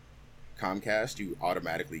Comcast, you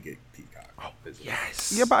automatically get Peacock. Oh,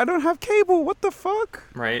 Yes. Yeah, but I don't have cable. What the fuck?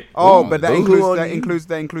 Right? Oh, Ooh, but that those includes who that on-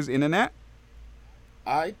 includes internet.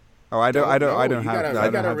 I Oh, I don't know. have. You I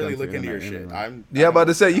gotta don't have really that look into your internet, shit. internet. Yeah, about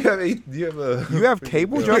to say you have a You have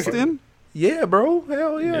cable, Justin? Yeah, bro.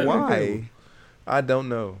 Hell yeah. Why? I don't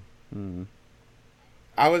know.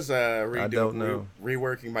 I was don't know.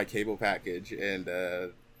 reworking my cable package, and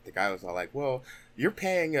the guy was all like, "Well, you're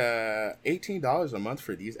paying $18 a month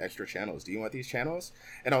for these extra channels. Do you want these channels?"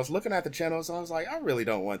 And I was looking at the channels, and I was like, "I really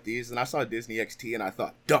don't want these." And I saw Disney XT, and I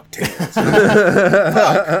thought, "DuckTales."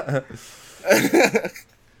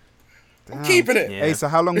 I'm keeping it. Yeah. Hey, so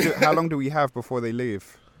how long do we have before they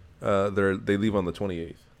leave? They leave on the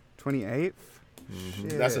 28th. 28th.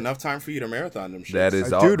 That's enough time for you to marathon them shit. That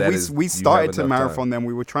is all. Dude, that we is- we you started have to enough marathon time. them.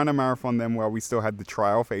 We were trying to marathon them while we still had the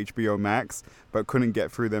trial for HBO Max, but couldn't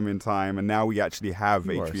get through them in time. And now we actually have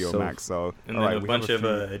You are HBO so- Max. So And all then right, a we bunch have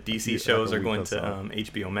of few- DC like shows a are week going or to so.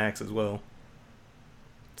 HBO Max as well.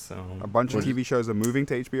 So A bunch of TV shows are moving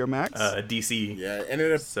to HBO Max. DC. Yeah,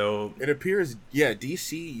 and So it appears,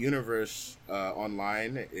 DC Universe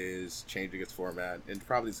Online is changing its format, and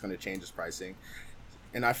probably it's going to change its pricing.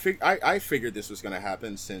 And I figured this was going to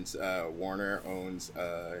happen since Warner owns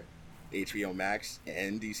HBO Max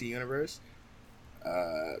and DC Universe.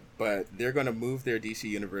 But they're going to move their DC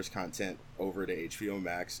Universe content over to HBO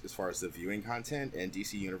Max as far as the viewing content, and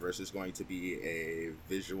DC Universe is going to be a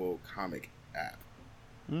visual comic app.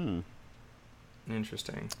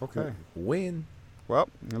 interesting. Okay. When? Well,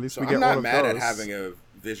 at least So we get I'm all not of mad those. at having a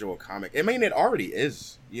visual comic. I mean, it already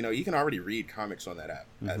is. You can already read comics on that app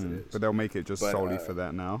as it is. But they'll make it just But, solely for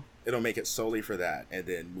that now. it'll make it solely for that, and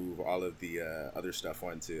then move all of the other stuff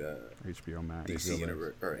onto HBO Max. DC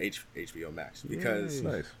Universe or HBO Max, because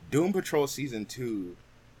Nice. Doom Patrol Season 2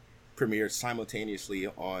 premiered simultaneously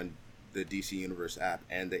on the DC Universe app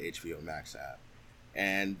and the HBO Max app,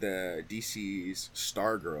 and the DC's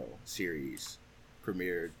Stargirl series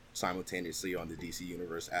premiered simultaneously on the DC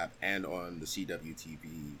Universe app and on the CW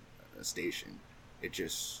TV station. It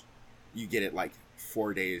just, you get it like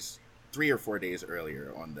 3 or 4 days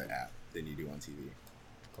earlier on the app than you do on TV.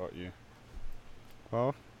 Got you.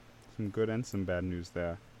 Well, some good and some bad news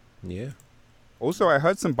there. Yeah. Also, I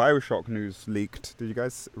heard some Bioshock news leaked. Did you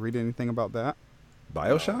guys read anything about that?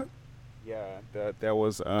 BioShock? Yeah, there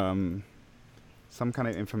was some kind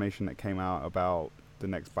of information that came out about the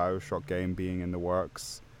next Bioshock game being in the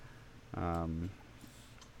works. No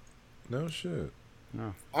shit.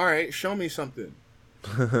 No. All right, show me something.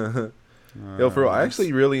 Yo, for real, I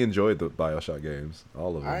actually really enjoyed the BioShock games.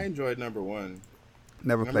 All of them. I enjoyed number 1.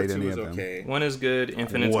 Never Number played 2 any was of them. okay. One is good.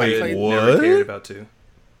 Infinite's Wait, good. what? Never cared about 2.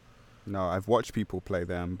 No, I've watched people play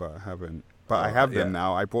them, but I haven't. But I Oh, have them yeah.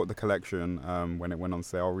 now. I bought the collection when it went on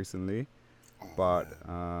sale recently, but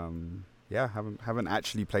yeah, haven't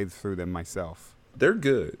actually played through them myself. They're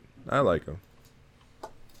good. I like them.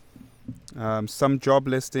 Some job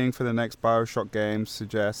listing for the next Bioshock game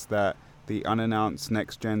suggests that the unannounced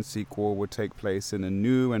next-gen sequel would take place in a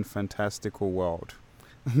new and fantastical world.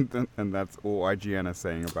 And that's all IGN are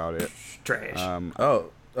saying about it. Trash.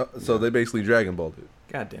 So they basically Dragon Balled it.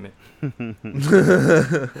 God damn it.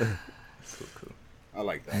 So cool. I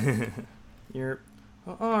like that. You're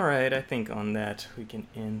all right. I think on that we can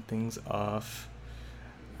end things off.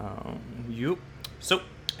 Yup. So,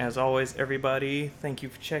 as always, everybody, thank you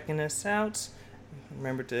for checking us out.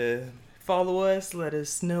 Remember to follow us. Let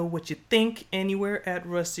us know what you think anywhere at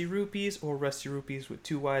Rusty Rupees or Rusty Rupees with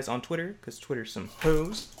 2 Y's on Twitter, because Twitter's some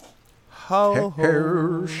hoes.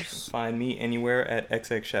 Find me anywhere at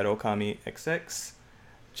XXShadowKamiXX.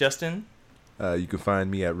 Justin, You can find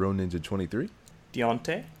me at RoNinja23.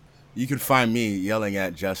 Deontay, You can find me yelling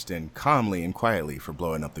at Justin calmly and quietly for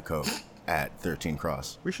blowing up the code at 13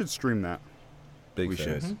 Cross. We should stream that. Big We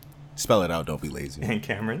facts. should. Spell it out, don't be lazy. and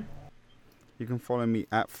Cameron. You can follow me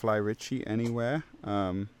at FlyRichie anywhere.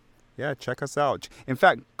 Yeah, check us out. In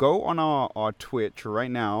fact, go on our Twitch right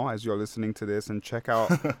now as you're listening to this and check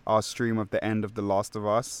out our stream of the end of The Last of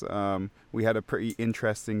Us. We had a pretty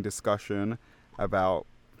interesting discussion about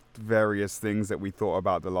various things that we thought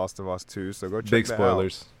about The Last of Us 2, so go check Big that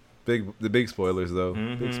spoilers. The big spoilers though.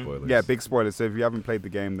 Mhm. Big spoilers. out. Yeah, big spoilers. So if you haven't played the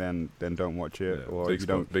game, then don't watch it, Yeah, or big if you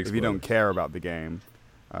don't big if you don't spoilers. care about the game,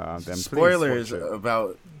 then please Spoilers watch it.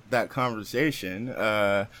 about that conversation.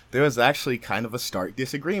 There was actually kind of a stark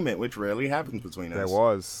disagreement, which rarely happens between There us.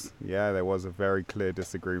 was a very clear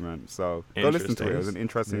disagreement. So go listen to it. It was an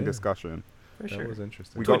interesting Yeah. discussion. For That sure. was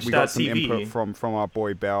interesting. We got some Twitch.tv. input from our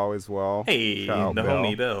boy Bell as well. Hey, Shout out the Bell.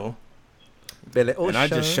 homie Bill. And I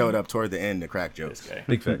just showed up toward the end to crack This jokes. guy.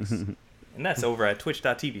 Big facts. And that's over at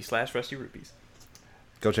twitch.tv/RustyRupees.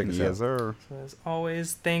 Go check this Yes, out. sir. So as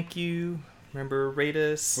always, thank you. Remember, rate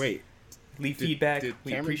us. Wait, Leave did, feedback. did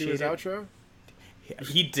We Cameron do appreciate his it. outro?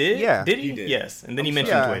 He did? Yeah. Did he? He did. Yes. And then he I'm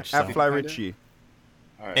mentioned Yeah, Twitch. at So. Fly Richie.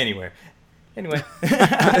 All right. Anyway. Thank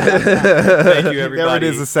you, everybody. There it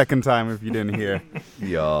is a second time if you didn't hear.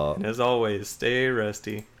 Y'all. And as always, stay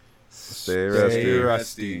rusty. Stay rusty. Stay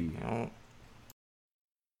rusty. You know,